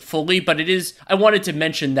look into it fully, but I wanted to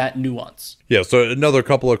mention that nuance. Yeah, so another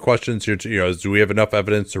couple of questions here, is do we have enough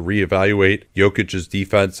evidence to reevaluate Jokic's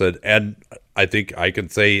defense? And I think I can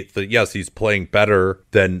say that, yes, he's playing better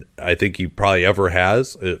than I think he probably ever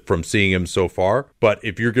has from seeing him so far. But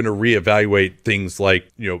if you're going to reevaluate things like,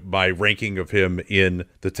 my ranking of him in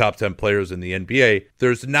the top 10 players in the NBA,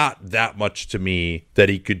 there's not that much to me that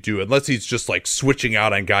he could do, unless he's just switching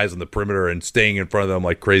out on guys on the perimeter and staying in front of them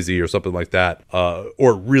like crazy or something like that.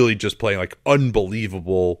 Or really just playing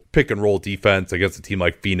unbelievable pick and roll defense against a team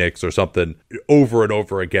like Phoenix or something over and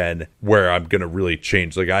over again, where I'm going to really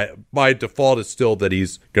change. My default is still that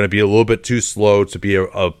he's going to be a little bit too slow to be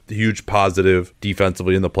a huge positive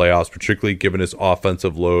defensively in the playoffs, particularly given his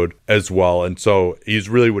offensive load as well. And so he's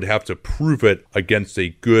really would have to prove it against a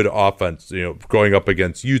good offense, going up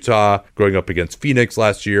against Utah, going up against Phoenix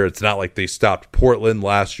last year. It's not like they stopped Portland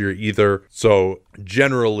last year either. So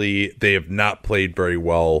generally, they have not played very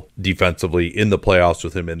well defensively in the playoffs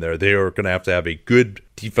with him in there. They are going to have a good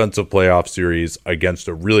defensive playoff series against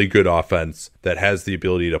a really good offense that has the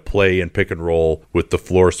ability to play and pick and roll with the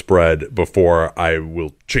floor spread before I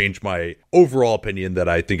will change my overall opinion that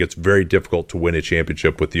I think it's very difficult to win a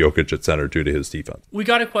championship with Jokic at center due to his defense. We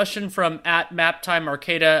got a question from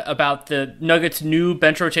 @MapTimeArcada about the Nuggets' new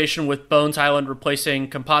bench rotation with Bones Highland replacing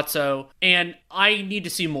Campazzo, and I need to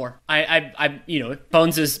see more.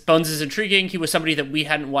 Bones is intriguing. He was somebody that we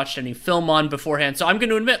hadn't watched any film on beforehand, so I'm going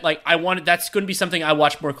to admit, that's going to be something I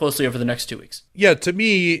watch more closely over the next 2 weeks. Yeah, to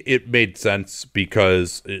me, it made sense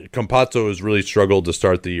because Campazzo has really struggled to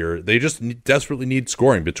start the year. They just desperately need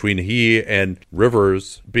scoring between he and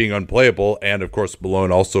Rivers being unplayable, and of course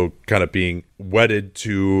Malone also kind of being wedded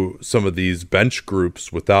to some of these bench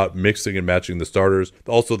groups without mixing and matching the starters.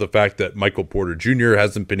 Also the fact that Michael Porter Jr.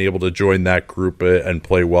 hasn't been able to join that group and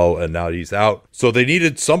play well, and now he's out. So they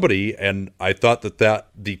needed somebody, and I thought that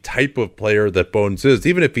the type of player that Bones is,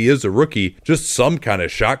 even if he is a rookie, just some kind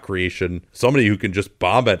of shot creation, somebody who can just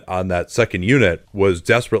bomb it on that second unit was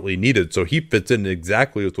desperately needed. So he fits in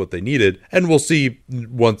exactly with what they needed, and we'll see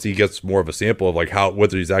once he gets more of a sample of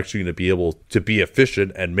whether he's actually going to be able to be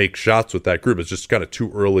efficient and make shots with that group. It's just kind of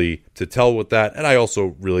too early to tell with that. And I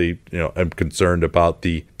also really, am concerned about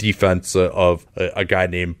the defense of a guy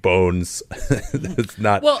named Bones. It's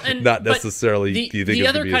not necessarily. The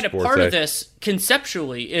other kind of part of this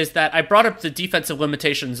conceptually is that I brought up the defensive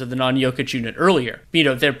limitations of the non-Jokic unit earlier.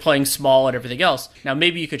 They're playing small and everything else. Now,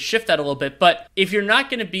 maybe you could shift that a little bit, but if you're not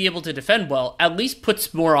going to be able to defend well, at least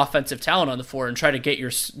put more offensive talent on the floor and try to get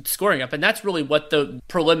your scoring up. And that's really what those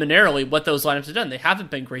lineups have done. They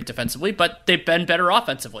haven't been great defensively, but they've been better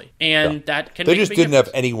offensively. And that can They just didn't have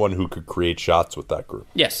anyone who could create shots with that group.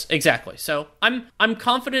 Yes, exactly. So I'm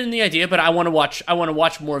confident in the idea, but I want to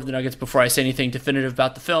watch more of the Nuggets before I say anything definitive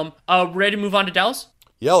about the film. Ready to move on to Dallas?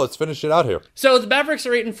 Yeah, let's finish it out here. So the Mavericks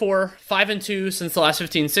are 8-4, 5-2 since the last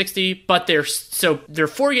 15-60, but they're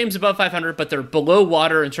 4 games above 500, but they're below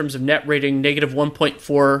water in terms of net rating,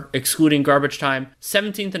 -1.4 excluding garbage time,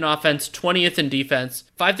 17th in offense, 20th in defense.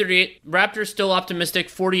 538, Raptors still optimistic,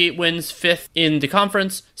 48 wins, 5th in the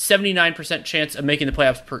conference, 79% chance of making the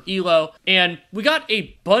playoffs per ELO. And we got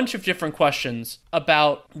a bunch of different questions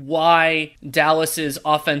about why Dallas's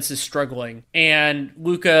offense is struggling, and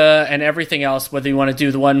Luka and everything else, whether you want to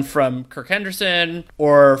do the one from Kirk Henderson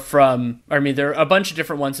or there are a bunch of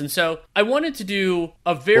different ones. And so I wanted to do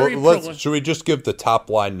a very... should we just give the top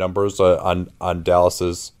line numbers on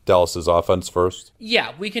Dallas's offense first?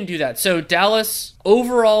 Yeah, we can do that. So Dallas,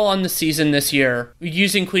 overall on the season this year,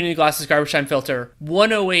 using Cleaning the Glasses garbage time filter,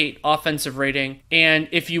 108 offensive rating. And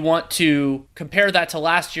if you want to compare that to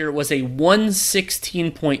last year, it was a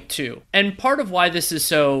 116.2. And part of why this is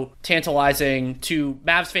so tantalizing to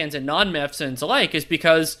Mavs fans and non-Mavs fans alike is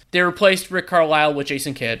because they replaced Rick Carlisle with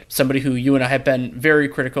Jason Kidd, somebody who you and I have been very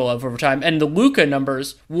critical of over time. And the Luka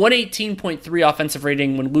numbers, 118.3 offensive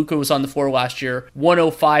rating when Luka was on the floor last year,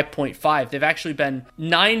 105.5. They've actually been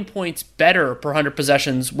 9 points better per 100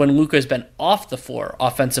 possessions when Luka has been off the floor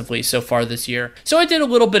offensively so far this year. So I did a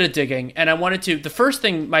little bit of digging, and I wanted to, the first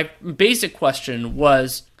thing, my basic question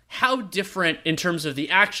was, how different in terms of the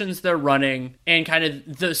actions they're running and kind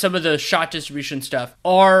of some of the shot distribution stuff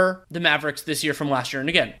are the Mavericks this year from last year? And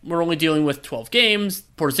again, we're only dealing with 12 games.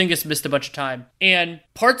 Porzingis missed a bunch of time. And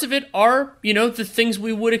parts of it are, the things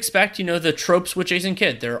we would expect, the tropes with Jason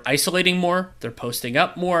Kidd. They're isolating more. They're posting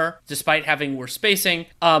up more, despite having worse spacing.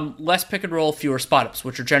 Less pick and roll, fewer spot-ups,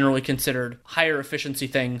 which are generally considered higher efficiency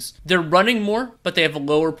things. They're running more, but they have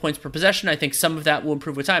lower points per possession. I think some of that will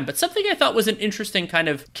improve with time. But something I thought was an interesting kind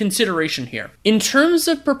of consideration here. In terms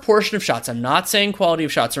of proportion of shots, I'm not saying quality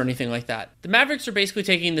of shots or anything like that. The Mavericks are basically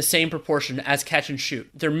taking the same proportion as catch and shoot.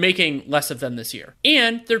 They're making less of them this year.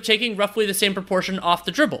 And they're taking roughly the same proportion off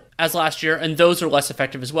the dribble as last year, and those are less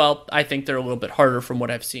effective as well. I think they're a little bit harder from what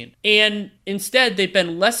I've seen. And instead, they've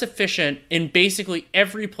been less efficient in basically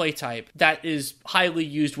every play type that is highly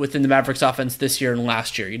used within the Mavericks offense this year and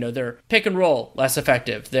last year. They're pick and roll, less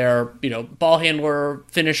effective. They're, ball handler,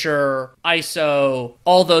 finisher, ISO,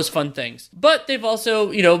 all those fun things. But they've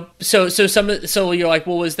also, so you're like,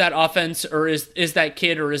 well, is that offense, or is that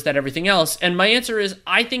Kid, or is that everything else? And my answer is,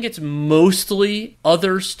 I think it's mostly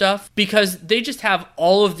other stuff, because they just have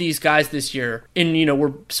all of these guys this year in,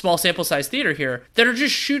 we're small sample size theater here, that are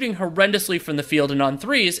just shooting horrendously from the field and on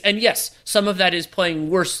threes. And yes, some of that is playing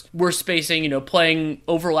worse spacing, playing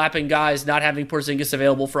overlapping guys, not having Porzingis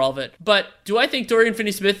available for all of it. But do I think Dorian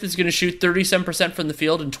Finney-Smith is going to shoot 37% from the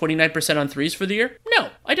field and 29% on threes for the year? No,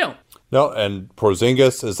 I don't. No, and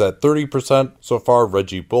Porzingis is at 30% so far.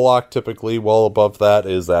 Reggie Bullock, typically well above that,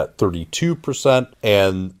 is at 32%.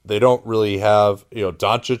 And they don't really have,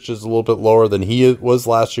 Doncic is a little bit lower than he was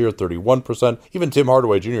last year, 31%. Even Tim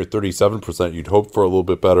Hardaway Jr., 37%. You'd hope for a little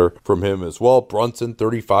bit better from him as well. Brunson,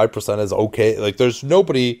 35% is okay. Like, there's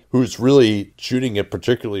nobody who's really shooting it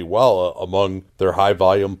particularly well among their high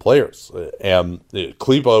volume players. And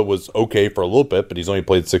Kleber was okay for a little bit, but he's only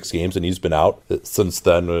played 6 games and he's been out since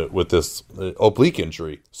then with this oblique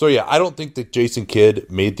injury. So yeah, I don't think that Jason Kidd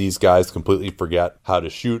made these guys completely forget how to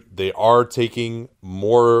shoot. They are taking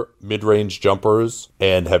more mid-range jumpers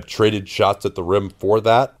and have traded shots at the rim for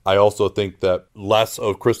that. I also think that less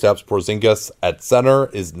of Kristaps Porzingis at center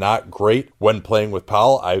is not great when playing with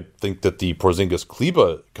Powell. I think that the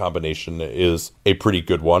Porzingis-Kleber combination is a pretty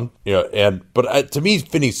good one. But to me,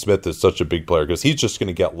 Finney-Smith is such a big player because he's just going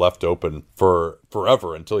to get left open for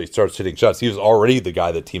forever until he starts hitting shots. He was already the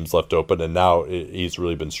guy that teams left open, and now he's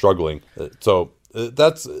really been struggling. So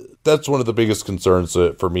that's one of the biggest concerns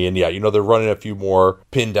for me. And yeah, they're running a few more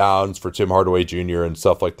pin downs for Tim Hardaway Jr. and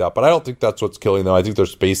stuff like that, but I don't think that's what's killing them. I think their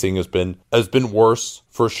spacing has been worse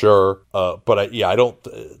for sure. But I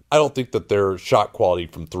don't think that their shot quality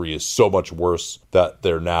from three is so much worse that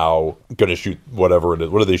they're now going to shoot whatever it is.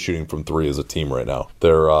 What are they shooting from three as a team right now?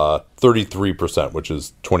 They're 33%, which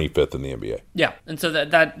is 25th in the NBA. Yeah, and so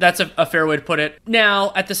that's a fair way to put it.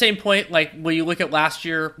 Now, at the same point, like when you look at last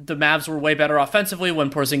year, the Mavs were way better offensively when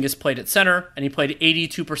Porzingis played at center, and he played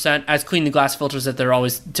 82%. As clean the glass filters that there are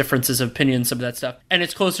always differences of opinion, some of that stuff. And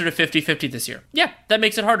it's closer to 50-50 this year. Yeah, that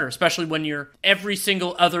makes it harder, especially when you're every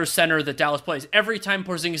single other center that Dallas plays. Every time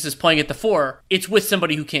Porzingis is playing at the 4, it's with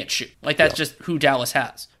somebody who can't shoot. Like, that's just who Dallas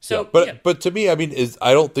has. So, but to me,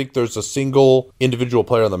 I don't think there's a single individual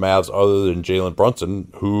player on the Mavs other than Jalen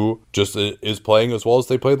Brunson who just is playing as well as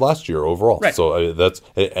they played last year overall. Right. So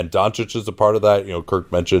and Doncic is a part of that.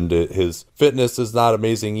 Kirk mentioned his fitness is not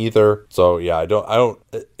amazing either. So yeah, I don't.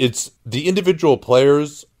 It's the individual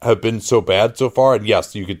players have been so bad so far, and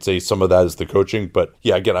yes, you could say some of that is the coaching, but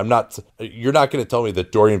yeah, again, you're not going to tell me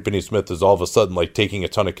that Dorian Finney-Smith is all of a sudden like taking a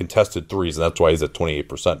ton of contested threes, and that's why he's at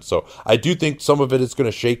 28%. So I do think some of it is going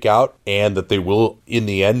to shake out, and that they will, in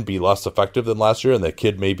the end, be less effective than last year, and that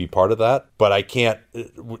Kidd may be part of that, but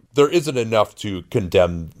there isn't enough to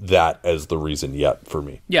condemn that as the reason yet for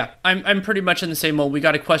me. Yeah, I'm pretty much in the same mold. We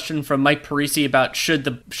got a question from Mike Parisi about should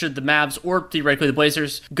the Mavs or theoretically the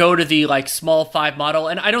Blazers go to the like small 5 model,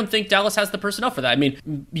 and I don't think Dallas has the personnel for that. I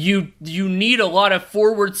mean, you need a lot of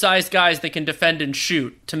forward-sized guys that can defend and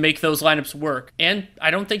shoot to make those lineups work, and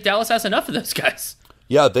I don't think Dallas has enough of those guys.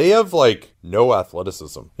 Yeah, they have like no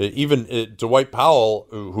athleticism. Even Dwight Powell,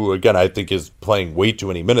 who again I think is playing way too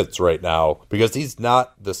many minutes right now because he's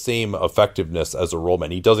not the same effectiveness as a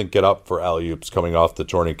rollman. He doesn't get up for alley-oops coming off the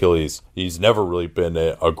torn Achilles. He's never really been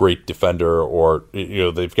a great defender, or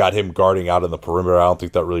they've got him guarding out on the perimeter. I don't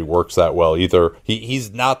think that really works that well either.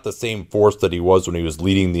 He's not the same force that he was when he was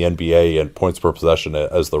leading the NBA in points per possession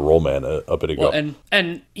as the rollman a bit ago. Well,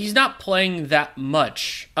 and he's not playing that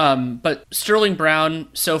much. But Sterling Brown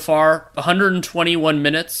so far, 121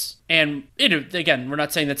 minutes. And again, we're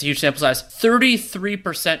not saying that's a huge sample size.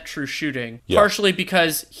 33% true shooting, partially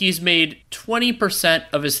because he's made 20%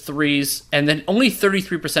 of his threes and then only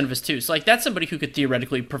 33% of his twos. So, like, that's somebody who could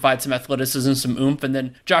theoretically provide some athleticism, some oomph. And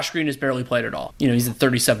then Josh Green has barely played at all. He's at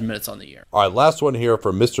 37 minutes on the year. All right, last one here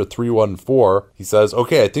from Mr. 314. He says,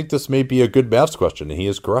 okay, I think this may be a good Mavs question, and he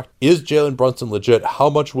is correct. Is Jalen Brunson legit? How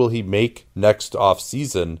much will he make next off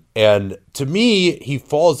season? And to me, he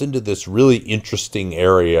falls into this really interesting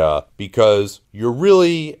area because you're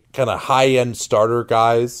really kind of high-end starter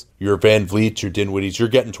guys. Your Van Vliet, your Dinwiddies, you're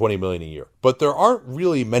getting $20 million a year. But there aren't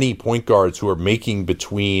really many point guards who are making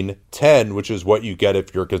between 10, which is what you get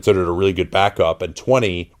if you're considered a really good backup, and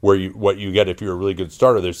 20, what you get if you're a really good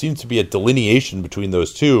starter. There seems to be a delineation between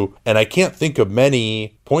those two, and I can't think of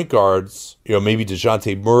many point guards. Maybe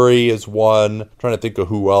DeJounte Murray is one. I'm trying to think of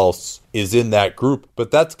who else is in that group.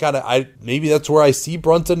 But that's kind of, maybe that's where I see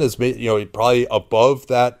Brunson is, probably above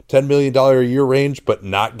that $10 million a year range, but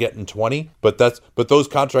not getting 20. But those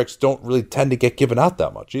contracts don't really tend to get given out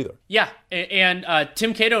that much either. Yeah, and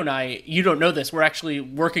Tim Cato and I, you don't know this, we're actually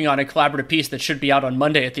working on a collaborative piece that should be out on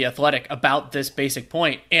Monday at The Athletic about this basic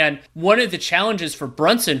point. And one of the challenges for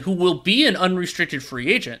Brunson, who will be an unrestricted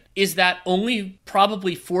free agent, is that only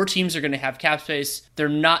probably 4 teams are going to have cap space.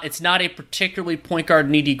 It's not a particularly point guard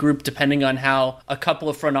needy group, depending on how a couple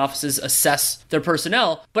of front offices assess their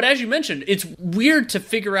personnel. But as you mentioned, it's weird to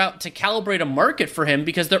figure out, to calibrate a market for him,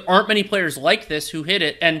 because there aren't many players like this who hit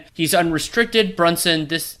it. And he's unrestricted. Brunson,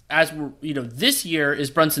 as we're, this year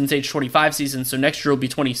is Brunson's age 25 season, so next year will be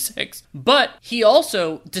 26. But he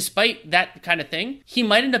also, despite that kind of thing, he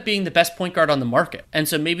might end up being the best point guard on the market. And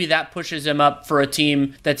so maybe that pushes him up for a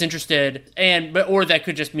team that's interested, or that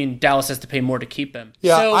could just mean Dallas has to pay more to keep him.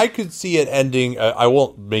 Yeah, so, I could see it ending. I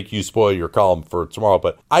won't make you spoil your column for tomorrow,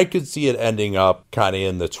 but I could see it ending up kind of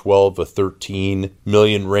in the 12 to 13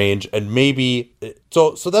 million range, and maybe.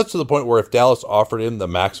 So that's to the point where if Dallas offered him the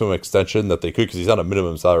maximum extension that they could, because he's on a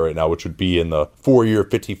minimum salary right now, which would be in the 4-year,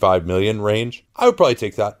 $55 million range, I would probably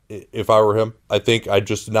take that if I were him. I think I'm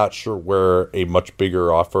just not sure where a much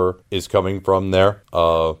bigger offer is coming from there.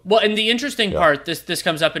 Well, and the interesting part, this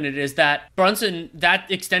comes up in it, is that Brunson, that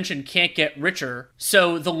extension can't get richer.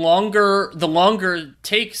 So the longer it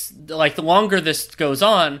takes, like the longer this goes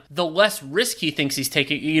on, the less risk he thinks he's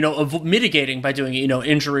taking, of mitigating by doing,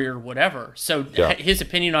 injury or whatever. So his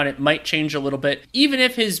opinion on it might change a little bit, even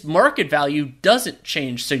if his market value doesn't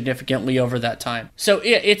change significantly over that time. So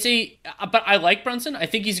but I like Brunson. I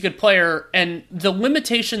think he's a good player. And the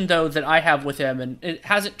limitation, though, that I have with him, and it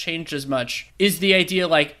hasn't changed as much, is the idea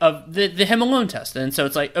of the him alone test. And so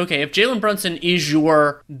it's like, okay, if Jalen Brunson is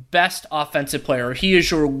your best offensive player, he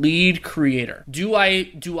is your lead creator, do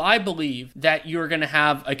I believe that you're going to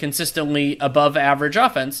have a consistently above average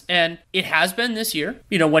offense? And it has been this year.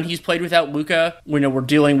 When he's played without Luka, we're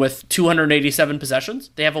dealing with 287 possessions.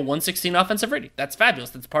 They have a 116 offensive rating. That's fabulous.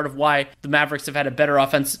 That's part of why the Mavericks have had a better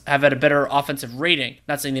offensive rating.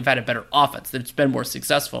 Not saying they've had a better offense, that it's been more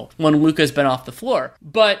successful when Luka's been off the floor.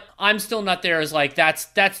 But I'm still not there as like that's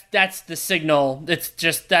the signal. It's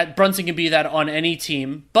just that Brunson can be that on any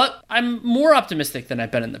team. But I'm more optimistic than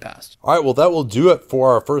I've been in the past. All right, well, that will do it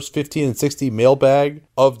for our first 15 and 60 mailbag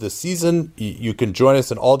of the season. You can join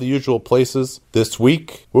us in all the usual places this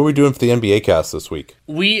week. What are we doing for the NBA cast this week?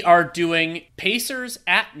 We are doing Pacers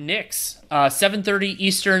at Knicks. 7:30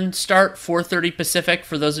 Eastern start, 4:30 Pacific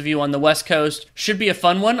for those of you on the West Coast. Should be a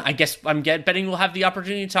fun one. I guess I'm betting we'll have the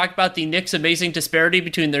opportunity to talk about the Knicks' amazing disparity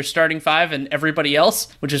between their starting five and everybody else,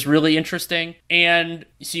 which is really interesting. And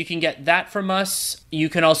so you can get that from us. You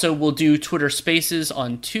can also, we'll do Twitter Spaces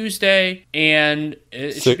on Tuesday, and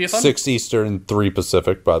it should be a fun 6 Eastern, 3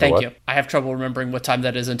 Pacific, by the way. Thank you. I have trouble remembering what time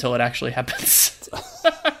that is until it actually happens.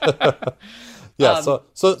 Yeah, so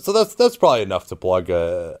that's probably enough to plug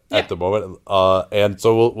at the moment. And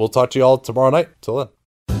so we'll talk to you all tomorrow night. Till then.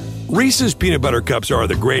 Reese's Peanut Butter Cups are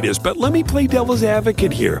the greatest, but let me play devil's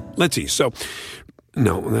advocate here. Let's see. So,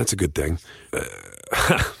 no, that's a good thing.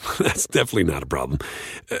 That's definitely not a problem.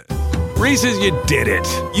 Reese's, you did it.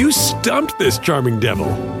 You stumped this charming devil.